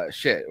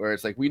shit where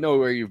it's like, we know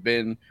where you've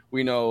been,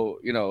 we know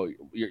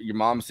your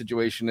mom's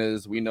situation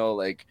is, we know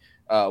like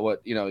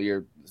what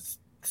your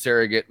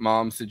surrogate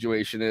mom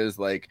situation is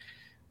like,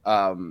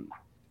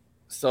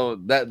 so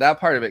that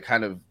part of it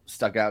kind of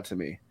stuck out to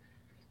me.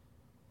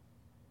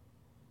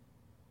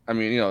 I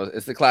mean,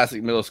 it's the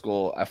classic middle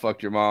school I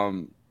fucked your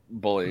mom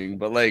bullying,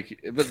 but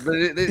like, but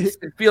it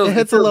feels it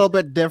hits a little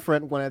bit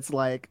different when it's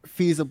like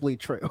feasibly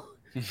true.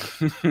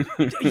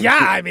 Yeah,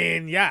 I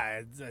mean,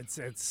 yeah,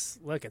 it's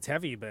look, it's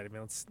heavy, but I mean,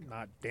 let's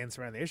not dance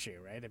around the issue,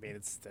 right? I mean,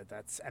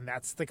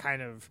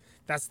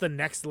 that's the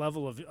next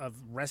level of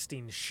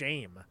resting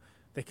shame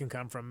that can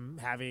come from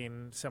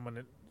having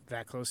someone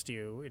that close to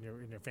you in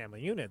your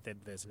family unit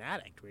that's an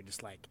addict. Where you're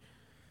just like,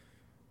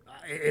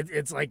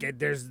 it's like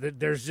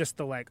there's just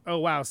the like, oh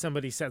wow,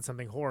 somebody said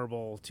something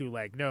horrible, to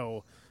like,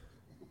 no,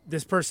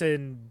 this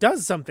person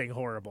does something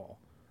horrible,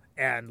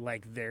 and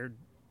like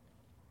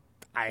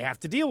I have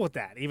to deal with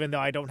that, even though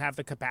I don't have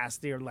the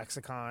capacity or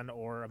lexicon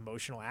or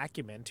emotional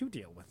acumen to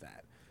deal with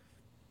that.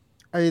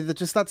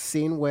 Just that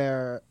scene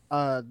where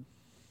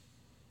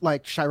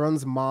like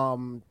Chiron's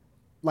mom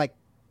like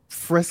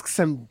frisks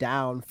him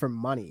down for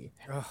money.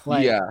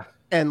 Yeah.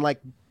 And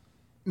like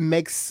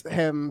makes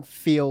him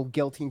feel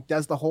guilty,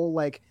 does the whole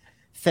like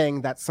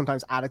thing that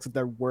sometimes addicts at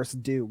their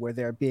worst do, where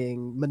they're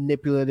being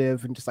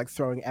manipulative and just like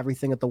throwing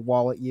everything at the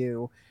wall at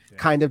you,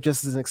 kind of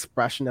just as an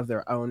expression of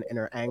their own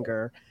inner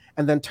anger,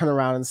 and then turn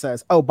around and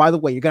says, oh, by the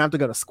way, you're gonna have to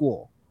go to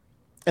school.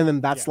 And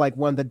then that's like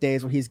one of the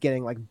days where he's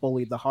getting like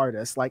bullied the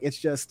hardest. Like it's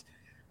just,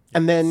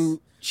 and then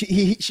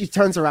she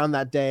turns around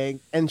that day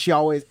and she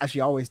always, as she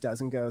always does,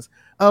 and goes,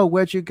 oh,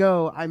 where'd you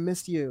go? I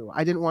missed you.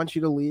 I didn't want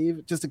you to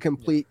leave. Just a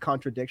complete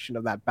contradiction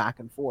of that back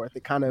and forth.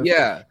 It kind of,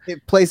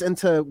 it plays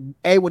into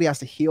A, what he has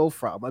to heal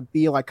from, but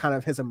B, like kind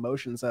of his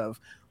emotions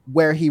of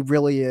where he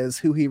really is,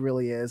 who he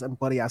really is, and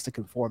what he has to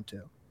conform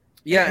to.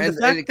 Yeah, and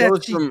the fact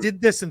that she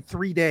did this in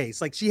 3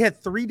 days, like she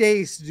had 3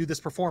 days to do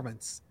this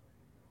performance,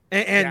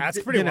 and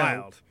that's pretty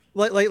wild.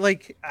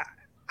 Like,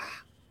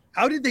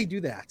 how did they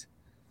do that?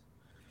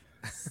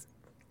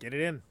 Get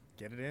it in,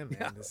 man.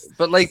 Yeah.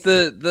 But like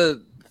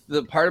the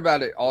part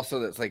about it also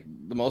that's like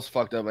the most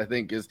fucked up, I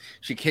think, is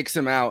she kicks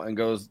him out and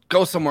goes,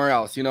 go somewhere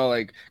else, you know,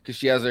 like because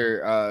she has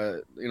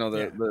her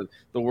the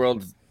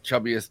world's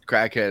chubbiest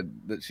crackhead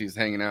that she's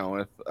hanging out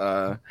with.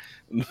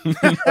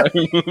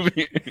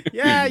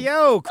 Yeah,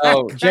 yo,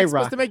 crack's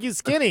supposed to make you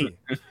skinny,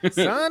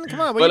 son.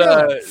 Come on, what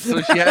are you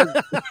doing?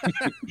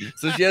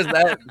 So she has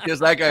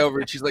that guy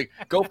over, and she's like,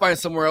 go find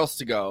somewhere else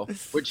to go.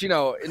 Which, you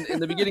know, in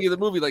the beginning of the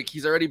movie, like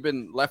he's already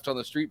been left on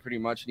the street pretty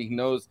much, and he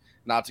knows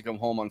not to come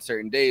home on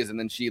certain days, and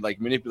then she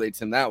like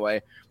manipulates him that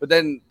way. But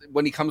then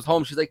when he comes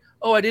home, she's like,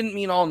 oh, I didn't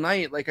mean all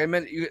night, like I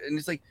meant you. And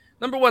it's like,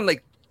 number one,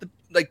 like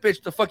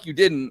bitch, the fuck you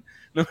didn't.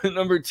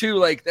 Number two,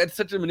 like that's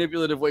such a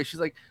manipulative way. She's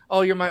like, oh,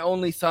 you're my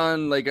only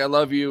son, like I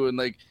love you, and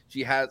like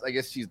she has, I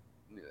guess she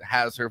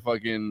has her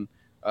fucking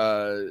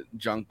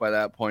junk by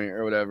that point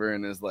or whatever,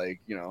 and is like,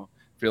 you know,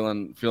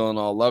 feeling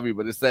all lovey.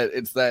 But it's that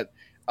that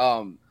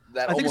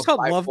I think it's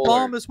called love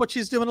bomb is what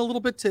she's doing a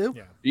little bit too.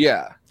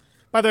 Yeah.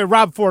 By the way,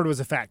 Rob Ford was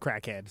a fat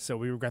crackhead, so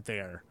we regret the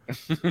error.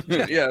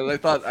 Yeah, I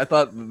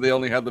thought they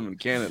only had them in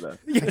Canada.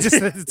 Yeah,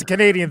 it's a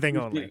Canadian thing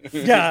only.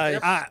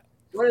 Yeah.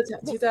 What a time.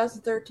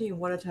 2013.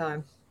 What a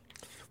time.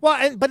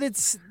 Well, but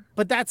that's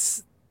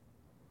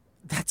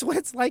what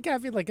it's like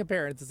having like a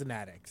parent as an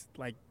addict.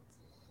 Like,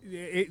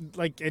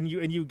 and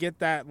you get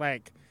that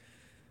like.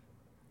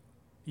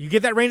 You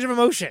get that range of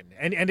emotion,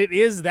 and it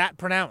is that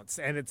pronounced,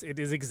 and it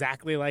is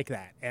exactly like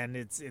that, and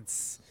it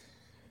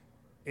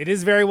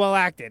is very well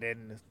acted,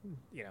 and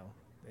you know,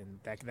 and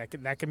that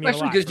can mean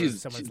especially a lot because for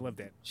someone's lived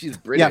it. She's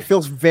British. Yeah, it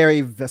feels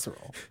very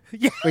visceral.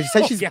 Yeah, wait, you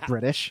said she's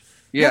British.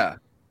 Yeah.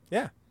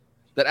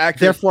 That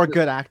actor, therefore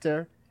good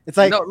actor. It's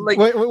like,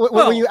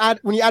 when you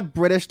add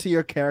British to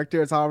your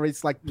character, it's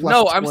always like plus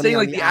no. I'm 20 saying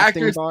on like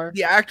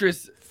the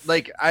actress.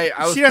 Like I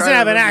was. She doesn't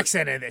have an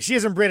accent in this. She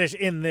isn't British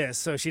in this,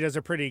 so she does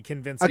a pretty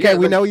convincing. Okay,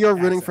 we know you're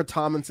rooting for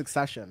Tom in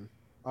Succession.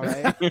 All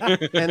right,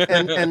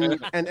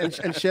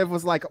 and Shiv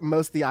was like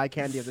most of the eye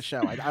candy of the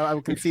show. I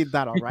would concede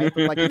that, all right,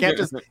 but like you can't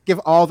just give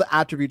all the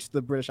attributes to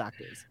the British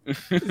actors.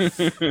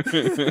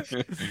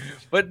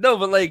 But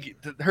like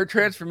her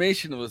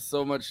transformation was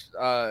so much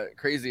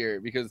crazier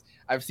because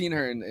I've seen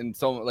her in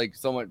so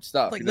much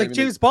stuff. Like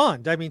James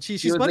Bond. I mean,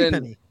 she's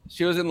Moneypenny.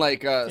 She was in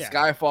like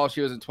Skyfall. She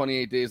was in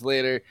 28 Days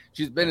Later.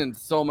 She's been in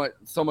so much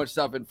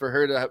stuff, and for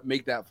her to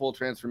make that full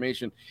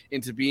transformation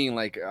into being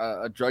like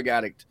a drug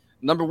addict.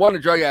 Number one, a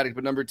drug addict,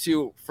 but number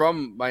two,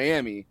 from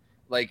Miami,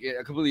 like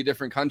a completely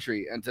different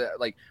country, and to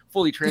like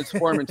fully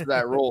transform into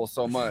that role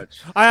so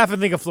much. I often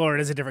think of Florida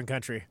as a different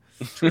country.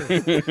 Got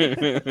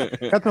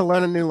to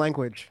learn a new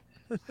language.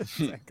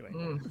 Exactly.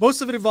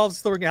 Most of it involves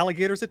throwing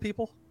alligators at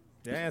people.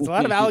 Yeah, it's a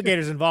lot of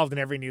alligators involved in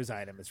every news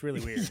item. It's really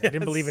weird. I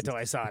didn't believe it till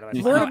I saw it. Like,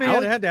 Florida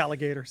Man had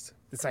alligators.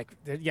 It's like,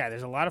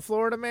 there's a lot of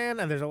Florida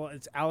Man, and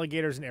it's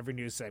alligators in every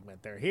news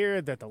segment. They're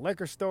here, they're at the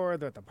liquor store,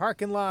 they're at the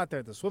parking lot, they're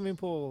at the swimming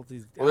pool.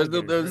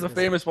 There's a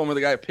famous one where the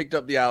guy picked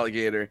up the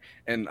alligator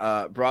and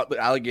brought the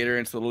alligator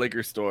into the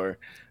liquor store.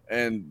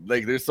 And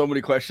like, there's so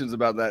many questions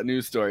about that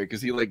news story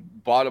because he like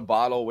bought a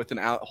bottle with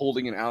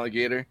holding an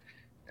alligator.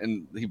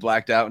 And he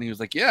blacked out, and he was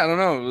like, "Yeah, I don't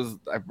know.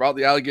 I brought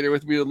the alligator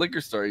with me to the liquor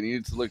store. He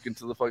needed to look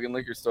into the fucking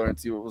liquor store and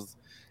see what was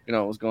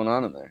going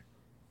on in there."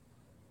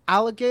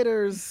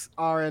 Alligators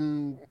are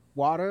in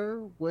water,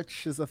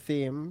 which is a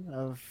theme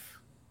of.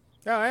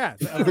 Oh yeah,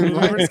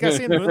 we're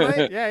discussing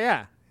Moonlight.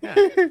 Yeah.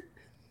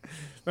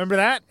 Remember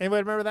that?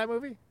 Anybody remember that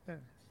movie? Yeah.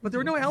 But there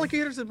were no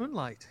alligators in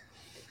Moonlight.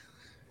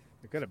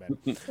 There could have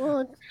been.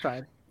 Well,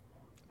 tried.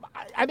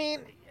 I mean,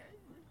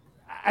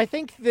 I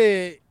think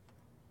the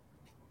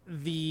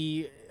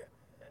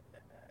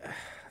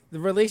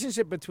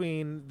relationship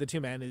between the two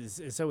men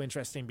is so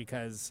interesting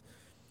because,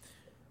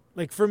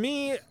 like, for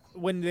me,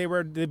 when they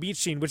were the beach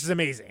scene, which is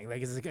amazing,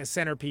 like it's like a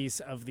centerpiece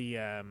of the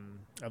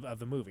of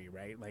the movie,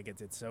 right? Like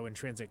it's so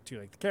intrinsic to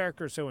like the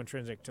character, so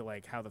intrinsic to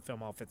like how the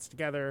film all fits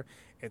together.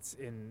 It's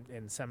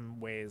in some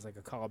ways like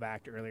a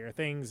callback to earlier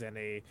things and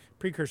a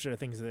precursor to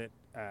things that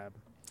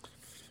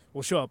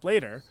will show up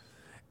later,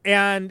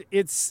 and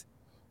it's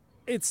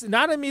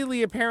not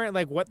immediately apparent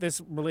like what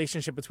this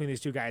relationship between these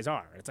two guys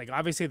are. It's like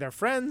obviously they're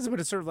friends, but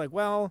it's sort of like,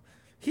 well,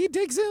 he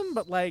digs him,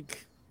 but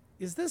like,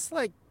 is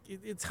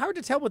it's hard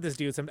to tell with this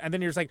dude. And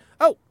then you're just like,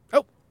 oh,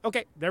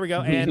 okay, there we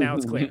go, and now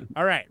it's clear.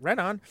 All right, right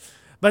on.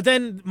 But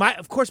then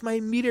of course my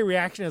immediate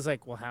reaction is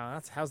like, well,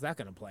 how's that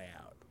going to play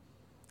out?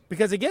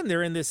 Because again,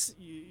 they're in this,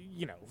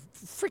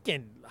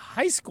 freaking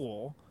high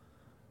school,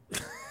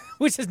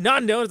 which is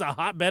not known as a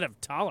hotbed of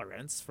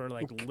tolerance for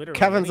like literally.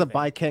 Kevin's anything. a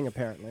bi king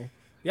apparently.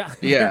 Yeah,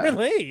 Yeah.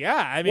 apparently, yeah.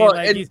 I mean, Well,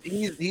 like, and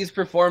he's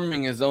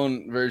performing his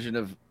own version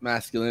of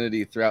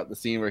masculinity throughout the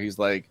scene where he's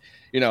like,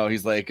 I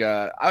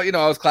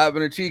was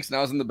clapping her cheeks and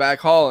I was in the back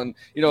hall and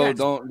Yes.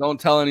 don't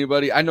tell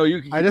anybody. I know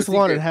you can. I just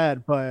wanted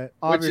head, but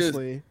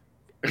obviously.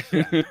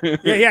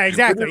 yeah,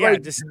 exactly. Yeah,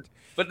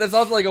 But that's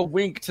also like a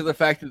wink to the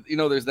fact that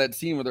there's that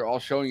scene where they're all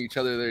showing each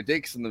other their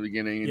dicks in the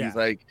beginning, and he's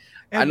like,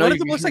 And "I know one you of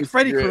them can looks like use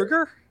Freddy your-"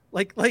 Krueger.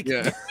 Like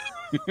Yeah.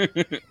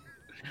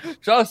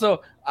 So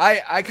also,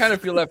 I kind of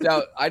feel left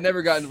out. I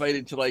never got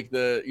invited to like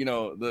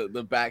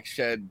the back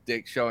shed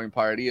dick showing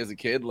party as a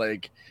kid.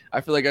 Like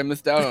I feel like I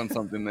missed out on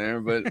something there,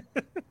 but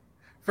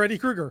Freddy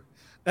Krueger.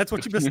 That's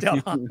what you missed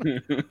out on.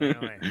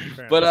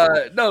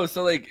 But no,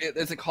 so like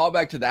it's a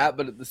callback to that,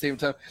 but at the same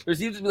time, there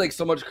seems to be like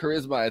so much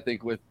charisma. I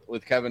think with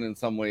Kevin in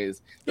some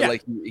ways, that,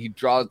 like he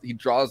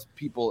draws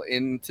people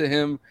into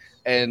him,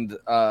 and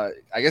I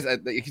guess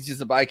he's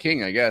just a bi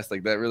king. I guess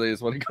like that really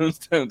is what it comes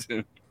down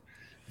to.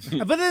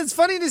 But then it's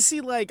funny to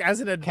see like as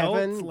an adult,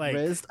 Kevin like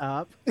raised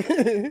up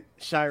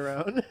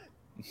Chiron.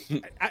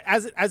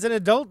 as an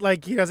adult,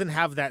 like he doesn't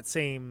have that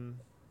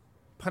same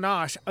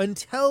panache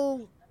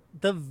until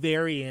the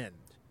very end.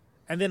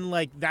 And then,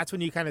 like, that's when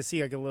you kind of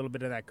see, like, a little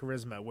bit of that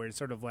charisma where it's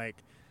sort of like,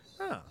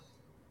 oh,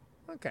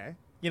 okay.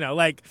 And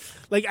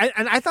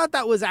I thought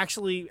that was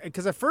actually,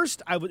 because at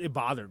first it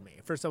bothered me.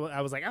 At first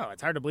I was like, oh,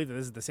 it's hard to believe that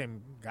this is the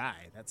same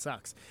guy. That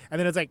sucks. And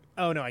then it's like,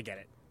 oh, no, I get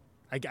it.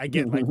 I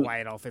get, like,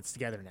 why it all fits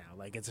together now.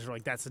 Like, it's just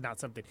like, that's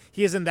not something,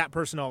 he isn't that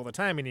person all the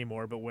time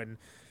anymore. But when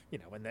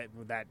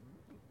that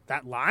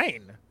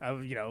line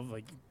of,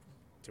 like,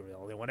 you're the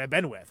only one I've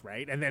been with,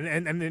 right? And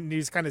then you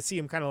just kind of see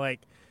him kind of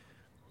like,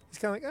 he's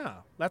kind of like,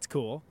 oh, that's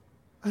cool.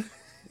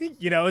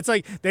 It's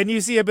like then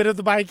you see a bit of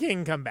the bi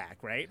king come back,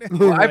 right?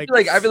 Well, I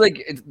feel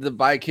like the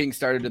bi king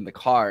started in the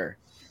car,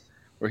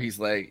 where he's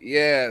like,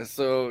 yeah,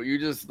 so you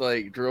just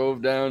like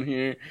drove down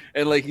here,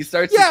 and like he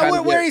starts.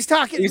 Where he's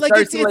talking, like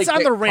it's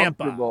on the ramp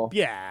up.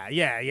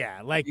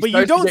 Yeah. Like, but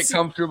you don't get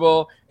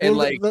comfortable, and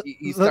Well, like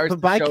he starts. The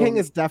bi to king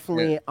show- is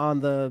definitely on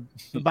the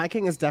bi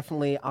king is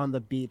definitely on the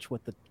beach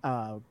with the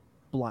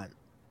blunt.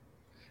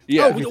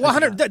 Yeah,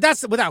 100.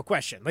 That's without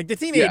question. Like the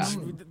teenage,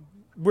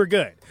 we're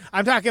good.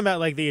 I'm talking about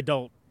like the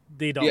adult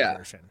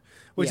version,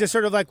 which is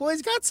sort of like, well,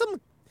 he's got some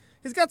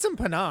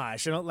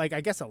panache, like I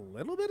guess a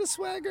little bit of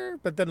swagger,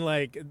 but then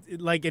like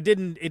it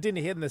didn't hit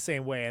in the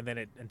same way, and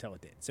then until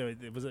it did. So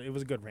it was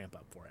a good ramp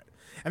up for it,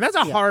 and that's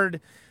a hard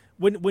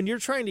when you're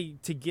trying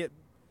to get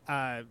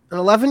an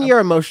 11-year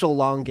emotional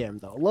long game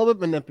though, a little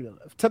bit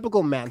manipulative,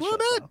 typical man. A little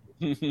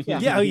bit.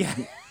 Yeah.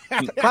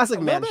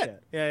 Classic man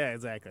shit. Yeah,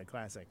 exactly,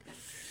 classic.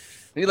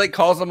 He like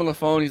calls him on the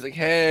phone. He's like,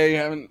 "Hey,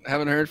 haven't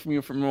heard from you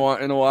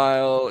in a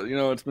while.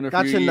 It's been a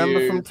Got few your years."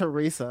 number from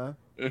Teresa.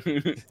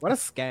 What a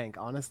skank,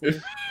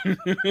 honestly.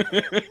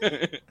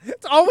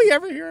 It's all we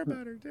ever hear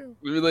about her too.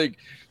 We were like,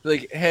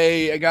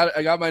 "Hey, I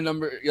got my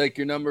number, like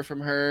your number from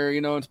her.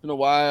 It's been a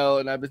while,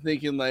 and I've been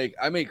thinking like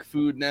I make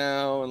food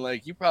now, and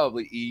like you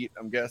probably eat.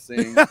 I'm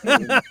guessing.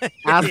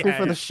 Asking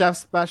for the chef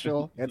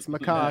special. It's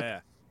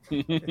macaque.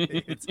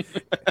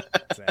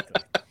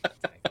 Exactly.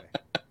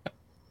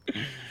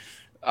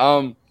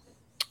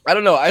 I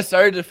don't know. I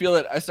started to feel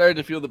it. I started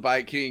to feel the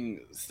bi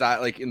king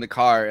style, like in the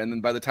car, and then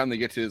by the time they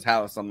get to his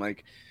house, I'm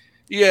like,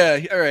 yeah,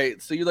 all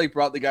right. So you like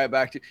brought the guy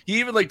back to. He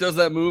even like does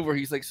that move where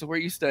he's like, so where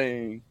are you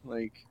staying?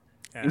 Like,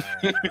 right,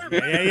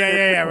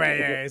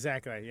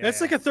 exactly. Yeah,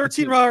 That's like a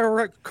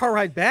 13-hour car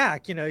ride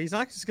back. He's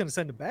not just going to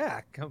send him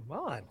back. Come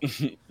on.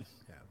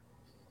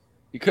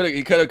 He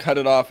could have cut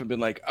it off and been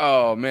like,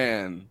 oh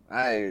man,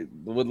 I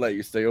would let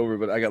you stay over,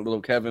 but I got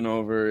little Kevin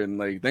over, and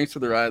like, thanks for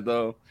the ride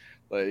though.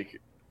 Like,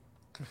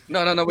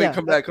 no, wait,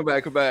 come back.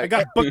 I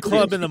got book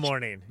club in the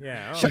morning.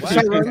 Yeah.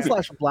 Chiron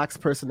 / Black's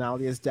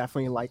personality is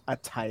definitely like a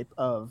type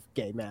of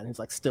gay man who's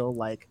like still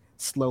like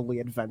slowly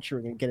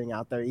adventuring and getting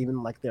out there,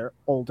 even like their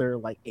older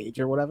like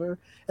age or whatever.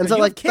 And so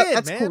like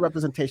that's cool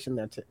representation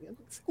there too.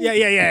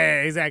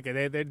 Yeah,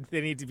 exactly. They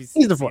need to be He's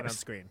seen divorced. on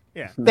screen.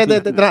 Yeah,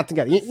 they're not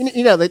together.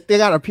 They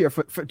got to appear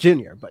for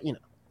Junior, but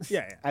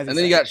Yeah. And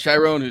then you got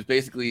Chiron, who's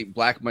basically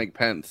Black Mike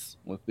Pence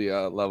with the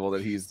level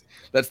that he's.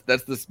 That's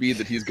the speed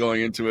that he's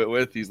going into it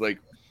with. He's like,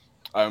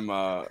 I'm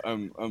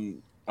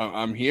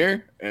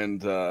here,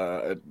 and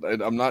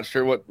I'm not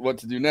sure what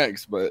to do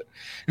next, but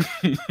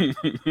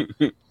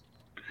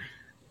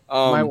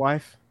my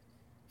wife.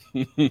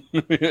 I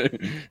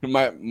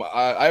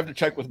have to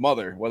check with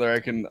mother whether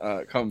I can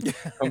come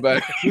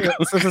back.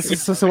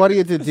 So what do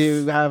you do? Do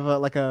you have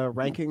like a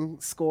ranking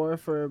score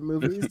for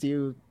movies? Do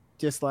you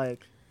just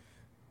like?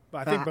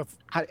 I think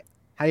how do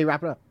you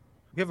wrap it up?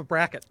 We have a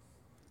bracket.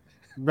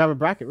 You have a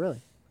bracket,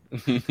 really?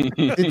 do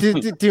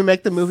you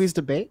make the movies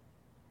debate?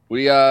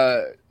 We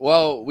got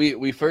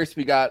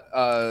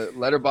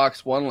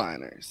Letterboxd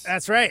one-liners.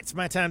 That's right. It's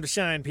my time to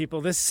shine, people.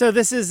 This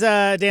is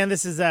Dan.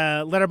 This is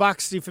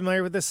Letterboxd. Are you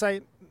familiar with this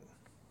site?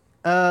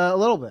 A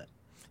little bit.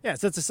 Yeah,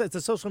 so it's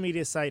a social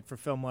media site for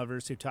film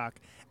lovers who talk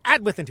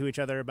ad with into each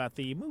other about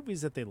the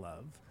movies that they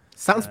love.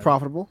 Sounds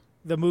profitable.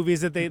 The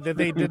movies that they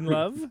didn't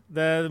love,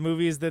 the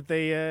movies that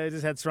they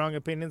just had strong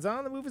opinions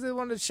on, the movies they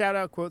wanted to shout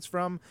out quotes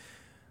from,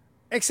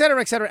 et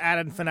cetera, ad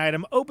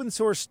infinitum. Open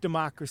source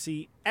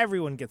democracy.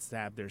 Everyone gets to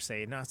have their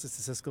say. Not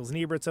just the Siskel's and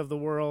Eberts of the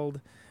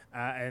world.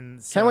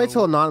 And so, can't wait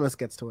till Anonymous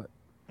gets to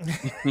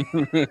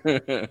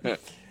it.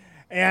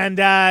 And,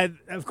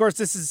 of course,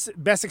 this is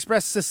best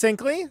expressed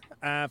succinctly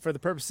for the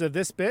purpose of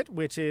this bit,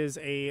 which is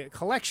a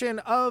collection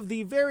of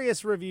the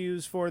various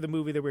reviews for the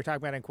movie that we're talking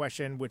about in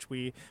question, which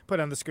we put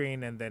on the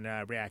screen and then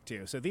react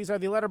to. So these are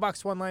the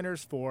Letterboxd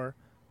one-liners for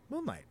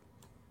Moonlight.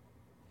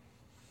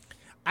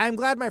 I'm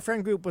glad my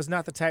friend group was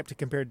not the type to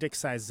compare dick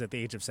sizes at the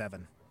age of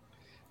 7.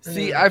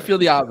 See, I feel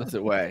the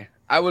opposite way.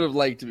 I would have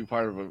liked to be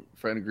part of a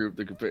friend group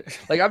that could,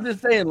 like, I'm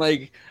just saying,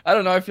 like, I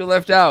don't know, I feel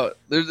left out.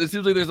 It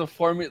seems like there's a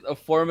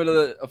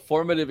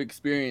formative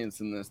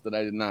experience in this that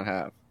I did not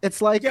have.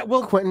 It's like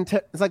Quentin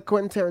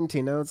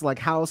Tarantino. It's like,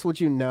 how else would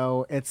you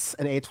know it's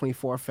an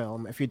A24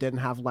 film if you didn't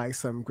have like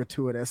some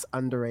gratuitous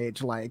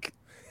underage like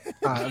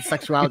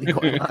sexuality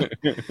going on?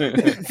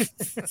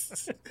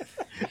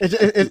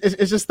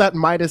 It's just that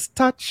Midas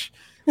touch.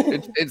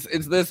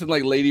 It's this and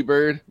like Lady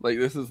Bird. Like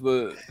this is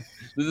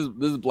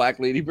Black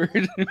Lady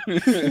Bird. But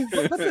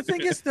the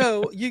thing is,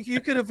 though, you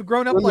could have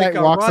grown up Moonlight like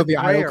a walks Rod so the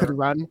idol Dreher. could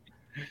run.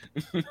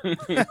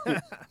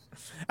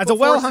 As a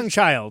well-hung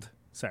child.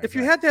 Sorry. If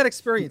you had that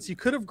experience, you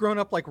could have grown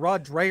up like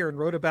Rod Dreher and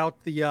wrote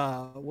about the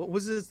what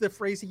was the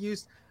phrase he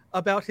used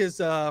about his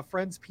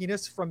friend's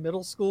penis from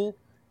middle school,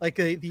 like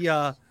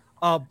the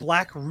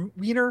black root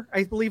wiener,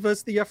 I believe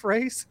was the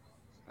phrase.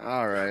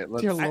 All right,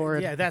 Dear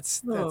Lord.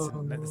 That's enough.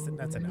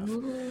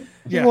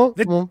 Yeah.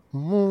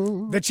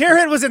 The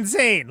chairhead was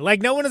insane.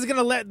 Like, no one is going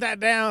to let that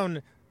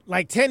down.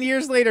 Like, 10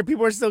 years later,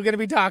 people are still going to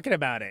be talking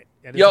about it.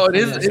 Yo, and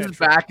his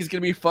back is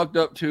going to be fucked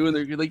up, too. And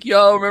they're like,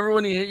 yo, remember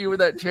when he hit you with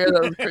that chair?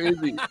 That was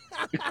crazy.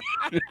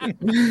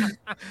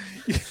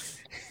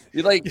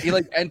 he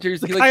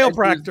enters.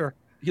 Chiropractor.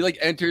 He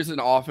enters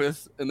an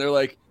office, and they're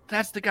like,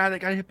 that's the guy that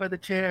got hit by the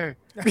chair.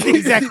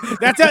 Exactly.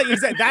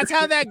 That's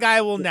how that guy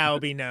will now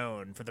be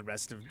known for the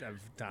rest of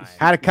time.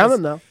 Had it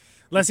coming though.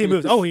 Unless he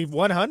moves. Oh, he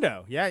won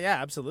hundo. Yeah,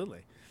 absolutely.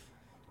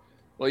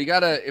 Well,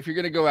 if you're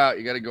gonna go out,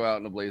 you gotta go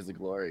out in a blaze of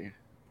glory.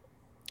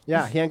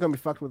 Yeah, he ain't gonna be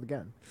fucked with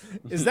again.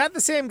 Is that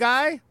the same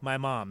guy? My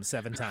mom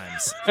 7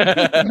 times. Did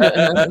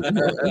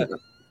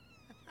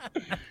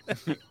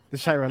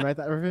Chiron write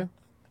that review?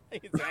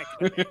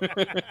 Exactly.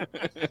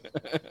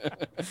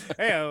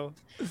 Heyo.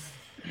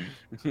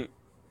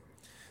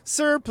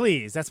 Sir,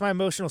 please. That's my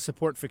emotional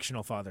support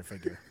fictional father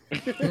figure.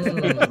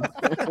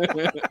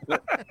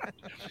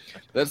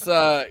 That's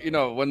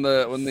when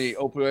the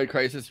opioid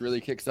crisis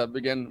really kicks up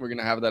again, we're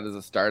gonna have that as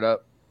a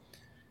startup.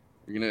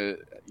 You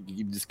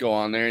just go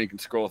on there and you can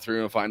scroll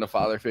through and find a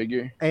father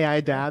figure. AI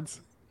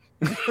dads.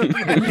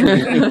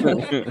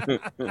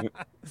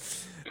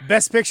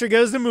 Best picture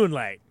goes to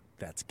Moonlight.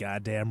 That's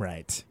goddamn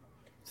right.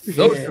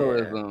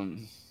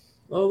 Socialism.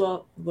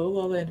 Lola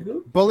Land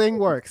who? Bullying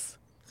works.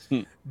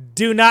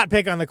 Do not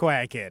pick on the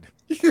quiet kid.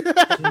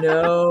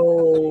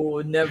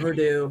 No, never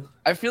do.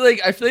 I feel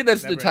like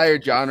that's the entire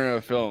genre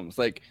of films.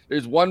 Like,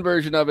 there's one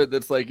version of it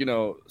that's like,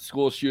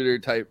 school shooter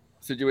type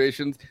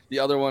situations. The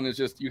other one is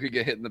just you could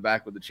get hit in the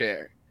back with a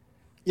chair.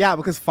 Yeah,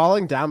 because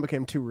falling down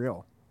became too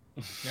real.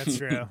 That's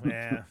true.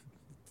 Yeah,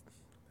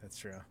 that's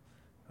true.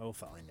 Oh,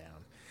 falling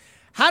down.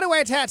 How do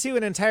I tattoo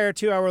an entire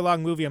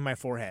 2-hour-long movie on my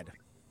forehead?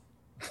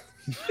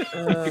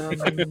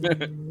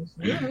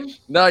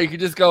 No, you could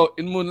just go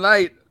in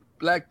Moonlight.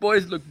 Black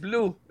boys look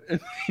blue,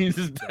 and you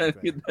just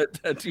get that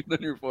tattooed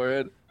on your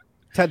forehead.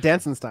 Ted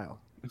Danson style.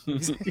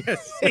 Yes,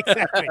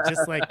 exactly.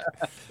 Just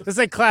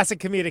like classic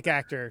comedic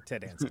actor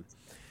Ted Danson.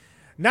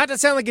 Not to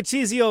sound like a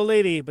cheesy old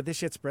lady, but this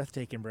shit's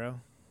breathtaking, bro.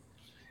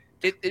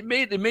 It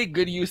made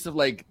good use of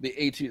like the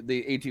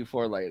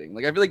A24 lighting.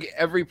 Like, I feel like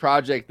every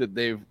project that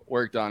they've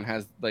worked on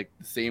has like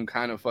the same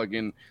kind of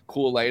fucking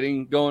cool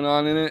lighting going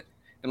on in it.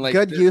 And like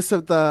good use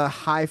of the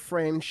high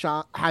frame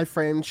shots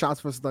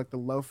versus like the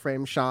low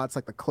frame shots,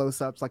 like the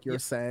close-ups, like you were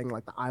saying,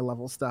 like the eye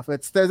level stuff.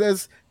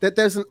 There's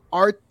an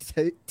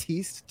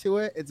artiste to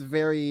it. It's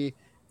very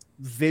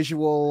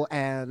visual,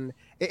 and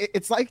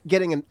it's like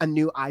getting a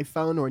new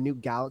iPhone or a new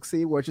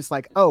Galaxy, where it's just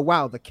like, oh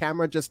wow, the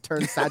camera just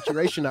turned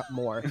saturation up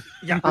more.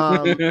 Yeah,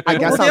 I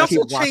guess they I'll keep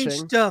also watching.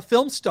 changed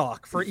film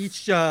stock for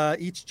each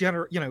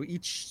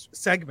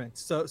segment,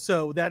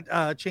 so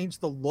that changed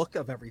the look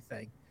of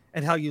everything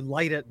and how you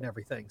light it and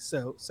everything.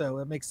 So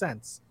it makes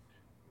sense.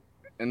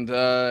 And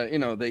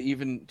they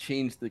even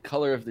changed the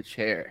color of the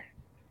chair.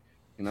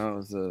 It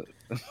was a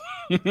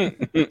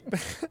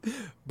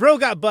bro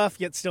got buff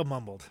yet still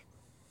mumbled.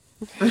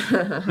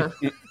 Well,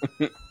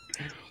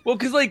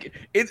 because like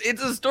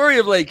it's a story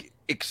of like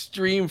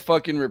extreme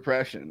fucking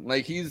repression.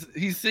 Like he's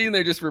sitting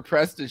there just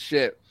repressed as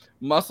shit,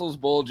 muscles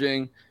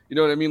bulging. You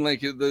know what I mean?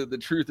 Like the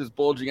truth is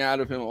bulging out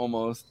of him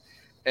almost,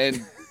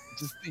 and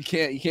just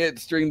he can't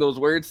string those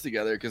words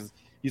together because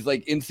he's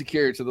like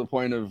insecure to the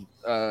point of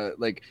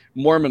like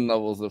Mormon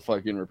levels of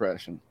fucking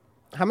repression.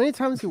 How many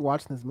times you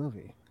watched this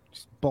movie?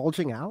 Just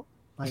bulging out?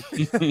 Like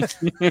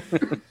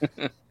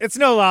It's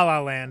no La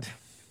La Land.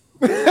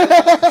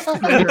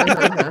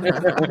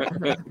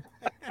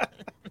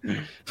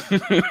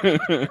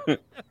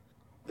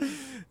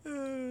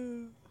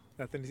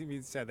 Nothing to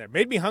be said there.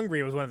 Made me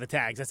hungry was one of the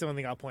tags. That's the one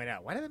thing I'll point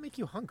out. Why did that make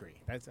you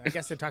hungry? I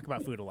guess they talk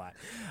about food a lot.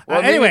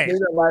 Well, Anyway, maybe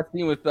that last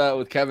scene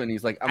with Kevin,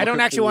 he's like, I don't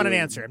actually want an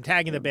answer. I'm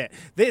tagging the bit.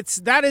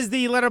 That is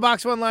the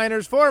Letterboxd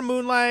one-liners for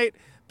Moonlight.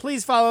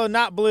 Please follow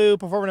Not Blue,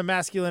 Performative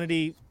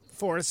Masculinity,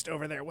 Forrest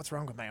over there. What's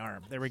wrong with my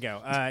arm? There we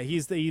go.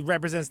 He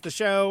represents the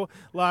show,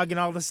 log, and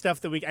all the stuff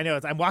that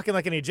I'm I'm walking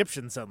like an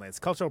Egyptian suddenly. It's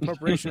cultural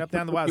appropriation up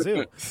down the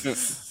wazoo.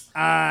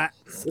 On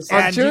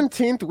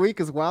Juneteenth week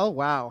as well.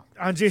 Wow.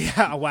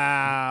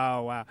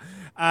 Wow.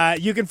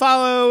 You can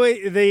follow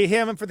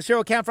him for the show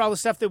account for all the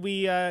stuff that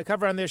we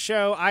cover on this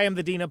show. I am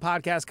the Dean of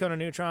Podcast, Conan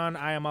Neutron.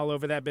 I am all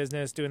over that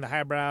business, doing the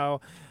highbrow,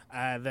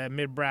 the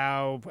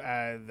midbrow,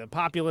 the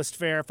populist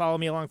fare. Follow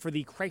me along for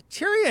the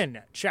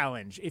Criterion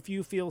Challenge if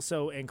you feel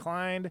so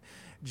inclined.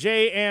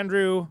 J.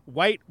 Andrew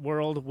White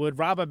World would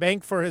rob a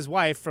bank for his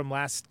wife from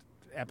last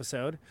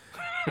episode.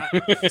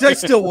 I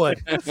still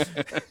would.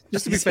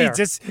 Just to be fair.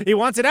 He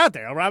wants it out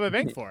there. I'll rob a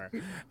bank for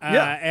her.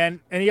 And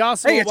he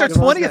also... Hey, it's our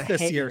 20th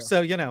this year,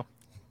 so you know.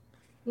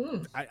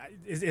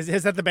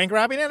 Is that the bank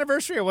robbing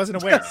anniversary? I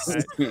wasn't aware.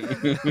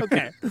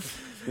 Okay.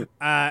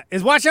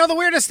 Is watching all the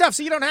weirdest stuff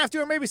so you don't have to,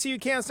 or maybe so you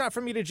can. It's not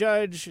for me to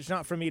judge. It's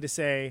not for me to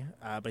say,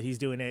 but he's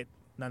doing it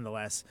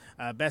nonetheless.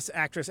 Best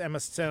Actress Emma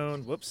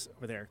Stone,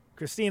 over there.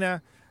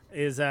 Kristina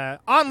is on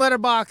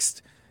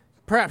Letterboxd.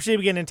 Perhaps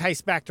she'll get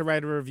enticed back to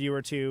write a review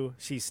or two.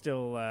 She's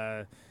still,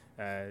 I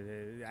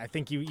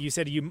think you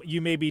said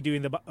you may be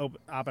doing the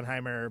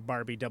Oppenheimer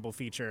Barbie double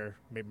feature.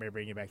 May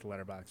bring you back to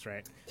Letterboxd,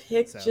 right?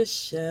 Picture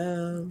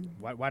show.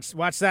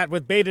 Watch that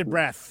with bated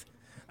breath.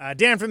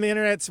 Dan from the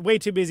internet's way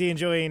too busy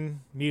enjoying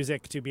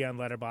music to be on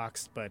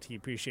Letterboxd, but he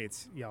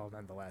appreciates y'all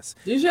nonetheless.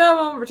 You should have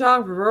one for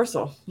talk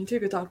reversal. You two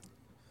could talk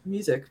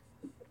music.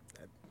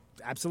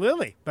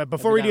 Absolutely. But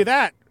before we do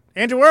that,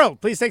 Andrew World,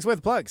 please take us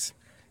with plugs.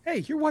 Hey,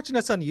 you're watching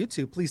us on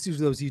YouTube. Please do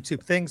those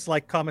YouTube things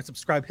like comment,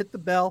 subscribe, hit the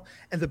bell.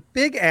 And the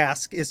big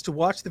ask is to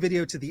watch the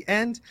video to the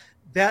end.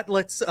 That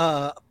lets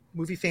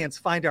movie fans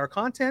find our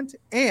content.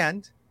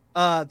 And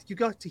you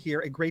got to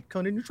hear a great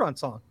Conan Neutron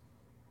song.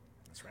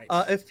 That's right.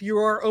 If you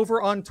are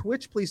over on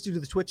Twitch, please do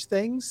the Twitch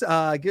things.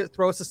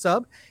 Throw us a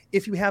sub.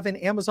 If you have an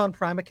Amazon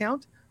Prime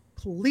account,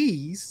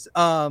 please,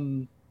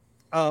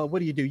 what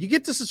do? You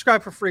get to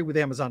subscribe for free with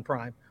Amazon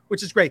Prime,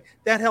 which is great.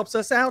 That helps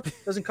us out.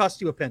 Doesn't cost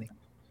you a penny.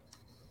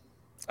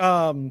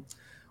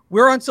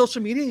 We're on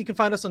social media. You can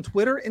find us on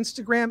Twitter,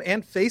 Instagram,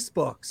 and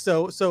Facebook.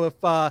 So if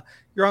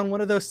you're on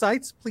one of those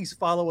sites, please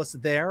follow us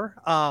there.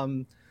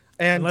 And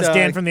unless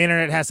Dan from the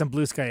internet has some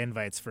Blue Sky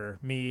invites for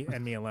me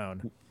and me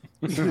alone,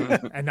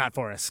 and not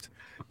Forrest.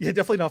 Yeah,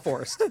 definitely not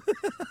Forrest.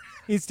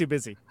 He's too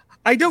busy.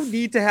 I don't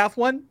need to have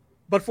one,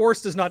 but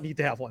Forrest does not need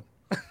to have one.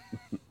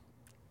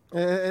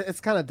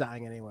 It's kind of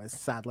dying anyways,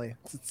 sadly.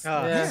 It's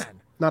Yeah.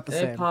 not the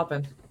They're same.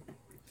 popping.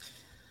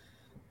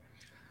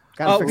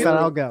 Gotta fix that,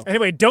 I'll go.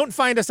 Anyway, don't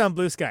find us on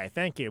Blue Sky.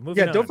 Thank you.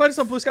 Moving on. Don't find us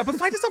on Blue Sky, but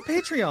find us on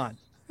Patreon.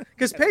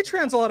 Because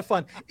Patreon's a lot of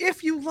fun.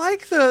 If you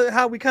like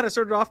how we kind of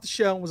started off the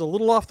show and was a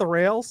little off the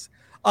rails,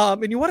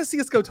 and you want to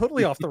see us go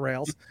totally off the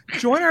rails,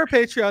 join our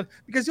Patreon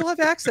because you'll have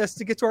access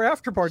to get to our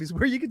after parties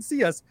where you can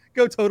see us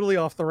go totally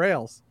off the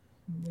rails.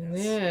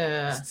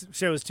 Yeah. This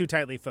show is too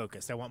tightly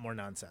focused. I want more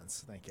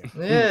nonsense. Thank you.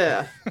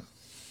 Yeah.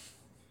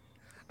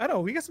 I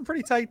know we got some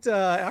pretty tight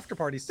after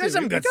parties too. There's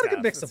some We good got a stuff.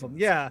 good mix of them.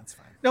 Yeah.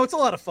 No, it's a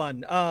lot of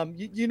fun.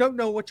 You don't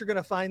know what you're going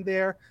to find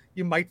there.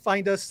 You might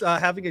find us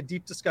having a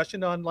deep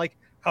discussion on like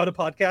how to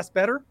podcast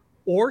better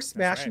or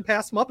smashing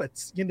past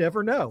Muppets. You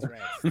never know. That's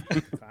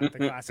right. The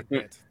classic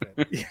bit.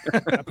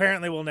 That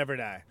apparently will never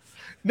die.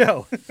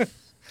 No.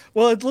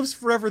 Well, it lives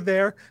forever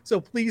there.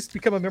 So please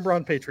become a member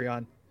on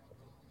Patreon.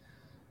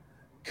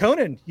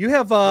 Conan, you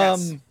have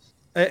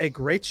a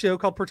great show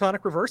called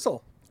Protonic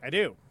Reversal. I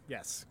do.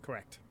 Yes,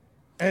 correct.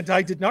 And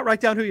I did not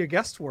write down who your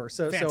guests were.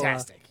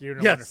 Fantastic. You're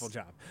doing a wonderful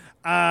job.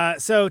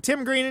 So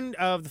Tim Green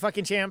of the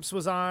Fucking Champs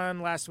was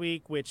on last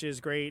week, which is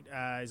great.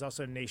 He's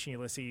also in Nation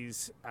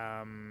Ulysses,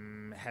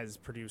 has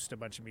produced a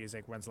bunch of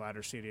music, runs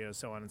Louder Studios,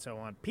 so on and so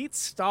on. Pete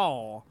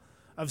Stahl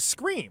of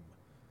Scream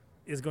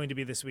is going to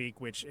be this week,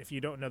 which if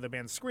you don't know the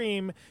band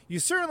Scream, you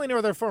certainly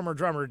know their former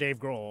drummer, Dave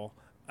Grohl.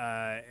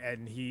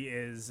 And he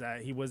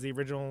was the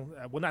original,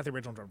 well, not the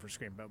original drummer for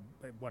Scream, but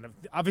one of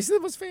obviously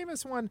the most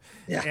famous one.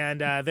 Yeah.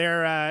 And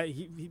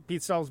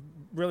Pete Stahl's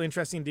really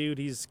interesting dude.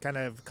 He's kind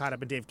of caught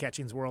up in Dave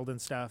Ketching's world and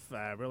stuff.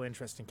 Really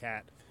interesting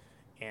cat,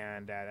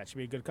 and that should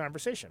be a good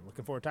conversation.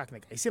 Looking forward to talking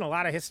to him. He's seen a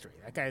lot of history.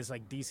 That guy's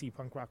like DC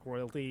punk rock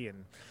royalty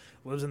and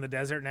lives in the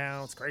desert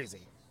now. It's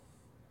crazy.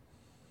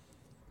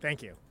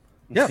 Thank you.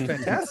 Yeah,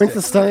 fantastic. Prince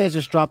of Stone Age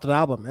just dropped an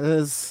album. It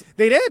is.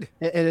 They did.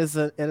 It is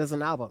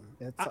an album.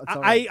 It's all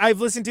I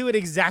I've listened to it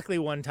exactly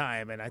one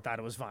time and I thought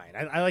it was fine.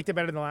 I liked it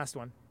better than the last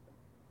one.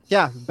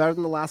 Yeah, better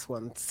than the last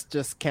one. It's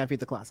just can't beat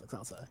the classics,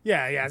 I'll say.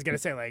 Yeah. I was gonna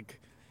say, like,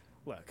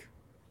 look,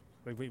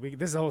 we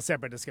this is a whole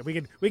separate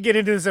discussion. We get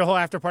into this whole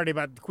after party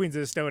about Queens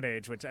of the Stone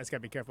Age, which I just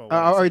gotta be careful.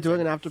 Are we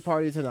doing an after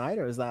party tonight,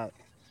 or is that?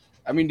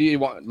 I mean, do you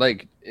want,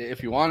 like,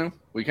 if you want to,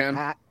 we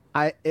can.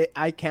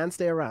 I can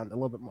stay around a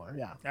little bit more.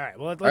 Yeah. All right.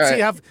 Well, let's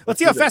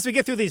see how fast we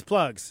get through these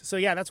plugs. So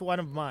yeah, that's one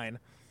of mine.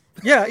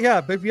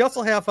 Yeah. But we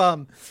also have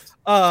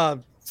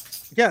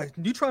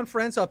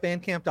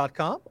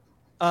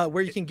neutronfriends.bandcamp.com,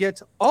 where you can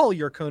get all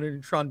your Conan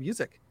Neutron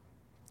music.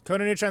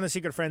 Conan Neutron, The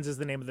Secret Friends is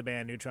the name of the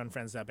band.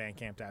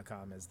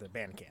 Neutronfriends.bandcamp.com is the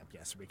band camp.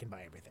 Yes, we can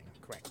buy everything.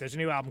 Correct. There's a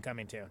new album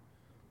coming too,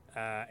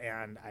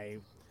 and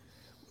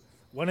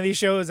one of these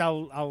shows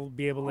I'll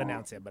be able to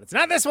announce it, but it's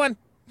not this one.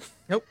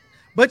 Nope.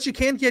 But you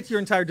can get your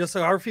entire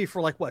discography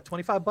for like what,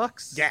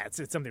 $25? Yeah, it's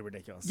something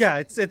ridiculous. Yeah,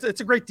 it's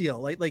a great deal.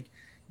 Like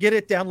get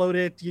it, download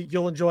it.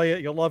 You'll enjoy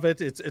it. You'll love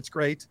it. It's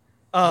great.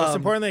 Most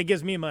importantly, it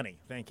gives me money.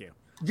 Thank you.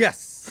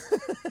 Yes.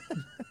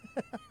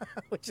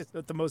 Which is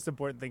the most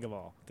important thing of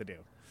all to do.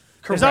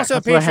 Correct. There's also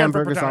That's a what Patreon for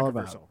hamburger's Platonic all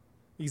about. Reversal.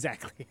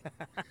 Exactly.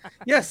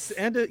 Yes,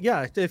 and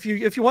if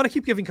you want to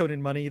keep giving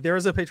Conan money, there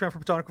is a Patreon for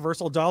Platonic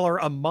Reversal. $1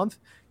 a month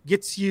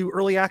gets you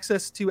early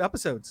access to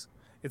episodes.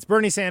 It's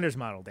Bernie Sanders'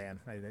 model, Dan.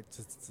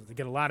 They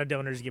get a lot of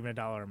donors giving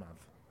 $1 a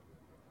month.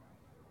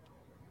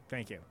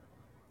 Thank you.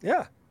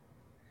 Yeah.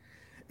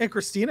 And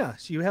Christina,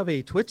 so you have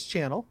a Twitch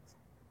channel,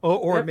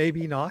 or Yep.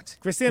 maybe not.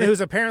 Christina,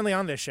 who's apparently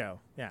on this show.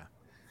 Yeah.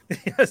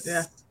 Yes.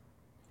 Yeah.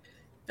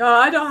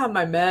 I don't have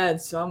my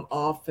meds, so I'm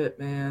off it,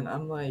 man.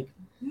 I'm like,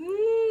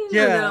 and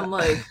then I'm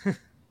like,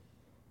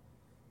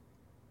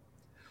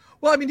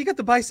 Well, I mean, you got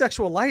the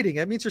bisexual lighting.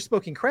 That means you're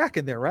smoking crack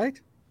in there,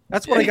 right?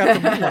 That's what I got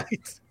from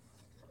Moonlight.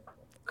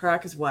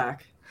 crack is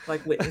whack,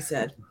 like Whitney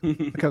said.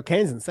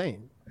 Cocaine's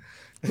insane.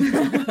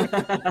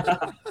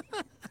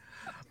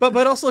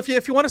 But also,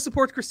 if you want to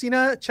support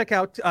Christina, check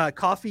out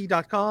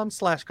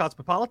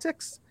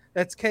coffee.com/cosmopolitics.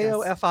 That's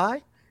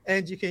KOFI,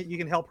 and you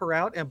can help her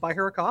out and buy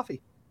her a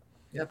coffee.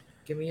 Yep.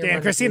 Give me your Dan,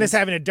 money, Christina's please.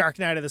 having a dark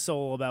night of the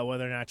soul about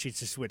whether or not she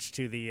should switch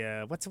to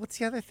the what's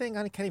the other thing?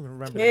 I can't even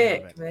remember the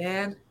name of Kick, it.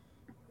 man.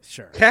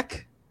 Sure.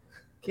 Kick?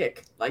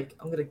 Like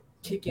I'm gonna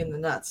kick you in the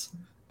nuts.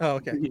 Oh,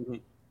 okay.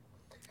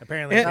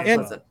 Apparently,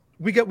 and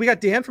we got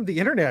Dan from the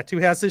internet who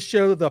has his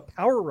show, The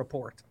Power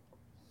Report.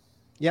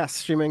 Yes,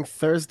 streaming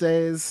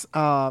Thursdays,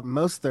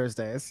 most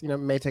Thursdays.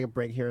 May take a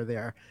break here or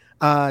there.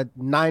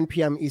 9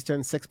 p.m.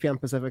 Eastern, 6 p.m.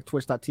 Pacific,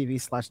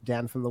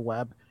 twitch.tv/Dan from the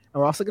web. And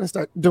we're also going to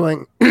start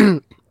doing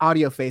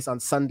Audio Face on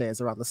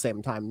Sundays around the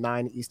same time,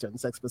 9 Eastern,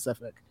 6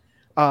 Pacific.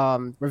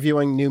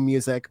 Reviewing new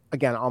music,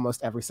 again,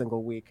 almost every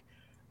single week.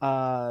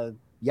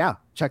 Yeah,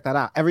 check that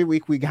out. Every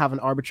week we have an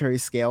arbitrary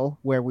scale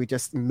where we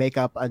just make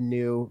up a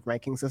new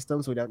ranking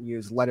system. So we don't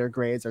use letter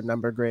grades or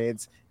number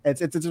grades.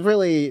 It's a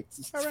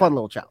fun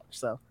little challenge.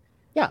 So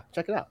yeah,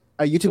 check it out.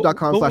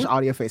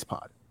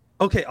 YouTube.com/AudioFacePod.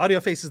 Okay, Audio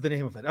Face is the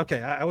name of it.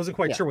 Okay, I wasn't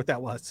quite Yeah. sure what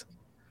that was.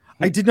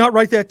 I did not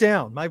write that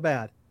down. My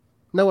bad.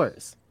 No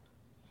worries.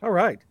 All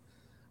right.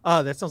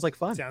 That sounds like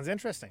fun. Sounds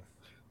interesting.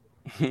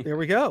 There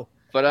we go.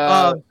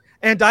 But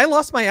and I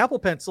lost my Apple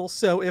Pencil,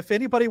 so if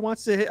anybody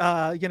wants to,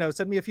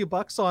 send me a few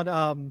bucks on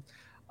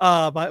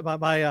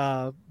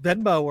my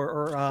Venmo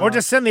or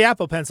just send the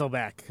Apple Pencil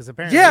back because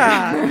apparently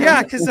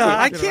because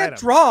I can't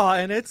draw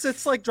and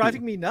it's like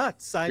driving me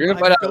nuts. You're gonna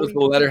find out it was the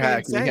letter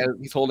hack. And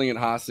he's holding it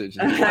hostage.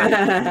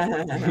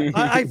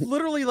 I've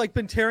literally like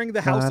been tearing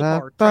the house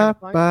apart.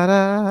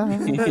 Ba-da-ba-ba-da.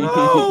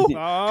 No,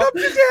 come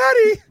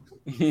to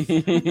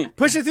daddy.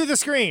 Push it through the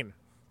screen.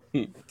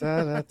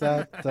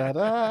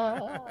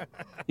 Da-da-da-da-da.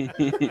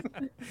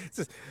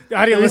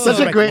 Audio It was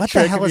such a like, great what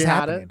trick the hell if is you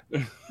had happening?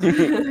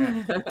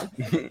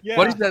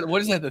 What is that?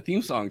 What is that the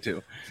theme song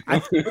to? I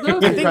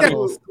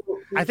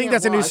think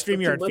that's a new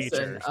StreamYard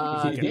feature.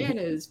 Dan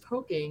is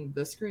poking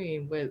the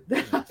screen with.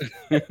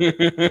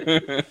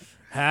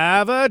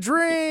 Have a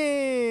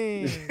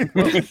dream.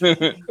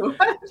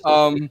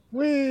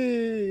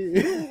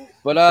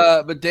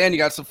 But Dan, you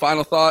got some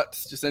final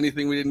thoughts? Just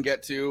anything we didn't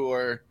get to,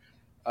 or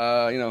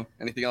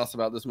anything else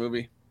about this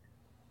movie?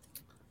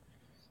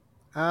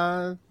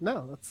 No,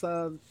 that's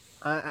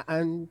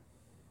I'm.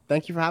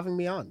 Thank you for having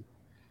me on.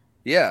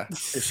 Yeah,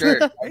 for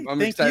sure. I'm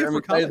Thank excited. you I'm for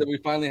excited coming. that we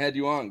finally had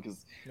you on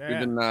because we've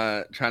been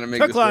trying to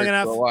make Took this long work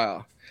enough. for a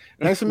while.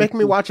 Thanks for making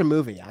me watch a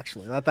movie.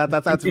 Actually,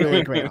 that's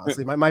really great.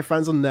 Honestly, my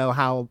friends will know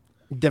how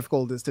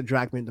difficult it is to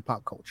drag me into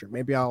pop culture.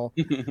 Maybe I'll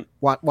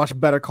watch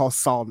Better Call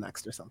Saul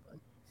next or something.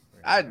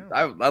 I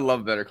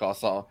love Better Call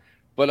Saul,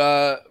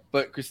 but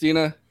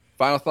Christina,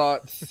 final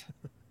thoughts.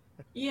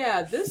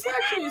 Yeah, this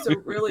actually is a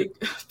really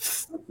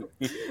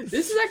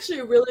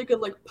good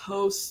like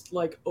post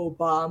like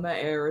Obama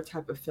era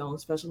type of film,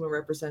 especially when it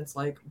represents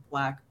like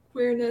Black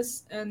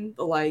queerness and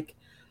the like.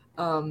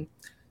 Of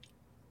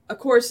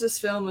course, this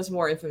film is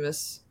more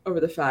infamous over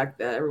the fact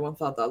that everyone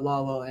thought that La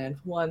La Land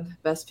won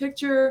Best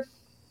Picture,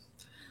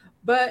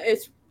 but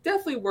it's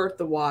definitely worth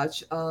the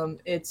watch.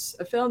 It's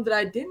a film that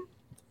I didn't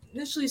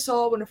initially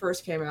saw when it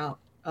first came out.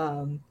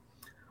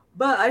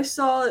 But I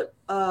saw it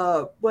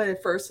when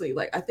it firstly,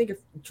 like, I think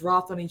it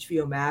dropped on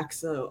HBO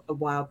Max a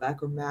while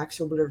back, or Max,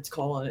 or whatever it's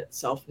calling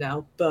itself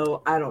now.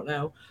 Though I don't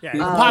know. Yeah, the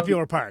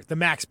popular part, the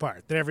Max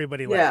part that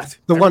everybody liked.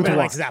 The one Everybody to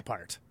likes watch. that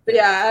part. But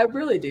yeah, I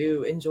really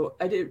do enjoy.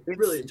 I did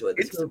really enjoy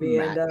this movie,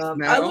 and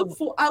I look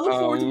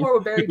forward to more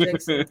what Barry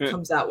Jenkins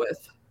comes out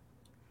with.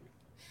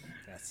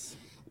 That's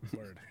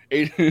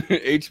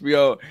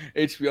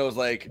HBO's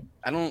like,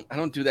 I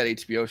don't do that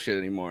HBO shit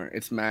anymore.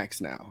 It's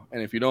Max now,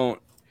 and if you don't,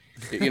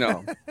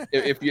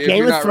 if Game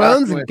you're of not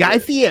Thrones rocking and Guy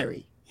with it-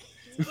 Fieri.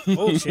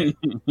 Old shit.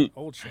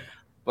 Old shit.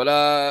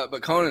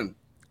 But Conan,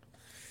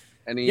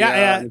 any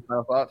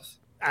final thoughts?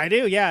 I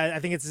do, yeah. I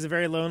think it's a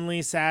very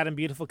lonely, sad, and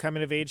beautiful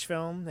coming-of-age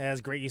film. It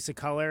has great use of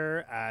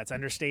color. It's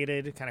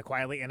understated, kind of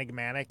quietly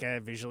enigmatic,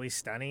 visually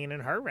stunning,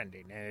 and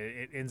heart-rending.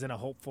 It ends in a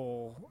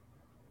hopeful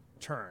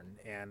turn,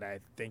 and I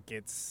think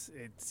it's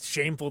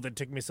shameful that it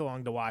took me so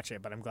long to watch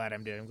it, but I'm glad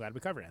I'm glad we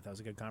covered it. That was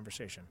a good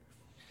conversation.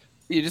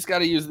 You just got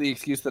to use the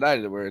excuse that I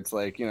did, where it's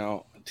like,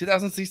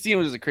 2016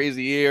 was just a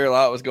crazy year. A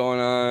lot was going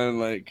on.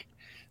 Like,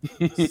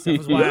 it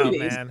was wild,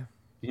 man.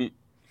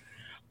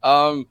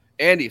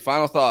 Andy,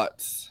 final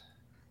thoughts.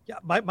 Yeah,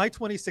 my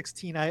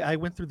 2016, I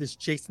went through this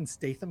Jason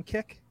Statham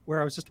kick where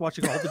I was just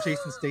watching all the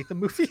Jason Statham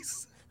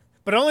movies,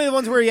 but only the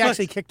ones where he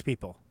actually kicked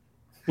people,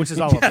 which is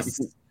all of them.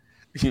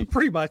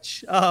 Pretty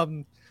much.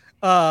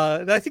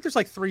 I think there's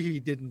like 3 he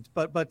didn't,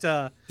 but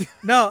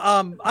no.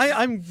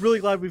 I'm really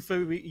glad we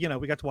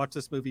got to watch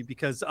this movie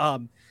because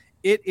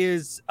it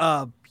is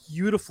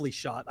beautifully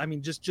shot. I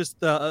mean, just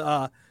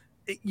the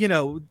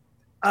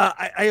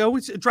I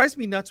always, it drives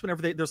me nuts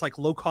whenever there's like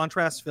low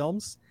contrast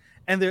films,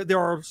 and there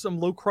are some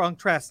low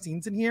contrast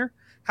scenes in here.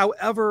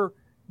 However,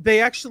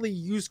 they actually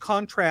use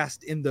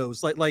contrast in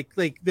those, like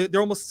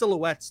they're almost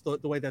silhouettes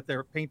the way that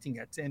they're painting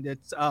it, and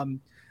it's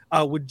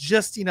with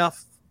just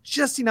enough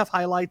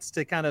highlights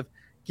to kind of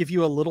give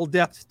you a little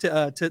depth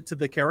to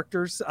the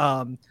characters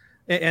and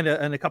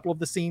a couple of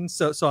the scenes.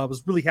 So I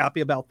was really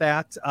happy about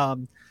that.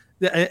 And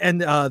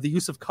the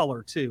use of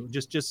color too,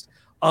 just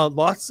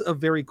lots of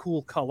very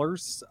cool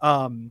colors.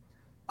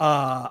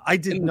 I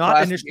did In the not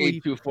classic initially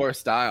 824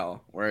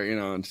 style, where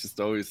it's just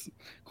always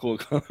cool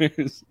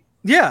colors.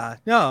 Yeah,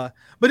 no,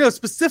 but no,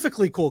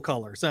 specifically cool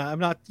colors. I'm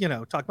not,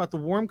 talking about the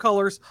warm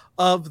colors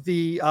of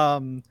the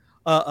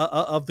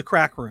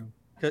crack room,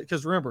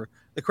 because remember,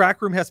 the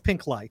crack room has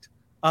pink light.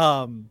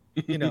 The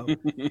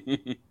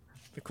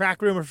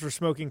crack room is for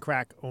smoking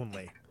crack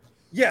only.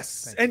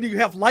 Yes, and you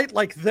have light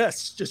like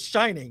this just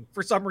shining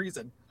for some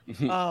reason.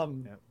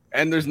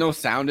 And there's no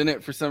sound in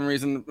it for some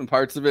reason in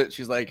parts of it.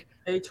 She's like,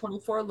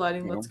 A24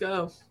 lighting, let's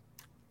go.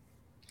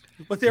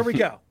 But there we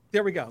go.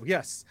 There we go.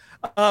 Yes.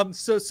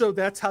 So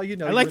that's how you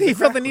know. I like that he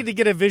felt the need to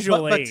get a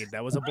visual aid.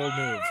 That was a bold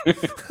move.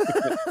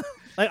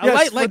 Like, a Yes,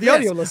 light for like the this.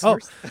 audio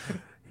listeners. Oh,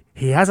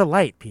 he has a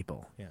light,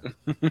 people. Yeah.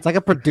 It's like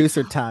a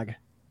producer tag.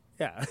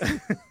 Yeah.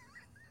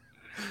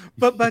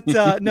 but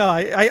no,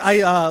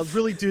 I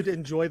really did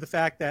enjoy the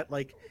fact that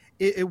like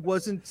it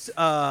wasn't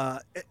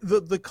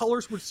the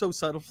colors were so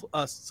subtle,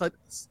 just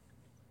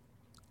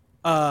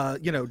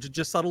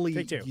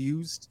subtly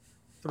used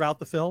throughout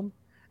the film,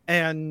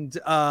 and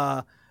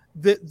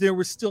there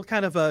was still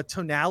kind of a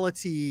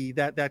tonality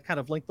that kind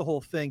of linked the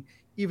whole thing,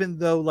 even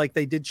though like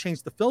they did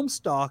change the film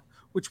stock,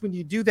 which when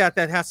you do that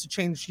has to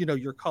change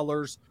your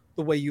colors,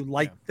 the way you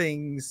light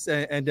things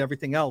and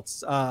everything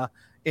else.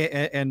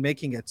 And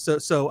making it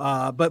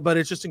but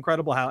it's just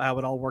incredible how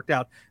it all worked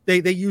out.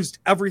 They used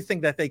everything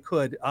that they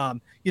could,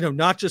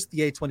 not just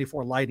the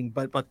A24 lighting,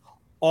 but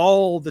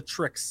all the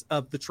tricks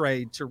of the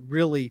trade to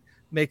really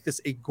make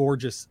this a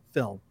gorgeous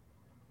film.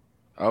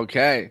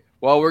 okay,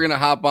 well, we're gonna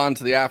hop on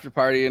to the after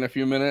party in a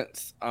few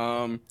minutes.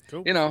 Cool.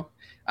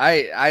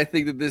 I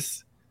think that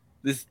this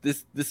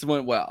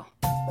went well.